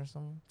children or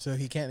something. So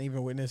he can't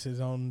even witness his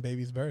own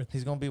baby's birth.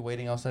 He's gonna be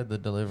waiting outside the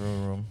delivery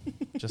room,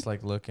 just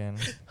like looking.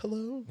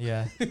 Hello.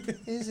 Yeah.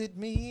 Is it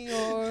me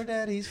or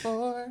daddy's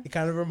for? It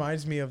kind of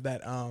reminds me of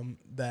that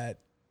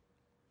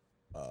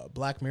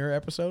Black Mirror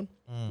episode,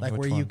 like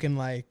where you can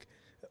like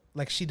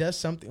she does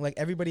something, like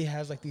everybody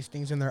has like these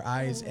things in their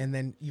eyes, and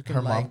then you can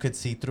Her like mom could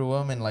see through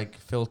them and like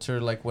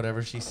filter like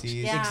whatever she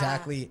sees. Yeah.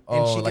 exactly, and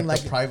Oh, she like can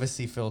like the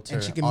privacy filter.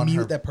 and she can on mute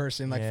her- that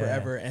person like Yeah.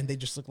 forever, and they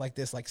just look like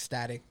this, like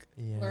static,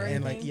 Yeah. Blurry.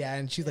 and like thing? yeah,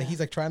 and she's like Yeah. he's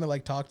like trying to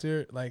like talk to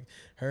her, like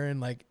her, and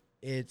like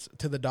it's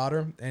to the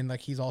daughter, and like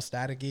he's all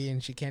staticky,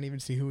 and she can't even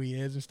see who he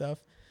is and stuff.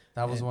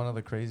 That was And- one of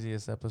the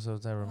craziest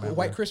episodes I remember.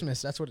 White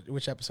Christmas, that's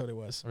which episode it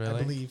was, I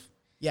Really? believe.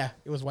 Yeah,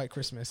 it was White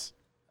Christmas.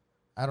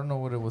 I don't know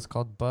what it was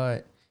called,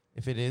 but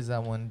if it is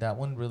that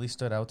one really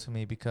stood out to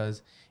me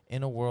because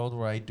in a world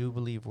where I do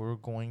believe we're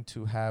going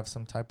to have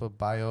some type of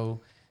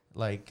bio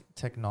like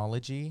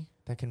technology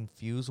that can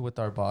fuse with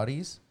our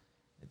bodies,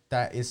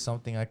 that is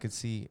something I could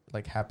see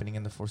like happening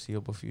in the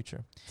foreseeable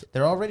future.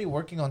 They're already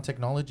working on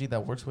technology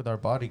that works with our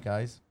body,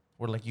 guys,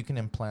 where like you can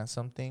implant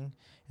something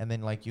and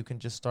then like you can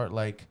just start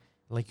like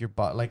your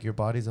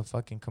body's a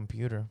fucking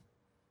computer.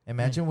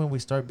 Imagine when we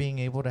start being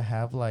able to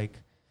have like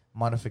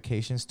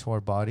modifications to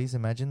our bodies.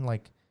 Imagine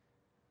like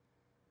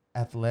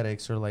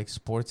athletics or like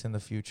sports in the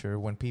future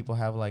when people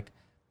have like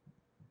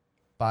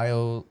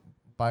bio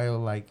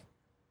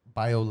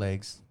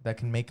legs that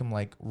can make them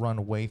like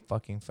run way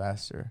fucking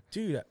faster.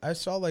 Dude, I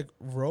saw like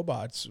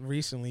robots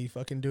recently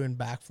fucking doing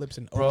backflips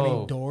and Bro,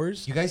 opening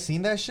doors. You guys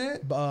seen that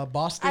shit?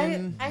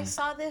 Boston. I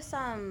saw this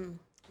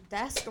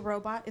desk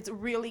robot. It's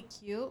really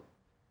cute,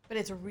 but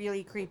it's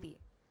really creepy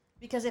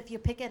because if you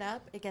pick it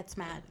up, it gets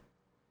mad.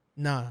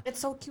 Nah, It's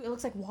so cute. It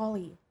looks like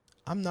Wall-E.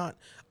 I'm not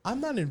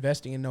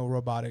investing in no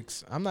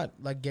robotics. I'm not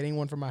like getting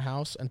one for my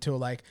house until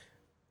like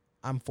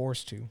I'm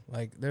forced to.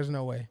 Like there's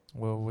no way.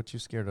 Well, what you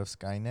scared of,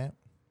 Skynet?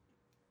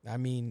 I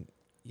mean,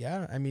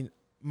 yeah. I mean,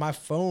 my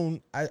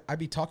phone, I'd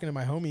be talking to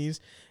my homies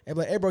and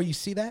be like, hey, bro, you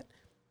see that?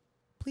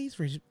 Please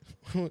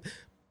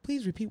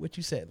please repeat what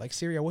you said. Like,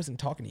 Siri, I wasn't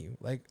talking to you.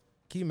 Like,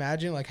 can you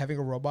imagine, like, having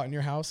a robot in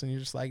your house and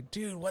you're just like,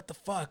 dude, what the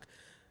fuck?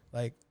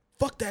 Like,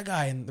 fuck that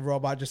guy. And the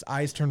robot just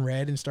eyes turn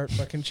red and start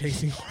fucking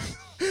chasing.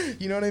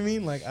 You know what I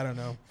mean? Like, I don't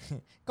know.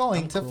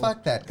 Going to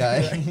fuck that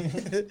guy.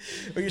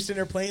 Or you're sitting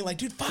there playing like,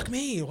 dude, fuck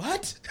me.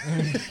 What?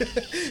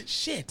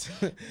 Shit.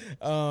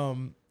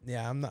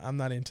 Yeah, I'm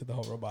not into the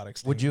whole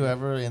robotics thing. Would you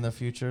ever in the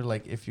future,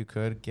 like, if you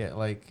could get,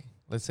 like,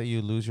 let's say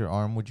you lose your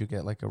arm, would you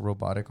get, like, a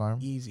robotic arm?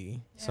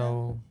 Easy.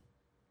 So,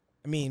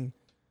 I mean,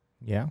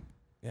 Yeah.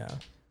 yeah.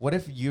 what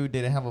if you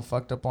didn't have a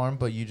fucked up arm,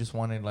 but you just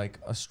wanted, like,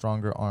 a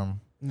stronger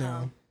arm?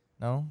 No.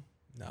 No?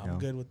 No, No. I'm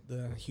good with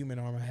the human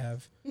arm I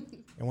have.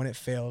 And when it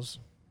fails,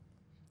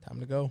 time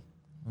to go.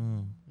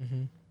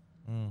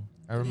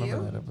 I remember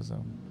You? that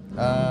episode.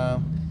 I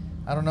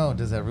don't know.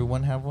 Does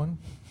everyone have one?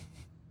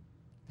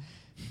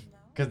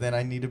 Because then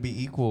I need to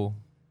be equal.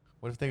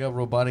 What if they got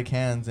robotic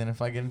hands, and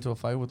if I get into a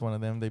fight with one of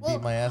them, they Well,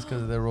 beat my ass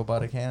because of their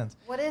robotic hands?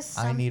 What is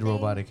I need something-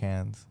 robotic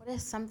hands. What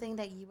is something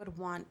that you would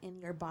want in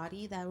your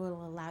body that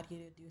will allow you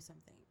to do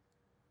something?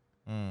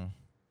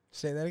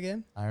 Say that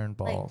again? Iron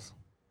balls.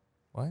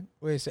 What?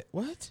 Wait, say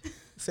what?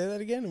 Say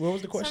that again? What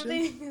was the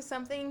question?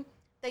 Something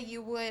that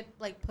you would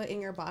like put in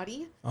your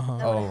body Uh-huh.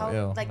 that Oh, would help, ew,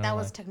 like never that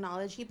was mind.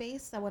 technology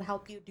based that would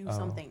help you do Oh.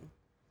 something.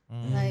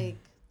 Mm. Like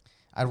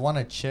I'd want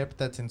a chip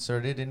that's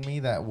inserted in me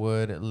that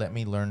would let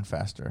me learn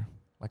faster.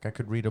 Like I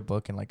could read a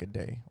book in like a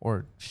day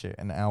or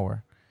an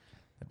hour.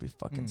 That'd be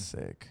fucking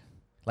sick.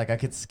 Like I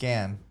could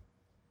scan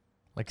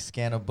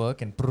a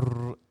book and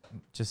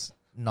just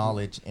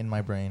knowledge in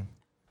my brain.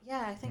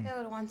 yeah, I think I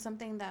would want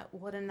something that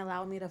wouldn't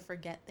allow me to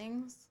forget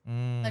things.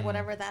 Mm. Like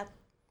whatever that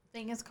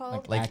thing is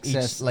called. Like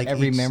Access each,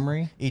 every each,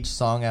 memory. Each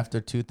song after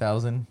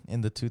 2000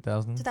 in the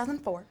 2000s.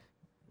 2004.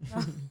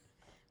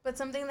 But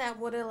something that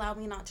would allow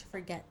me not to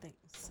forget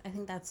things. I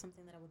think that's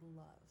something that I would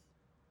love.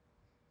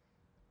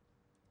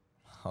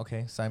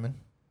 Okay, Simon.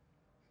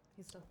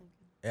 He's still thinking.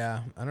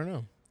 Yeah, I don't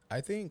know. I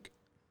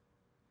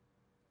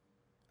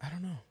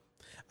don't know.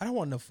 I don't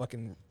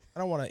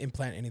want to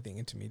implant anything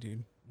into me,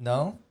 dude.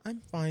 No,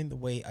 I'm fine the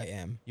way I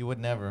am. you would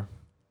never.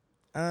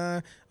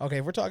 Okay,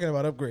 if we're talking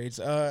about upgrades,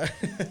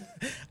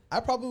 I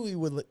probably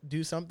would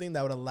do something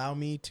that would allow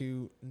me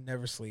to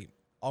never sleep.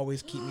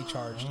 Always keep me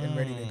charged and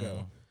ready to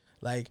go.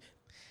 Like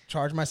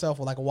charge myself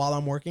while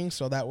I'm working,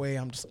 so that way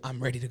I'm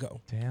ready to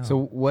go. Damn. So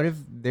what if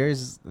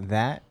there's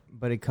that,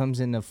 but it comes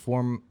in the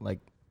form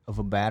of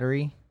a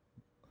battery,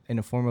 in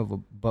the form of a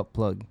butt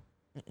plug?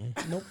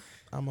 Nope,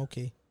 I'm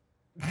okay.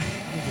 I'm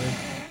good.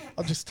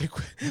 I'll just stick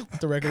with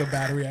the regular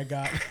battery I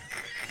got.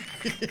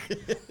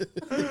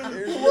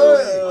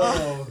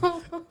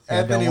 Whoa.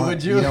 Anthony,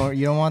 would you?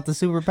 You don't want the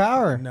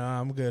superpower? No,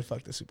 I'm good.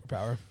 Fuck the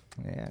superpower.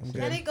 Yeah. I'm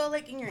Can good. it go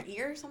like in your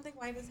ear or something?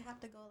 Why does it have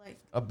to go like?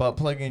 A butt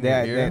plug in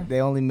your ear?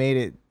 They only made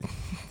it.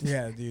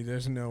 Yeah, dude.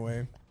 There's no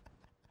way.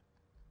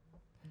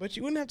 But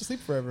you wouldn't have to sleep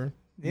forever.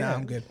 Yeah, Yeah.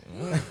 I'm good.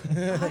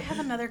 I have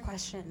another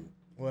question.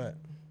 What?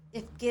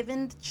 If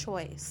given the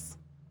choice,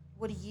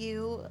 would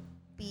you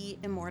be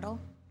immortal?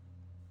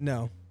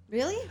 No.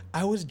 Really?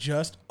 I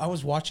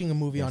was watching a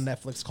movie on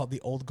Netflix called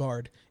The Old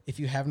Guard. If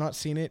you have not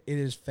seen it, it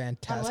is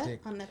fantastic.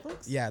 On what? On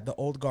Netflix? Yeah, The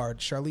Old Guard.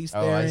 Charlize Oh,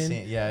 I Theron.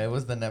 see. Yeah, it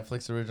was the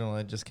Netflix original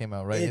that just came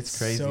out, right? It's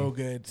crazy. So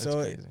good. It's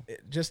So crazy.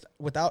 just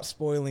without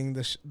spoiling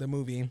the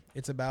movie,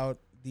 it's about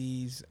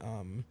these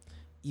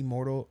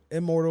immortal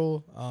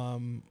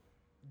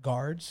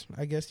guards,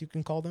 I guess you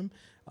can call them.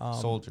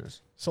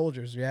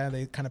 Soldiers, yeah.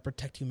 They kind of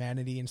protect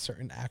humanity in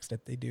certain acts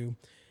that they do.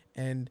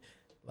 And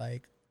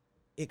like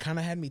it kind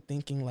of had me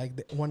thinking, like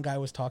one guy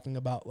was talking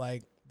about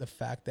like the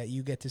fact that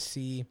you get to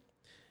see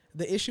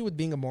the issue with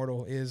being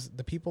immortal is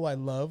the people I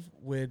love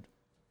would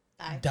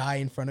die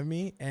in front of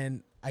me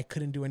and I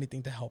couldn't do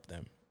anything to help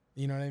them.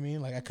 You know what I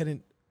mean? Like I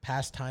couldn't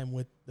pass time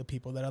with the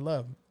people that I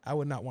love. I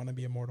would not want to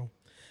be immortal.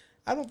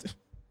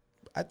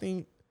 I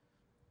think.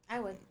 I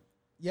would.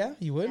 Yeah,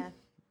 you would?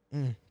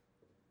 Yeah.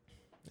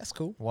 That's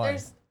cool. Why?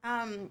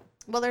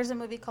 There's a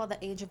movie called The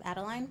Age of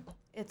Adeline.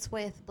 It's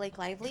with Blake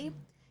Lively,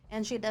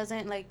 and she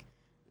doesn't like.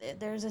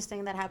 There's this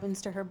thing that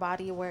happens to her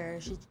body where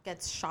she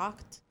gets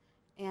shocked,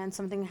 and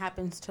something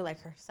happens to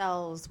like her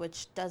cells,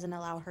 which doesn't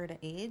allow her to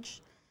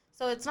age.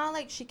 So it's not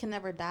like she can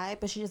never die,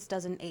 but she just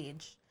doesn't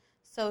age.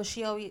 So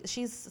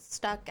she's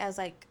stuck as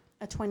like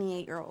a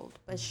 28-year-old,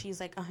 but she's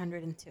like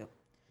 102.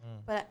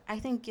 But I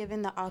think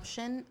given the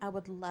option, I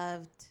would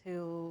love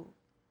to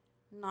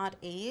not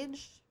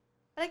age,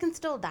 but I can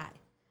still die,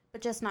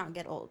 but just not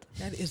get old.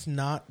 That is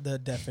not the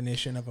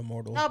definition of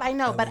immortal. No, I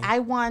know, but I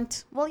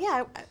want. Well,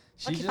 yeah.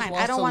 She Okay, just fine.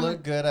 wants I don't to want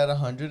look good at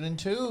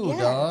 102,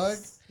 dog.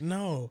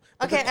 No.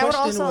 But Okay, the I would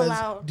question also was,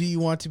 allow. do you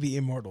want to be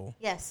immortal?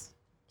 Yes.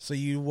 So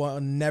you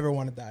never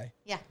want to die?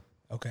 Yeah.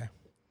 Okay.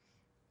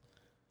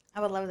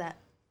 I would love that,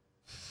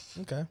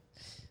 Okay.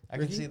 I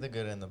can see the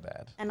good and the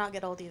bad. and not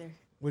get old either.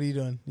 What are you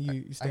doing?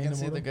 You I staying can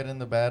see immortal? the good and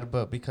the bad,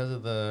 but because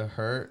of the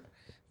hurt,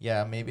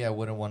 yeah, maybe I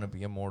wouldn't want to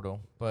be immortal.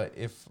 But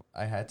if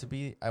I had to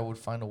be, I would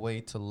find a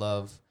way to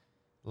love,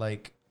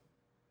 like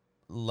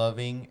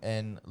loving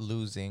and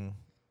losing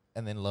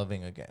and then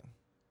loving again.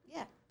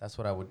 Yeah. That's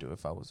what I would do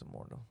if I was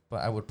immortal.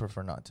 But I would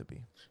prefer not to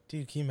be.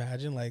 Dude, can you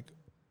imagine like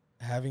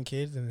having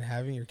kids and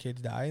having your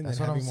kids die and That's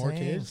then what having I'm more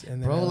saying. kids?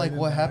 And then Bro, having like them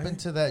what die? happened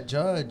to that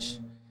judge?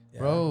 Yeah.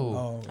 Bro.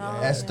 Oh,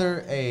 yeah.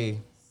 Esther yeah.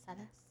 A.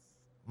 Salas.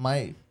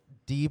 My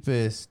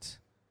deepest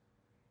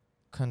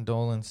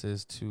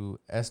condolences to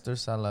Esther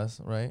Salas,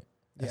 right?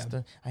 Yeah.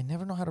 Esther. I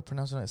never know how to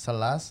pronounce her name.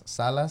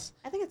 Salas?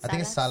 I think it's I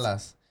think it's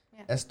Salas.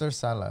 Yeah. Esther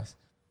Salas.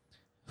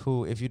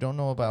 Who, if you don't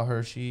know about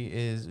her,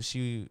 she's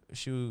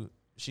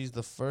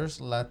the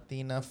first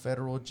Latina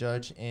federal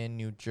judge in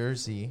New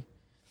Jersey,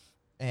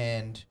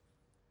 and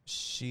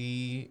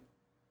she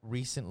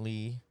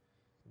recently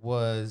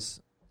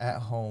was at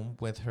home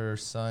with her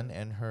son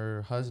and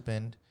her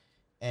husband,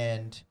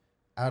 and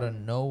out of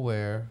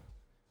nowhere,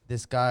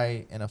 this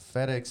guy in a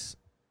FedEx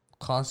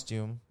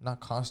costume, not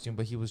costume,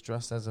 but he was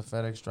dressed as a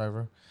FedEx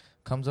driver,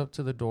 comes up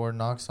to the door,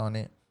 knocks on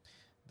it.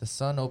 The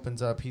son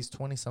opens up. He's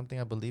 20-something.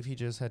 I believe he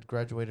just had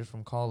graduated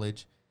from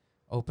college.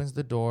 Opens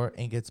the door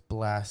and gets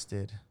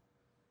blasted.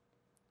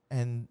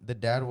 And the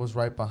dad was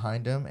right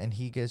behind him, and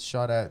he gets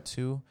shot at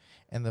too,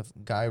 and the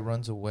guy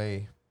runs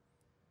away.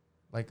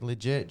 Like,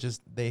 legit,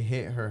 just they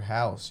hit her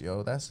house,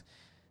 yo. That's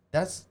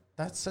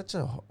such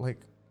a,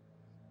 like,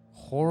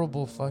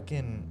 horrible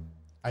fucking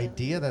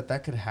idea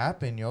that could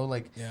happen, yo.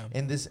 Like, Yeah.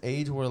 in this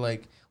age where,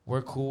 like,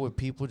 we're cool with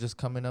people just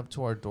coming up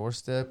to our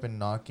doorstep and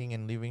knocking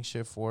and leaving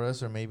shit for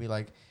us, or maybe,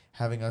 like,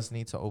 having us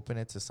need to open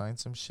it to sign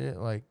some shit.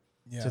 Like,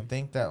 Yeah. to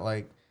think that,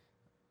 like,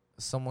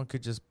 someone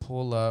could just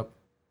pull up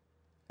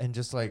and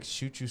just, like,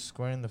 shoot you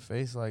square in the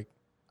face. Like,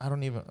 I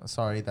don't even,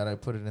 sorry that I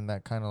put it in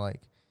that kind of,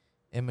 like,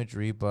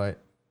 imagery, but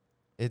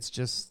it's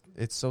just,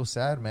 it's so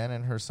sad, man.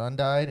 And her son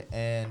died,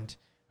 and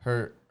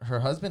her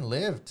husband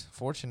lived,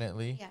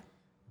 fortunately. Yeah.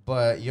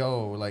 But,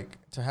 yo, like,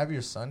 to have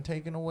your son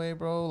taken away,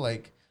 bro,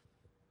 like,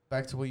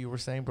 back to what you were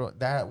saying, bro,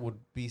 that would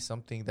be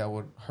something that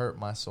would hurt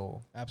my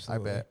soul.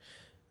 Absolutely. I bet.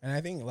 And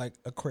I think like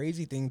a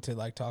crazy thing to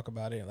like talk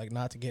about it, like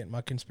not to get in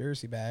my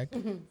conspiracy bag,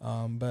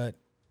 but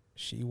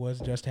she was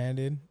just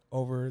handed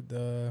over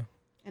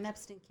An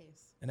Epstein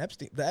case.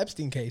 the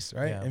Epstein case,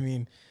 right? Yeah. I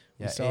mean,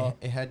 we saw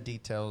it had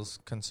details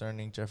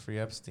concerning Jeffrey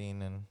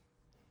Epstein, and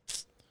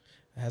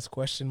it has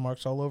question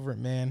marks all over it,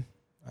 man.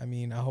 I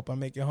mean, I hope I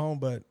make it home,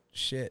 but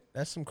shit,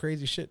 that's some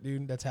crazy shit,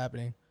 dude, that's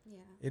happening. Yeah.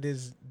 It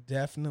is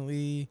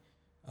definitely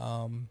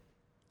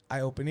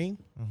eye-opening.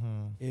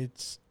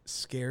 It's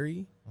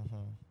scary.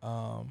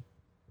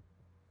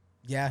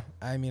 Yeah,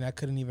 I mean, I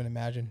couldn't even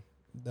imagine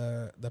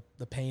the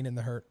pain and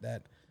the hurt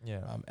that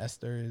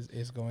Esther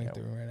is going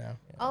through right now.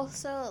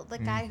 Also, the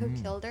guy who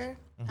killed her,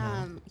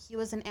 he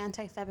was an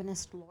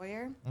anti-feminist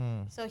lawyer.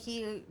 So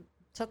he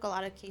took a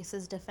lot of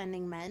cases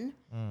defending men.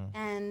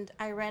 And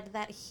I read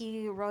that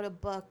he wrote a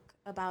book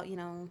about, you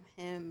know,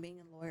 him being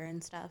a lawyer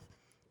and stuff.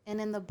 And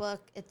in the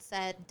book, it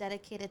said,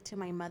 dedicated to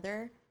my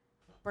mother,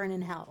 burn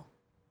in hell.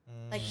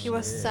 Like, he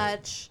was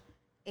such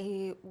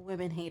a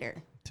women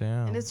hater.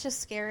 Damn. And it's just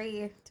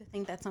scary to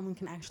think that someone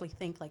can actually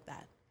think like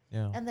that.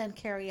 Yeah. And then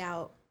carry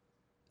out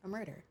a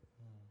murder.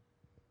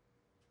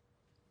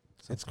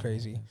 It's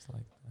crazy. It's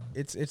like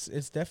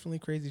It's definitely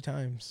crazy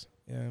times.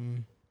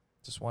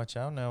 just watch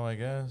out now, I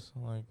guess.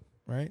 Like,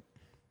 Right?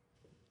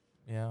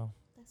 yeah,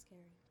 That's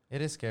scary.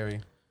 it is scary,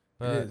 It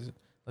but is.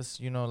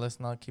 let's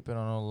not keep it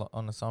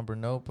on a somber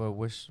note, but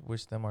wish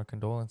them our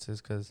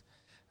condolences, because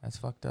that's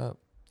fucked up.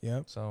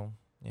 Yep. So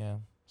yeah,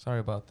 sorry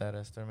about that,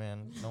 Esther,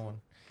 man. No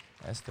one,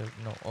 Esther,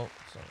 no. Oh,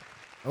 sorry.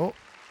 Oh.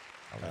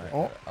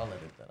 I'll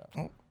edit that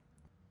out.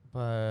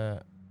 But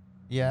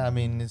yeah, I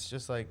mean, it's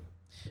just like,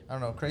 I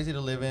don't know, crazy to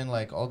live in,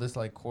 like all this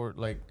like court,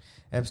 like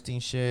Epstein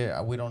shit.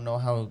 We don't know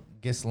how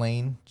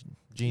Ghislaine,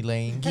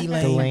 Ghislaine.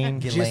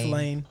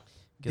 Ghislaine.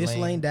 This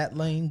lane, that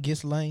lane,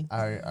 Ghislaine.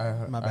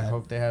 I My bad.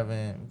 hope they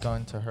haven't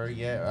gone to her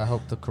yet. I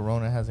hope the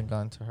corona hasn't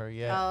gone to her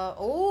yet.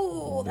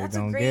 That's a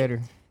gonna great get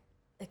her.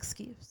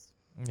 excuse.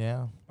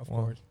 Yeah, Of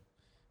well, course.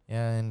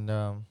 Yeah, and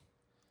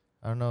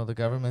I don't know. The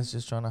government's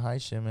just trying to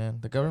hide shit, man.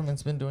 The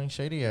government's been doing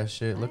shady ass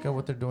shit. Look at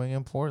what they're doing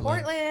in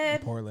Portland.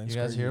 Portland. You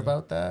guys hear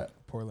about that?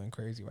 Portland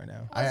crazy right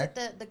now. Was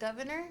it the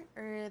governor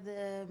or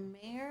the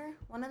mayor?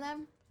 One of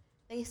them.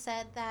 They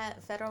said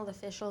that federal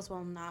officials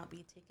will not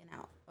be taken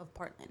out of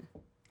Portland,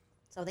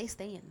 so they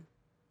stay in.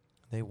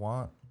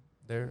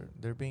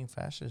 They're being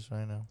fascist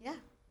right now. Yeah.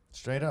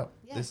 Straight up.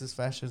 Yeah. This is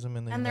fascism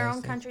in the And United their own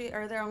States. country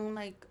or their own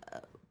like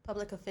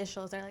public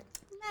officials, they're like,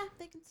 nah,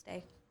 they can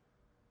stay.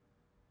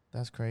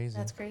 That's crazy.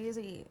 That's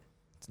crazy.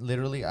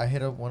 Literally, I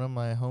hit up one of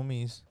my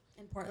homies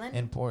In Portland.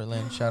 in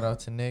Portland. Shout out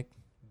to Nick.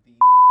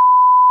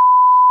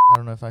 I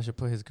don't know if I should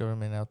put his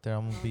government out there.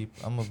 I'm gonna beep.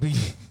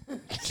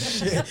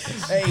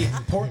 Hey,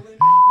 Portland.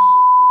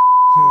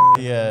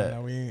 Yeah.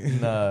 No,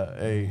 Nah,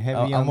 hey, Heavy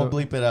I'm on gonna the-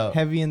 bleep it out.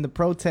 Heavy in the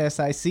protests,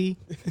 I see.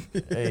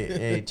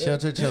 Hey, chill.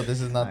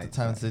 This is not the Nice,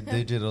 time to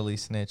digitally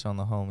snitch on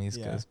the homies,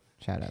 Yeah.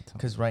 Shout out to him.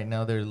 because right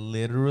now they're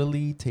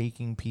literally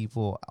taking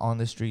people on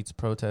the streets,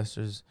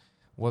 protesters,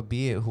 what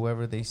be it,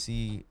 whoever they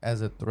see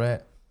as a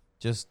threat,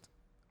 just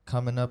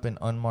coming up in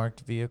unmarked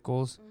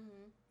vehicles,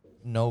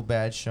 no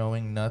bad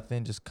showing,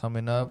 nothing, just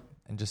coming up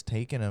and just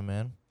taking him,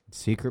 man.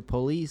 Secret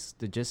police,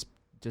 the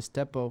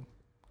Gestapo.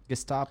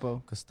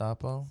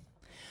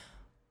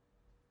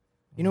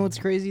 You know what's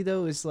crazy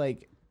though? It's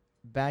like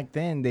back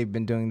then they've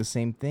been doing the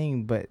same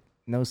thing, but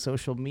no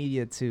social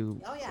media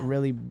to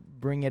really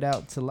bring it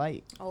out to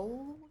light.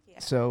 Oh, yeah.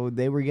 So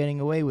they were getting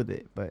away with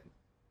it, but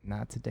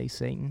not today,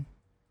 Satan.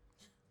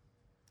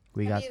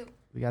 We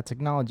got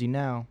technology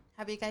now.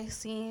 Have you guys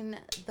seen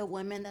the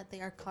women that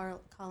they are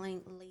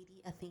calling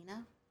Lady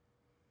Athena?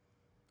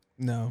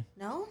 No.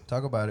 No?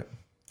 Talk about it.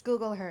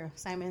 Google her,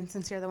 Simon,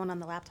 since you're the one on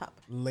the laptop.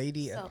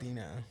 Lady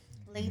Athena.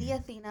 Lady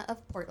Athena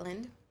of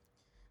Portland.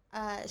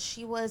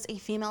 She was a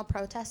female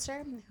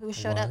protester who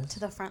showed up to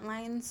the front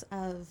lines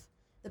of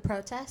the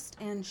protest,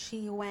 and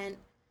she went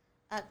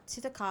up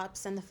to the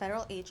cops and the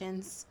federal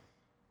agents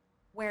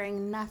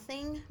wearing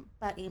nothing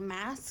but a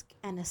mask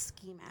and a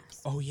ski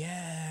mask. Oh,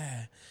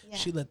 yeah.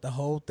 She let the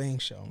whole thing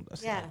show.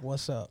 That's like,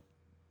 what's up?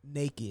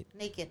 Naked.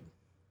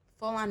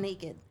 Full on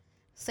naked.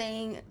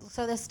 Saying,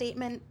 so the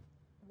statement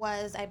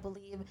was, I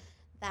believe,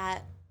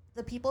 that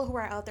the people who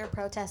are out there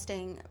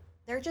protesting,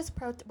 they're just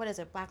what is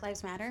it, Black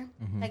Lives Matter?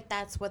 Mm-hmm. Like,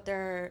 that's what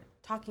they're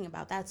talking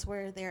about. That's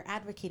where they're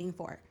advocating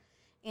for.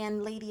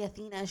 And Lady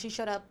Athena, she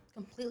showed up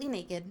completely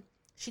naked.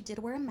 She did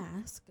wear a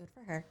mask, good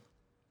for her.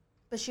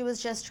 But she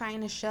was just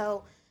trying to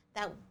show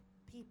that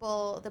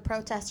people, the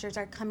protesters,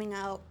 are coming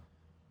out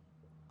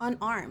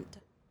unarmed.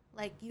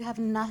 Like, you have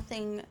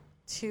nothing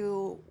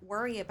to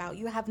worry about.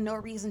 You have no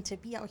reason to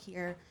be out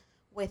here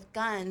with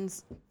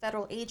guns,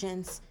 federal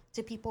agents,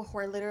 to people who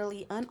are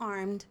literally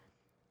unarmed,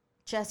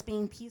 just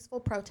being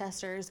peaceful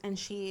protesters, and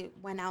she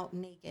went out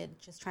naked,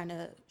 just trying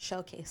to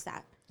showcase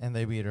that. And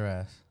they beat her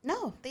ass.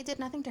 No, they did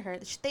nothing to her.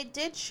 They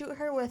did shoot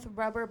her with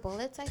rubber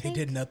bullets, I think.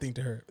 They did nothing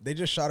to her. They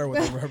just shot her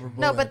with a rubber bullet.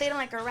 No, but they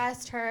didn't,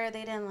 arrest her.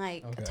 They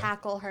didn't,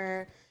 tackle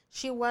her.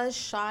 She was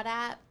shot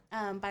at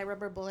by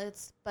rubber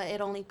bullets, but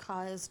it only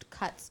caused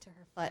cuts to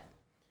her foot.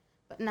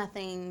 But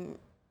nothing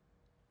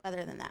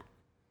other than that.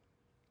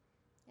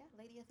 Yeah,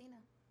 Lady Athena.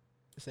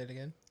 Say it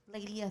again.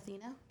 Lady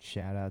Athena.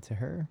 Shout out to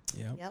her.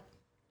 Yep.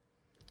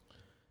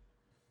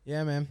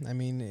 Yeah, man. I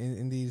mean,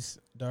 in these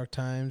dark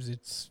times,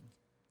 it's,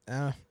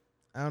 I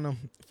don't know.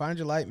 Find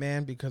your light,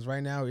 man, because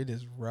right now it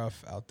is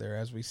rough out there.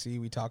 As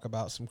we talk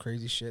about some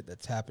crazy shit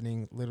that's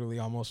happening literally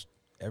almost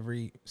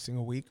every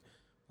single week.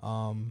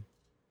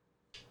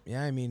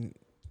 Yeah, I mean,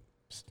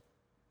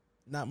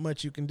 not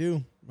much you can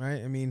do,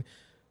 right? I mean,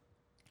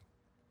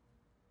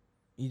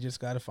 you just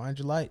got to find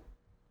your light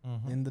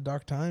in the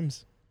dark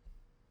times.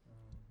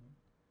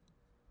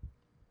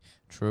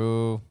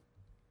 True.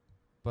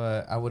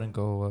 But I wouldn't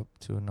go up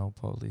to no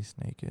police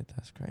naked.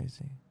 That's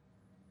crazy.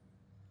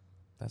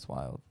 That's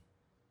wild.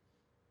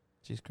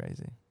 She's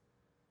crazy.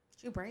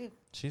 She's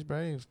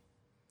brave.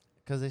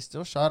 Because they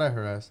still shot at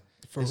her ass.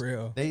 For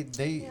real. They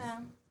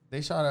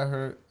shot at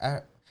her.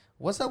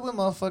 What's up with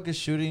motherfuckers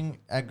shooting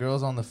at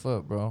girls on the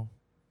foot, bro?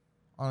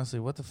 Honestly,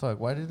 what the fuck?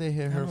 Why did they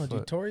hit her foot?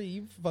 Dude, Tori,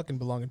 you fucking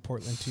belong in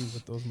Portland, too,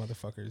 with those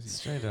motherfuckers.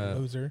 Straight up.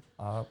 Loser.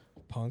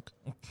 Punk.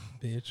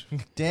 Bitch.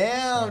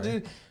 Damn,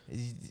 dude.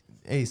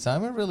 Hey,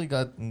 Simon really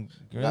got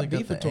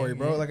beef with Tori,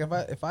 bro. Like,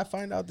 if I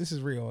find out this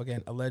is real,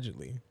 again,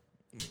 allegedly,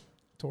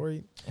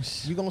 Tori,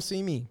 you gonna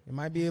see me. It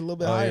might be a little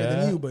bit higher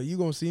than you, but you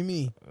gonna see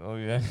me. Oh,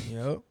 yeah.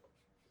 Yep.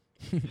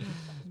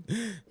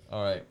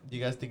 All right. Do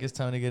you guys think it's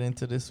time to get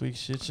into this week's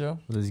shit show?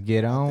 Let's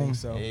get on. I think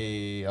so.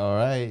 Hey, all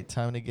right.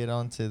 Time to get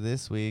on to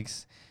this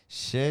week's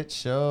shit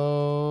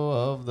show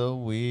of the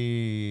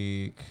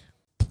week.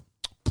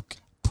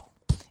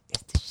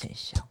 It's the shit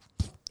show.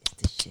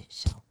 It's the shit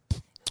show.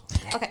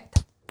 Okay.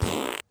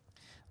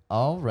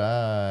 All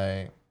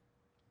right.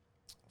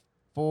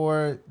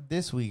 For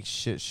this week's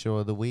shit show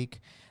of the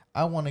week,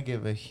 I want to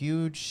give a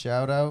huge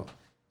shout out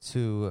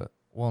to,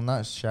 well,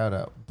 not shout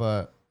out,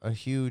 but a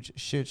huge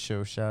shit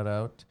show shout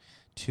out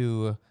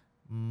to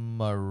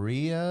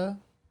Maria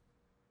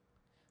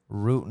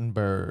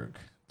Rutenberg.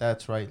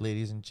 That's right,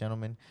 ladies and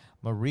gentlemen.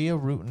 Maria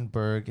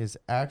Rutenberg is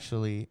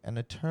actually an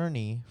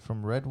attorney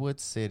from Redwood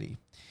City.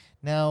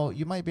 Now,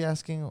 you might be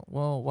asking,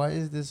 well, why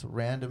is this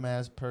random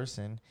ass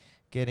person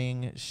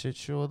getting shit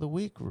show of the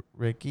week,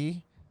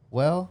 Ricky?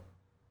 Well,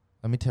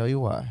 let me tell you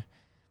why.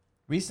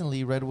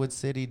 Recently, Redwood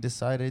City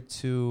decided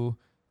to,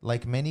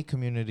 like many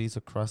communities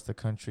across the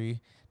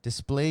country,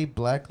 display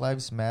Black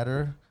Lives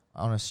Matter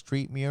on a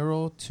street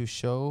mural to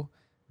show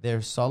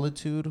their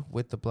solitude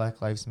with the Black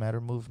Lives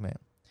Matter movement.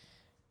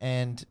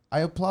 And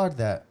I applaud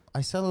that. I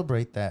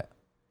celebrate that.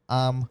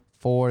 I'm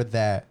for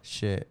that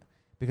shit.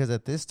 Because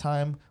at this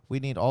time,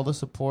 we need all the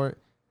support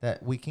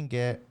that we can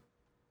get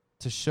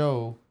to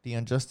show the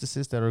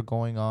injustices that are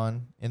going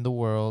on in the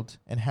world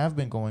and have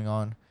been going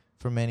on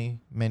for many,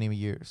 many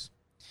years.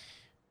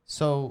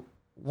 So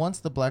once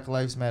the Black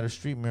Lives Matter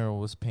street mural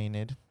was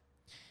painted,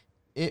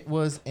 it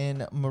was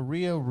in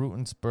Maria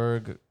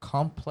Rutenberg's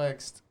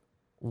complex,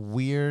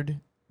 weird,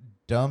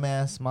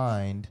 dumbass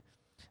mind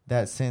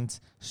that since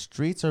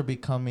streets are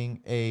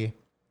becoming a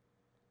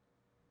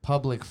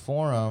public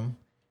forum,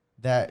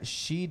 that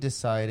she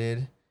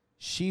decided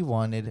she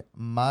wanted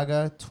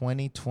MAGA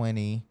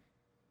 2020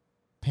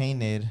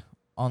 painted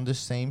on the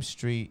same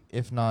street,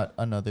 if not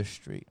another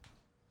street.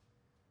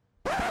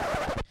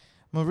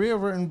 Maria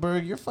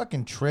Ruttenberg, you're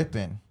fucking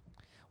tripping.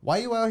 Why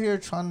you out here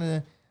trying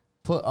to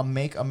put a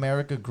Make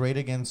America Great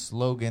Again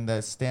slogan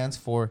that stands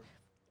for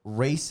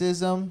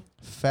racism,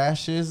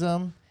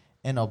 fascism,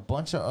 and a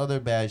bunch of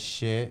other bad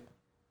shit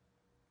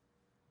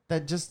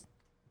that just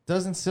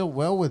doesn't sit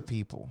well with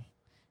people?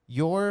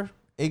 Your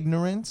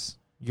ignorance,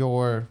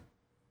 your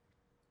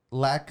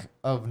lack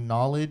of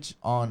knowledge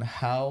on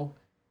how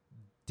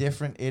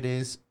different it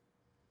is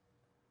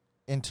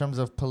in terms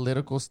of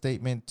political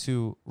statement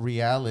to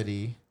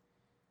reality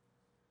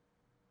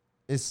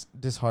is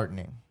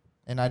disheartening.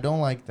 And I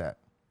don't like that.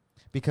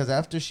 Because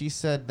after she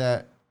said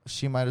that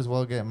she might as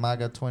well get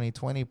MAGA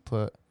 2020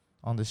 put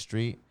on the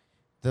street,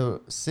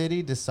 the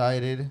city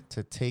decided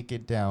to take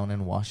it down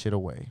and wash it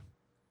away.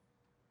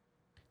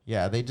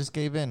 Yeah, they just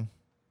gave in.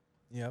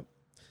 Yep.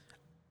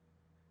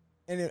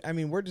 And I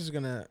mean, we're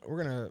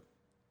gonna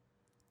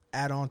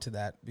add on to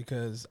that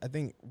because I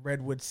think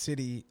Redwood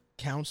City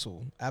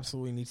Council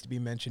absolutely needs to be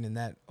mentioned in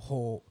that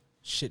whole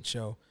shit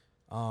show.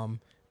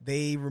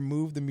 They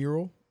removed the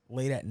mural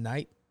late at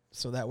night,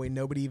 so that way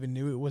nobody even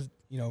knew it was,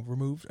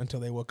 removed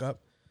until they woke up.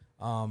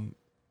 I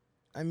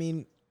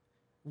mean,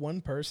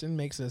 one person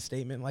makes a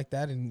statement like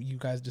that, and you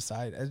guys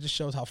decide. It just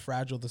shows how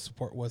fragile the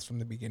support was from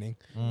the beginning.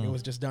 It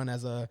was just done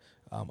as a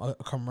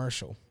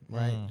commercial,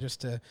 right?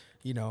 Just to,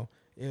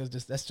 it was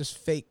just that's just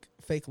fake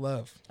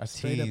love,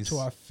 straight up to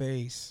our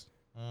face,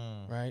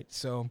 right?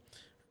 So,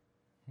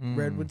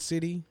 Redwood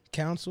City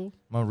Council,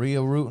 Maria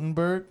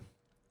Ruttenberg,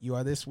 you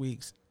are this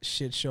week's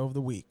shit show of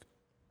the week.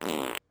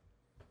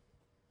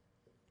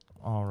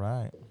 All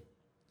right.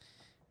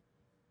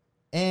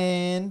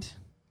 And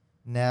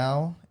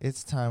now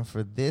it's time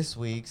for this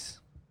week's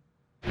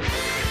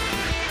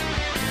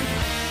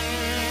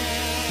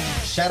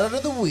Shout Out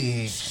of the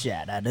Week.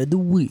 Shout Out of the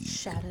Week.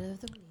 Shout out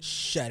of the week.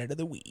 Shout out of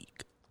the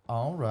week.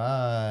 All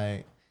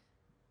right.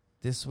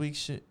 This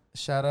week's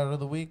Shout Out of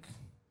the Week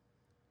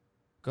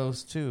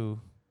goes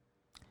to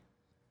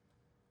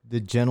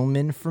The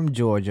gentleman from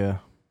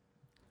Georgia.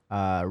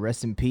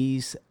 Rest in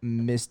peace,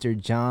 Mr.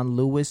 John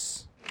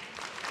Lewis.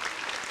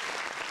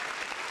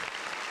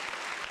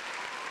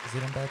 Is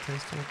it in bad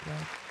taste to look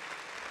black?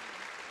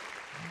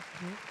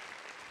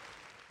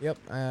 Yep.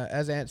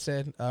 As Ant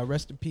said,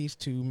 rest in peace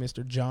to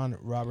Mr. John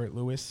Robert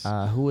Lewis.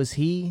 Who was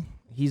he?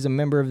 He's a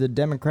member of the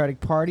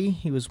Democratic Party.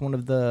 He was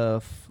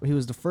he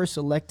was the first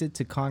elected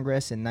to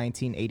Congress in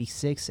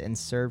 1986 and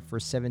served for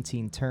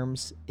 17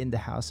 terms in the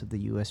House of the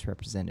U.S.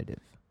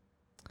 Representative.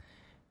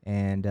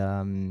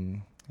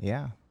 And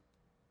yeah.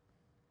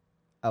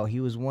 Oh, he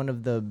was one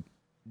of the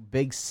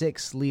Big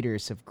Six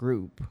leaders of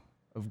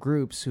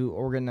groups who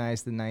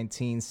organized the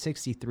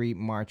 1963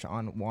 March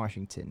on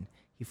Washington.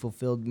 He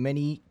fulfilled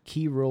many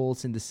key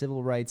roles in the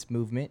civil rights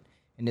movement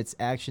and its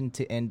action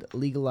to end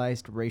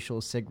legalized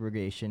racial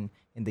segregation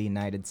in the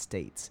United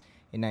States.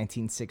 In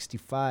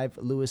 1965,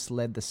 Lewis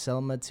led the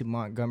Selma to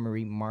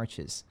Montgomery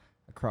marches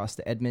across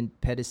the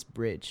Edmund Pettus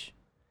Bridge,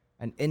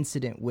 an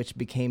incident which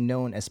became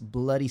known as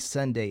Bloody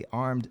Sunday.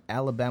 Armed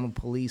Alabama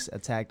police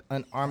attacked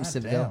unarmed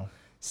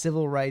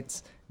civil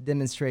rights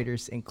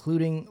demonstrators,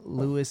 including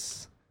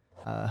Lewis,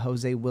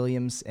 Jose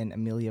Williams, and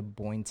Amelia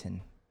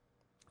Boynton.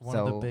 One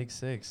of the Big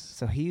Six.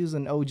 So he was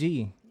an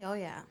OG. Oh,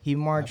 yeah. He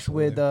marched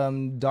with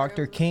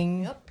Dr.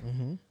 King. Yep.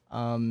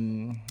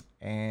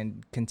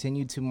 And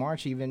continued to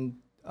march even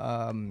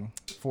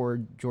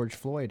for George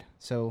Floyd.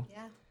 So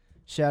Yeah.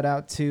 shout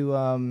out to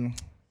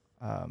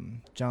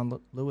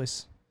John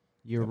Lewis.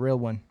 You're a real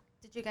one.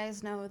 Did you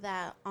guys know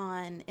that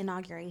on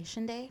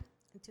Inauguration Day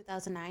in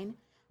 2009,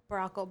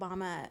 Barack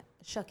Obama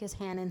shook his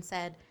hand and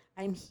said,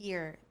 "I'm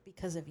here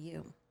because of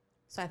you."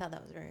 So I thought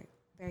that was very,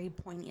 very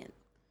poignant.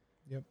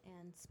 Yep.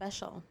 And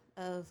special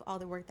of all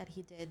the work that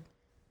he did,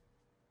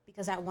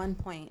 because at one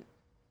point,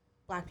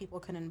 Black people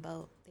couldn't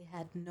vote. They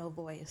had no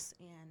voice.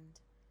 And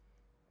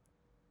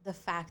the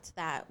fact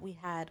that we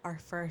had our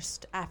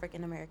first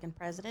African-American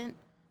president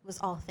was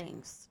all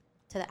thanks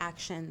to the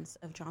actions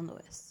of John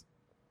Lewis.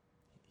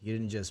 He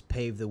didn't just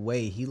pave the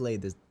way; he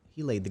laid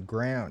the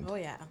ground. Oh,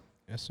 yeah.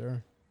 Yes,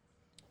 sir.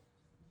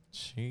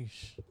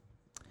 Sheesh.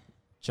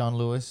 John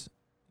Lewis,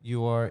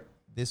 you are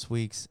this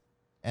week's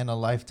and a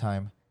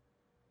lifetime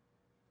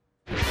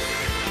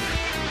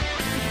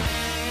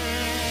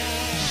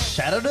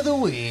Shout Out of the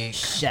Week.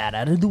 Shout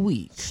Out of the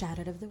Week. Shout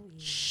out of the week.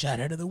 Shout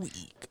out of the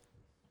week.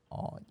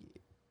 Oh,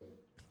 yeah.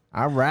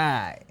 All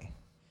right.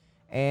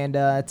 And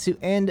to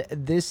end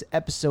this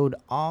episode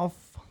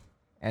off,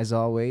 as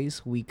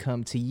always, we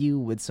come to you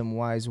with some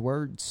wise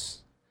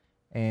words.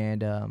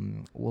 And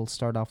we'll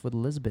start off with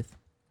Elizabeth.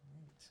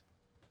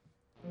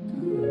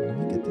 Let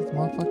me get these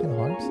motherfucking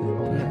harps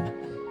in.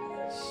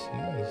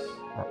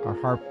 Sheesh. Our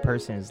harp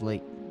person is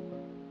late.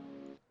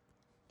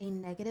 A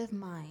negative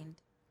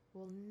mind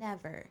will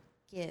never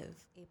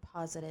give a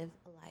positive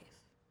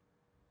life.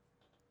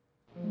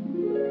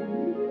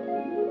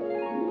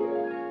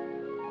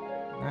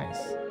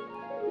 Nice.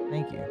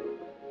 Thank you.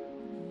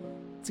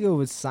 Let's go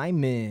with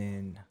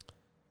Simon.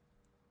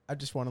 I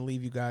just want to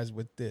leave you guys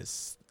with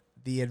this.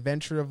 The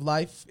adventure of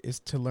life is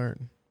to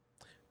learn.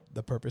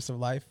 The purpose of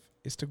life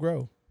is to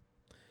grow.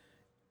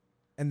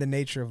 And the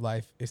nature of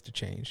life is to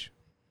change.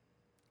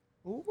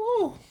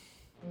 Ooh.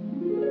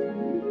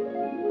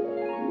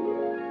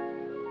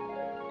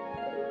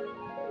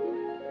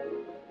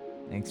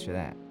 Thanks for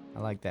that. I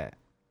like that.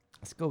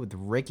 Let's go with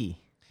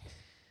Ricky.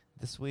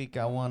 This week,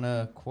 I want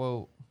to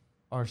quote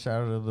our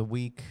shout out of the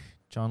week,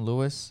 John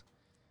Lewis,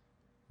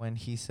 when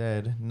he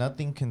said,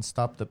 "Nothing can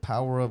stop the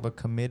power of a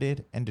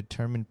committed and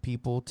determined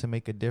people to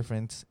make a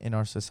difference in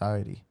our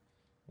society."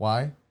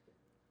 Why?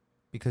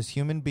 Because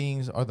human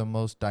beings are the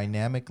most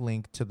dynamic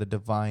link to the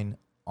divine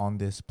on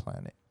this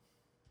planet.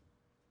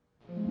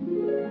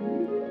 Damn.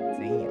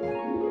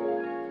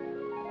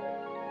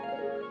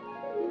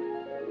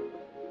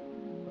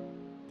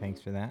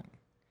 Thanks for that.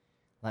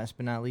 Last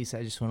but not least,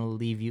 I just want to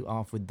leave you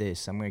off with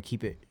this. I'm going to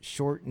keep it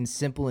short and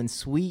simple and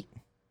sweet.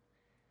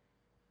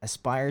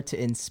 Aspire to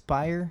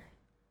inspire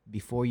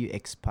before you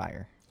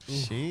expire.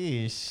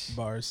 Sheesh.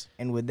 Bars.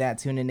 And with that,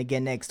 tune in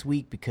again next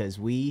week because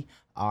we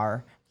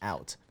are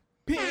out.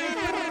 Peace.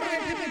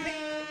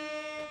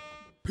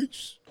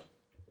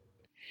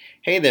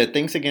 Hey there,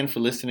 thanks again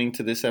for listening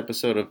to this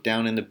episode of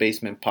Down in the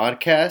Basement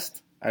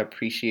podcast. I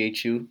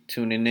appreciate you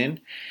tuning in.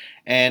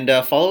 And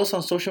follow us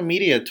on social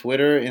media,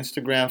 Twitter,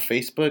 Instagram,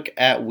 Facebook,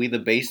 at We The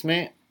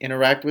Basement.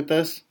 Interact with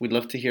us. We'd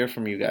love to hear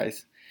from you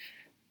guys.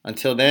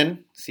 Until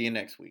then, see you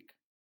next week.